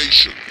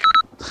Minister.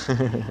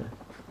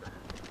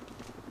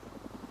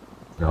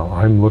 Now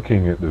I'm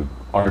looking at the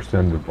arse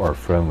end of our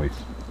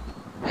friendlies.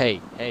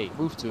 Hey,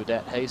 move to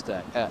that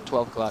haystack at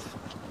 12 o'clock.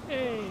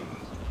 Hey.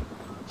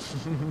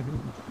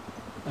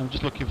 I'm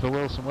just looking for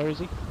Wilson. Where is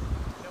he?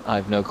 I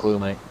have no clue,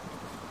 mate.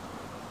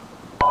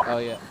 Oh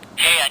yeah.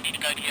 Hey, I need to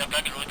go to your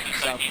down the road to the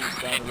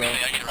southeast. Down the road.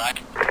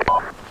 Chirac.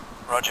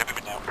 Roger,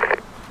 moving now.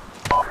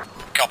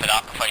 Copy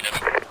that, we'll find it.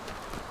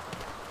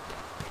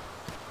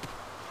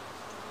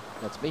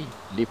 That's me,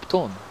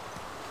 Lipton.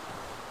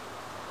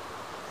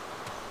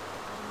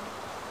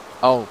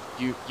 Oh,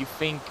 you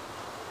think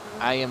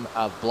I am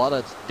a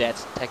blooded dead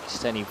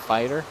Pakistani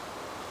fighter?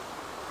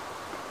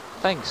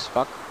 Thanks,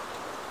 fuck.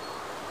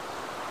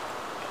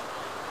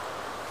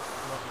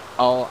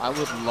 Oh, I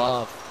would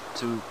love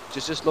to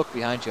just look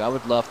behind you. I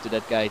would love to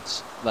that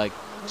guy's like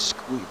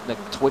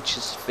twitch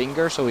his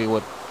finger so he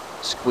would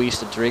squeeze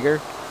the trigger,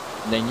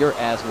 and then your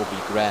ass will be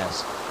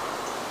grass.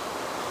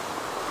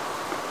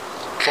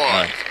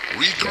 5.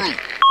 Regroup.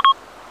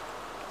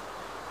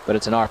 But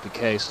it's an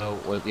RPK, so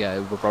well, yeah,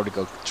 it will probably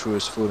go through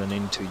his foot and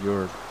into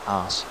your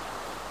ass.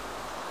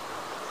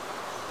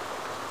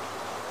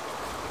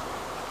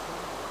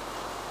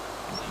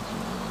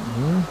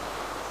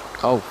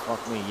 Oh,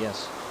 fuck me,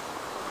 yes.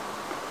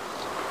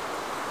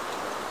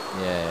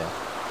 Yeah,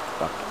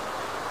 fuck.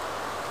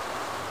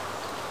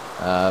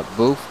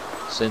 Booth,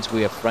 since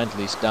we have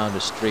friendlies down the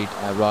street,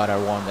 I rather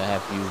want to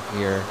have you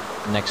here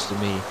next to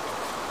me,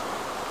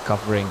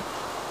 covering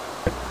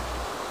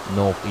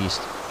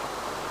northeast.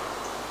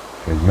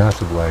 Okay,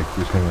 massive lag.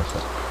 Just hang on a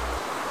sec.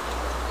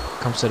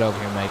 Come sit over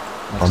here, mate.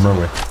 On my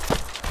way.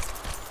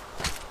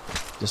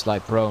 Just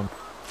like prone.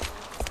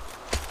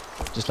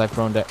 Just like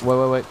prone there.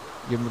 Wait.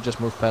 You just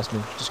move past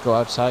me. Just go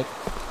outside.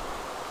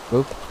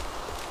 Move.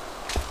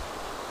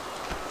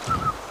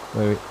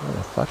 Wait. What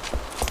the fuck?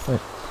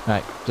 Wait.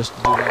 Alright, just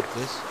do like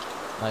this.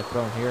 Like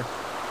prone here.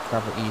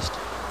 Cover east.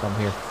 From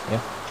here.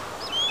 Yeah?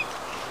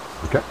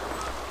 Okay.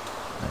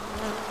 Right.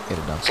 Get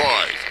it done. 5.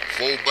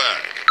 Fall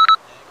back.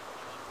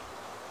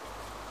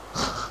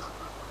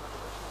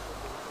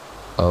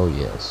 Oh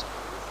yes.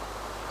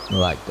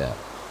 Like that.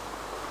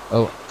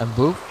 Oh, and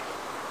Boop?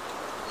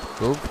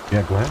 Boop?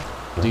 Yeah, go ahead.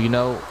 Do you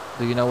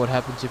know what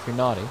happens if you're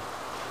naughty?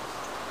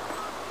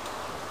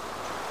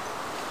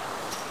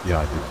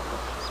 Yeah, I do.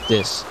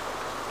 This.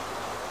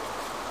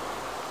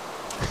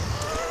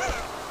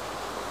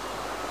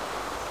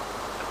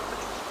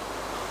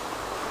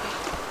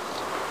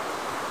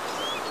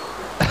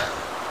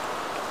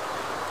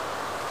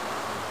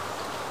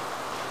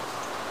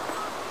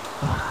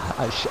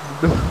 I should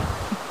know.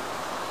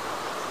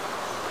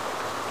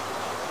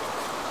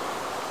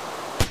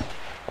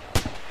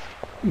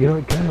 You know,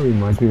 it kind of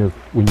reminds me of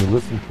when you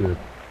listen to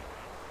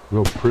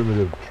real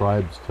primitive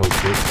tribes tell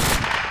jokes.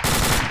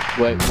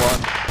 Wait,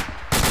 one.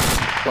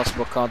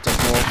 Possible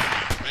contact north.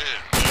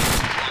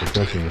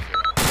 Definitely.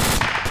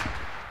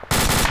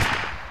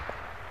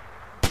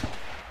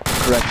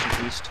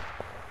 Correction east.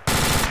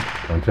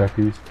 Contact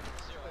east.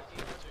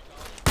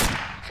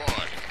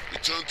 5.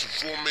 Return to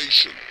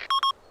formation.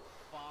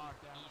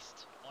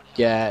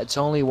 Yeah, it's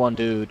only one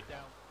dude,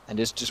 and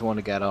just want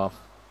to get off.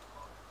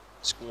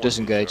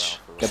 Disengage.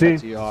 Get See? back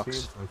to your I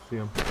Hawks. see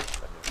him.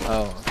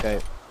 Oh,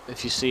 okay.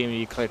 If you see him,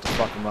 you clear to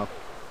fuck him up.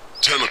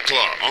 10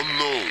 o'clock,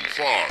 unknown,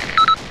 far.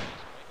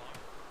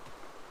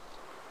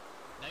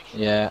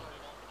 Yeah,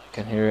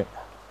 can hear it.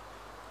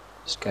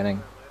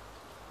 Scanning.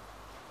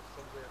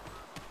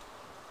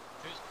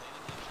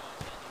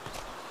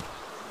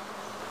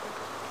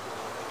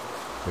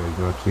 Yeah, he's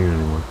not seeing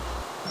anyone.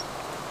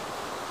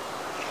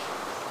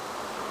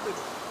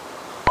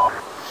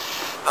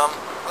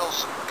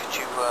 Wilson, could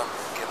you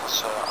give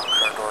us our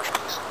current orders,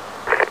 please?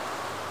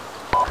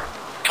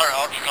 Current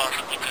orders are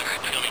from the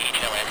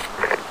HLS.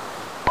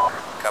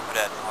 Copy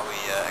that. Are we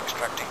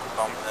extracting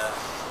from the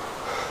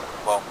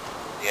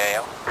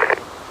AL?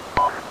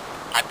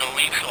 I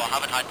believe so. I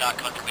haven't had that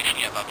confirmation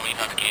yet, but I believe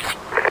that's the case.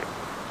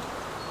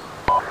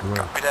 Where?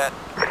 Copy that.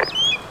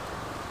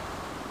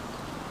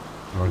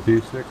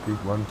 Northeast 60,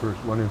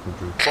 one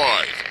infantry.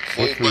 5,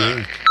 What's the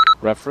range?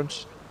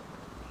 Reference?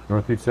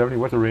 Northeast 70,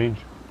 what's the range?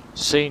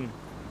 Scene.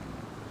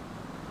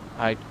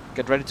 Alright,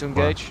 get ready to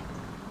engage.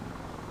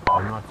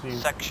 I'm not seeing.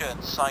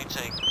 Section,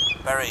 sighting,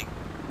 bearing,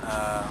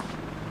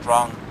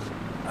 wrong,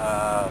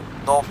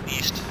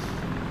 northeast,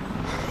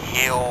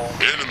 hill.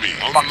 Enemy,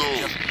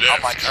 unknown,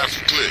 left, half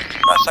click.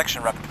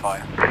 Section, rapid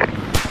fire.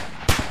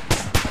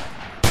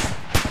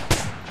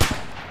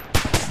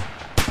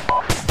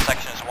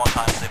 Section is 1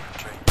 times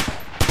infantry.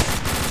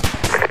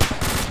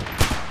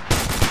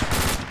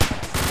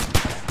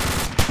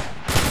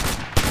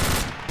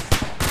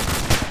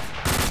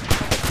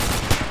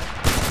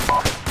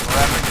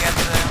 Whoever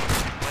gets him,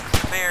 with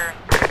spear.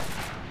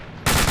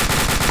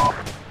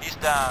 He's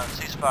down,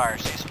 ceasefire,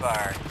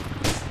 ceasefire.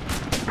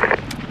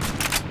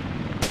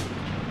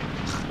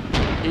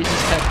 He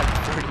just had like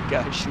 30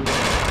 guys shooting.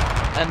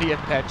 And the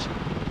Apache.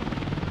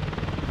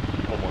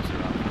 Almost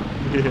around.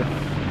 Yeah.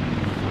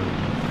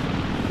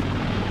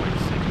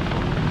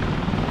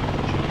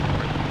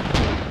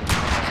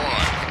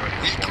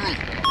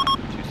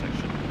 Two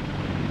section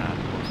and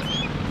one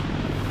section.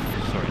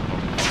 Sorry,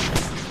 not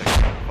two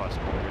section. Fire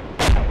squad,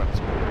 weapons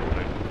squad,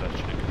 third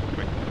chick,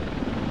 quick.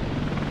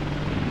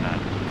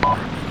 And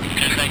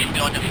Two section,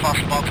 go on the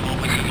first box, we'll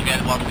wait till we get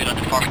one, get on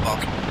the first box.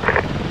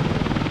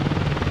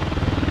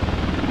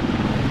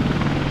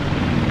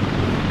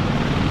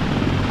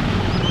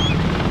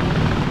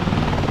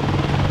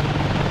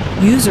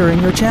 User in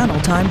your channel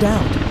timed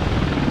out.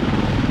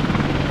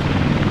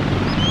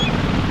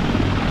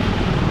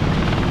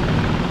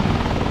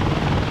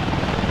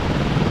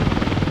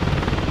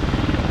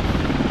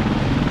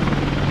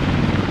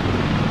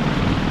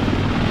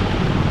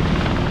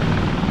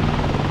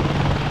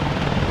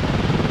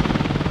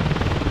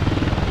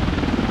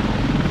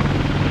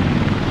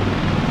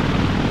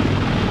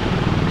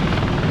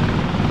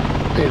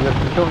 Hey, look,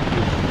 don't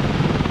use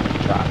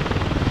chat.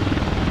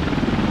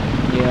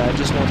 Yeah, I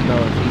just want to know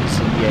if he's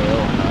in the AO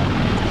or not.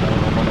 So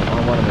I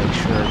want to make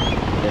sure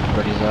that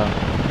everybody's out.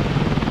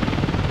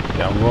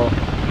 Yeah, well,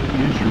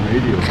 use your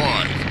radio. 5,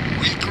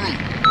 regroup.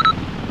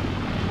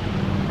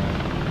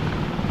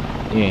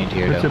 He ain't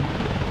here That's though.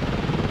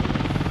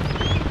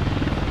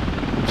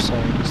 I'm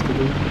sorry, Mr.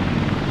 Lee.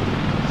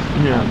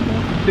 Yeah.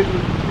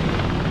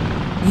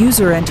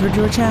 User entered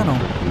your channel.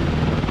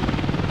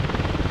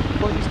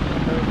 Please not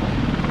American.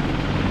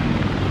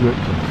 Good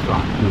to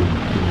stop doing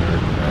the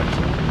American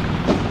accent.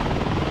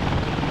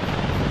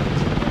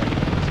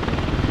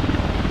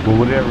 Well,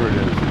 whatever it is,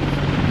 I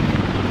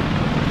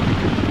think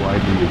it's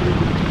widely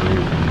available.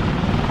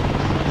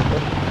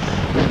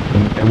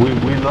 And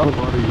we love a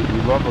lot of you.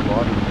 We love a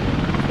lot of you.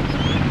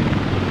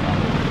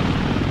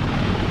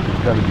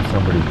 There's got to be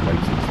somebody who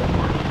likes it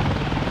somewhere.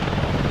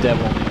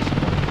 Devil needs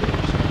someone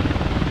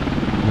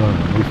No,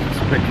 we can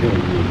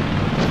speculate you.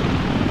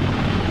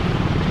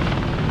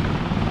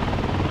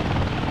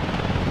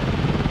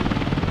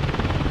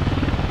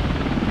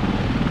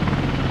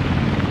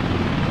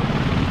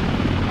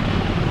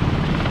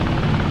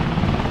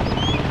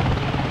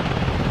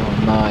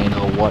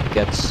 what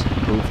gets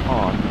proof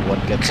on, what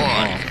gets it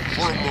off.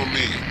 Follow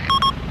me.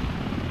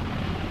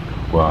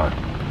 What?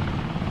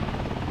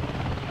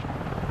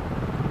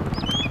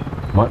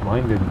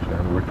 Mine didn't,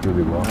 Jan. It worked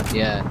really well.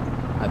 Yeah,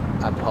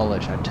 I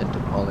tend to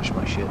polish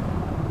my shit.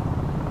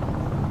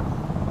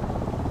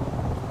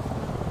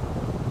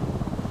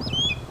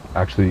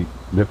 Actually,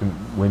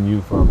 when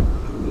you've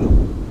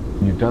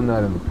done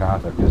that in the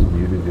past, I've just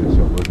muted you,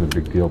 so it wasn't a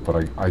big deal.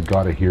 But I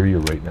gotta hear you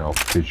right now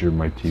because you're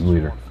my team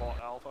leader.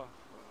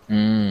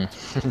 I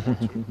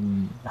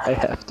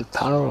have the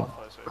power.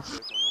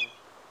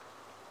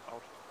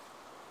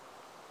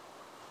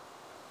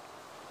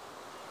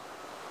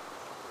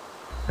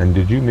 And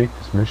did you make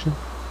this mission?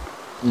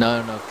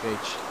 No,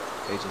 Cage.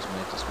 Cage has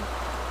made this one.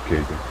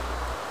 Okay, good.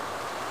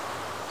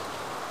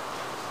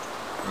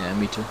 Yeah,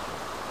 me too.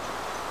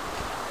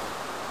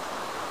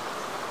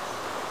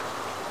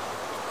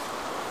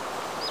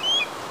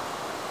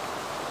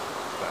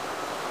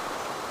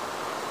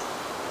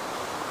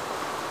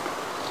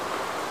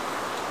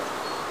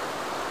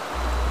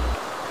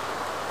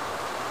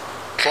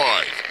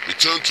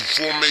 Return to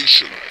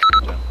formation.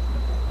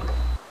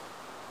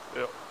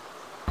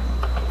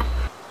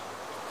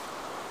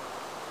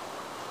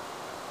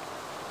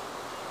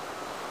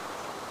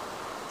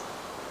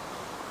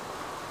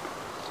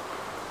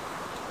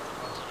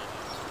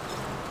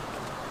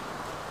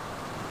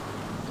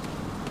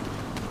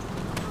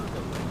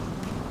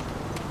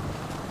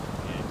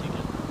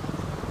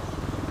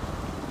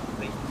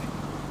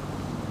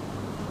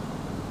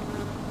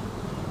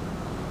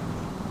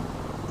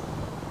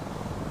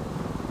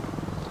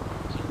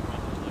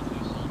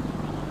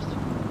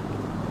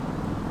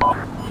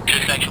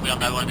 are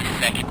now on the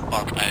second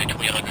bug mode.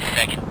 We are on the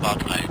second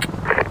bug mode.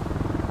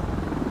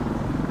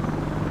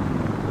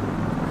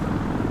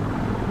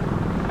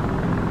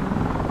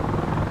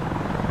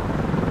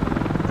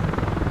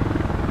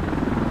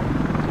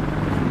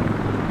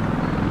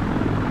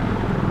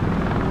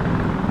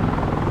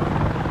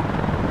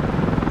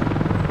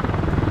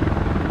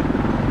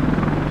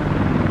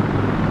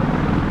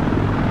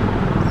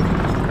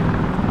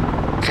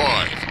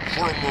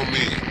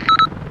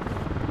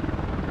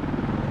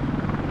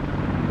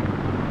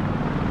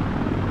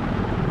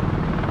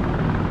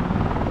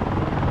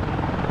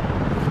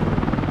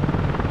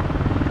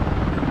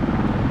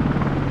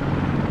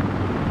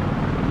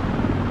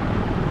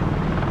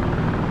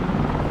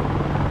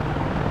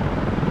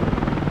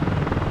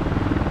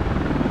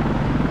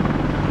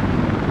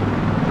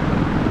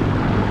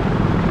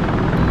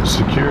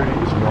 Security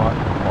is not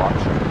an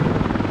option.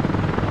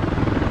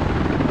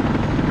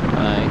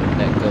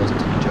 That goes to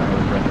the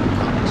general Brendan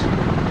comments.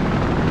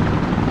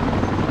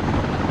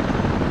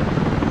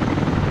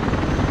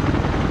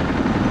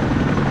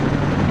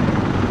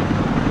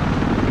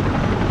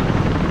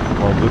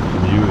 Well,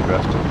 listen, you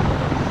invested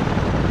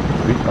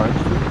 3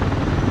 times.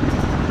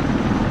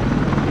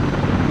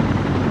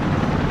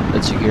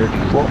 That's security.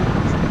 Well,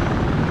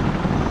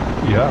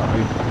 yeah, I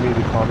made a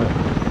comment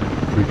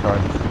 3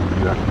 times.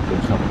 You actually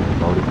did something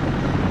about it.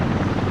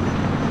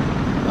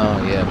 Oh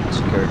yeah,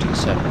 security is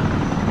 7.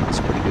 That's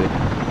pretty good.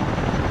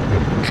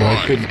 Well,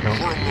 I couldn't count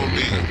the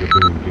times I've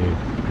been in the game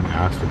and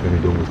asked if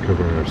anyone was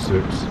covering our 6,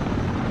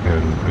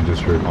 and I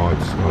just heard, oh,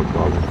 it's not a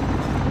problem.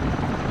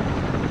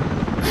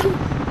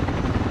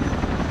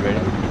 Ready?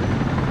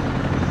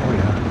 Oh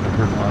yeah, I've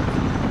heard lots.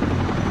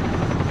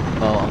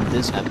 Well, on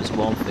this map is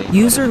one thing.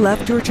 User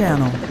left your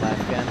channel.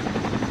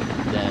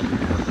 Then,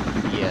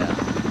 yeah,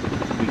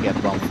 we get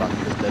bumfucked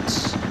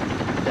because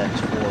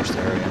that's forced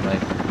area,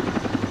 right?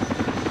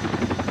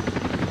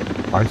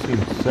 I've seen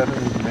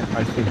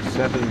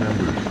 7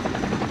 members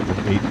of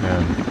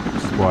 8-man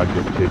squad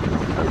get taken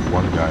out by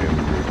 1 guy in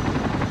the group.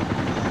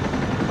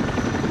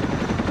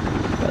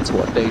 That's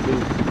what they do.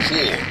 4,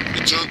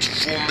 return to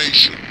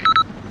formation.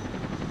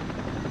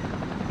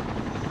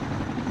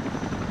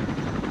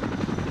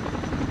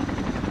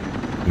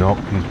 Nope,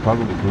 he's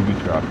probably booby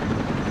trapped.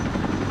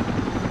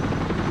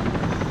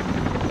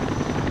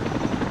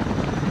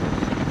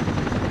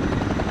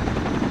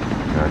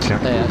 Yeah, I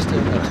can't Hey, I believe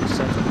still that. got 2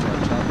 sections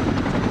on top.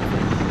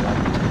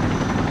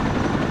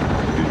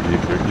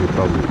 You're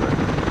probably right.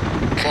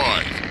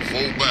 5,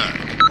 fall back.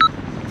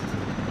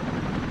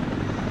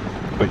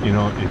 But you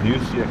know, if you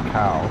see a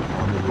cow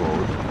on the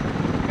road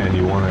and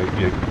you want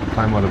to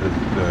climb out of the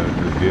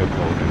vehicle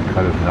and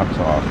cut his nuts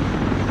off,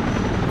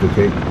 to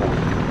take him home,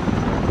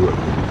 do it.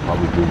 It's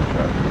probably booby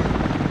trapped.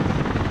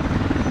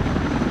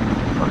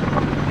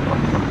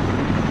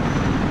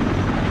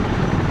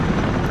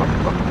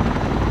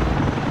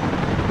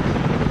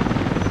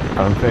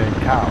 I'm saying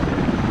cow.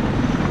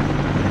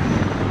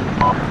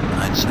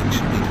 9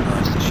 section, be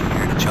advised that you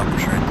hear the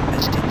jumpers are in the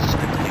distance at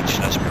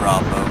HNS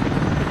Bravo.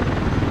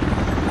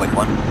 Wait, 1.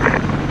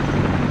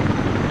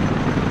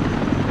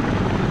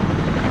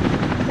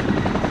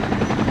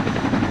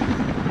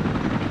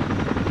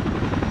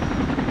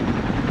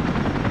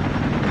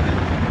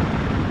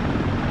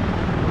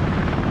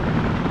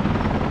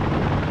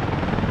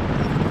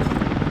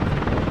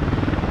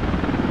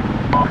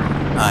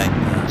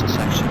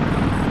 Section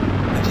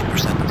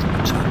 50% of the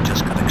platoon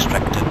just got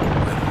extracted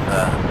with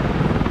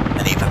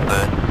an even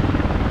bird.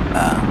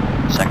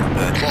 Second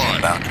bird is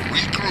inbound.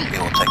 We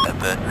will take that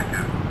bird.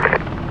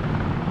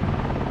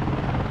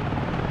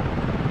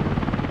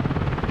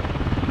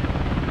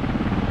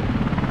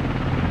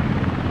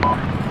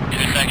 2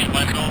 seconds,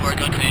 let's go, we're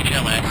going to the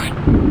HLX.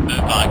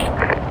 Move back.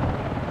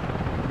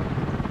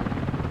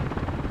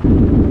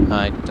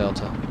 Alright,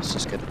 Delta, let's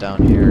just get down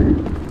here.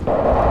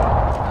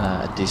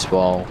 This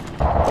wall.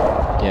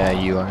 Yeah,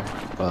 you are,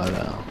 but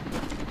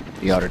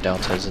the other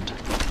Delta isn't.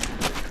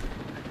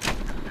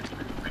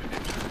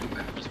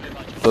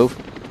 Move.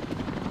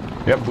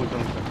 Yep, boot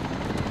on.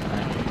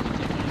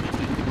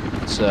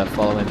 Let's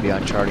follow in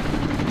behind Charlie.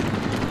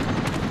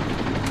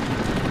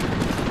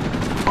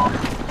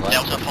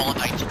 Delta falling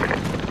height.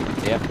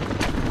 Yep.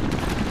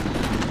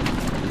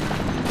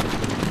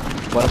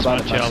 What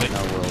about if Charlie. I see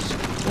no rules?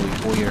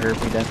 Will you hurt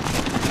me then?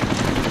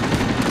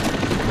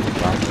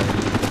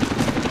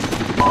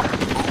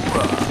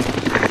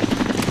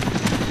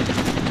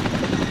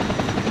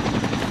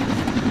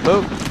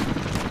 Move.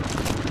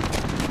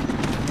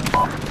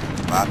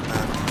 5,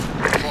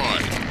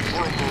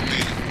 follow me.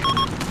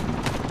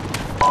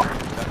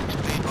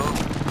 Speed move.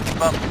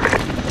 Keep up.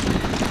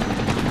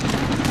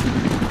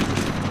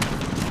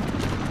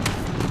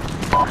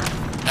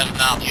 Heading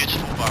now,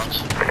 beautiful birds.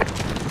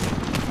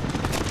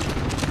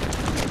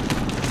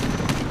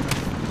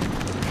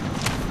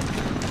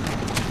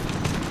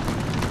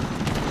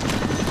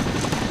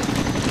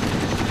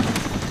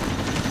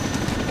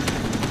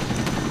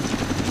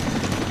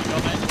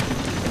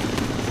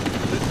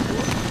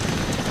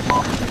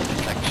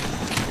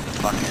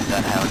 Fucking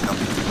that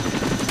helicopter.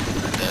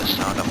 There's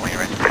no, don't worry,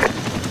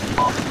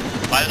 right?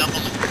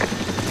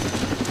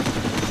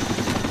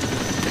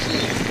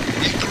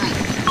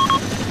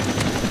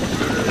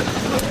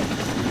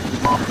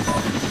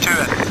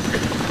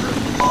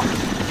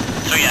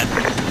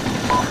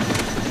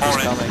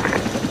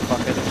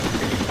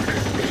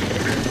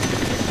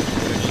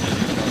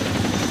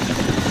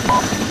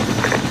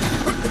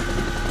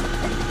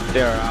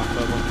 Zero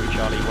Alpha, 1-3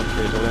 Charlie,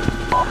 1-3 is all in.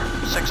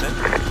 6 in.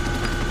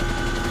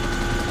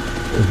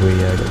 Have we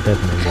got dead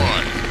men?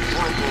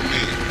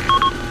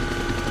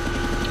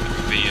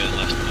 The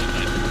last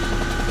movement.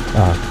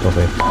 Ah,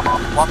 copy.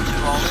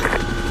 1-2 all in.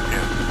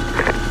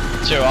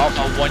 0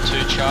 Alpha,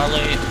 1-2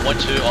 Charlie,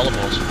 1-2 all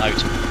aboard,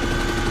 out.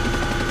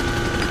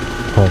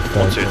 Oh,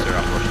 1-2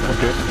 Alpha.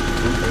 Okay.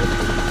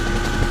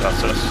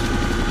 That's us.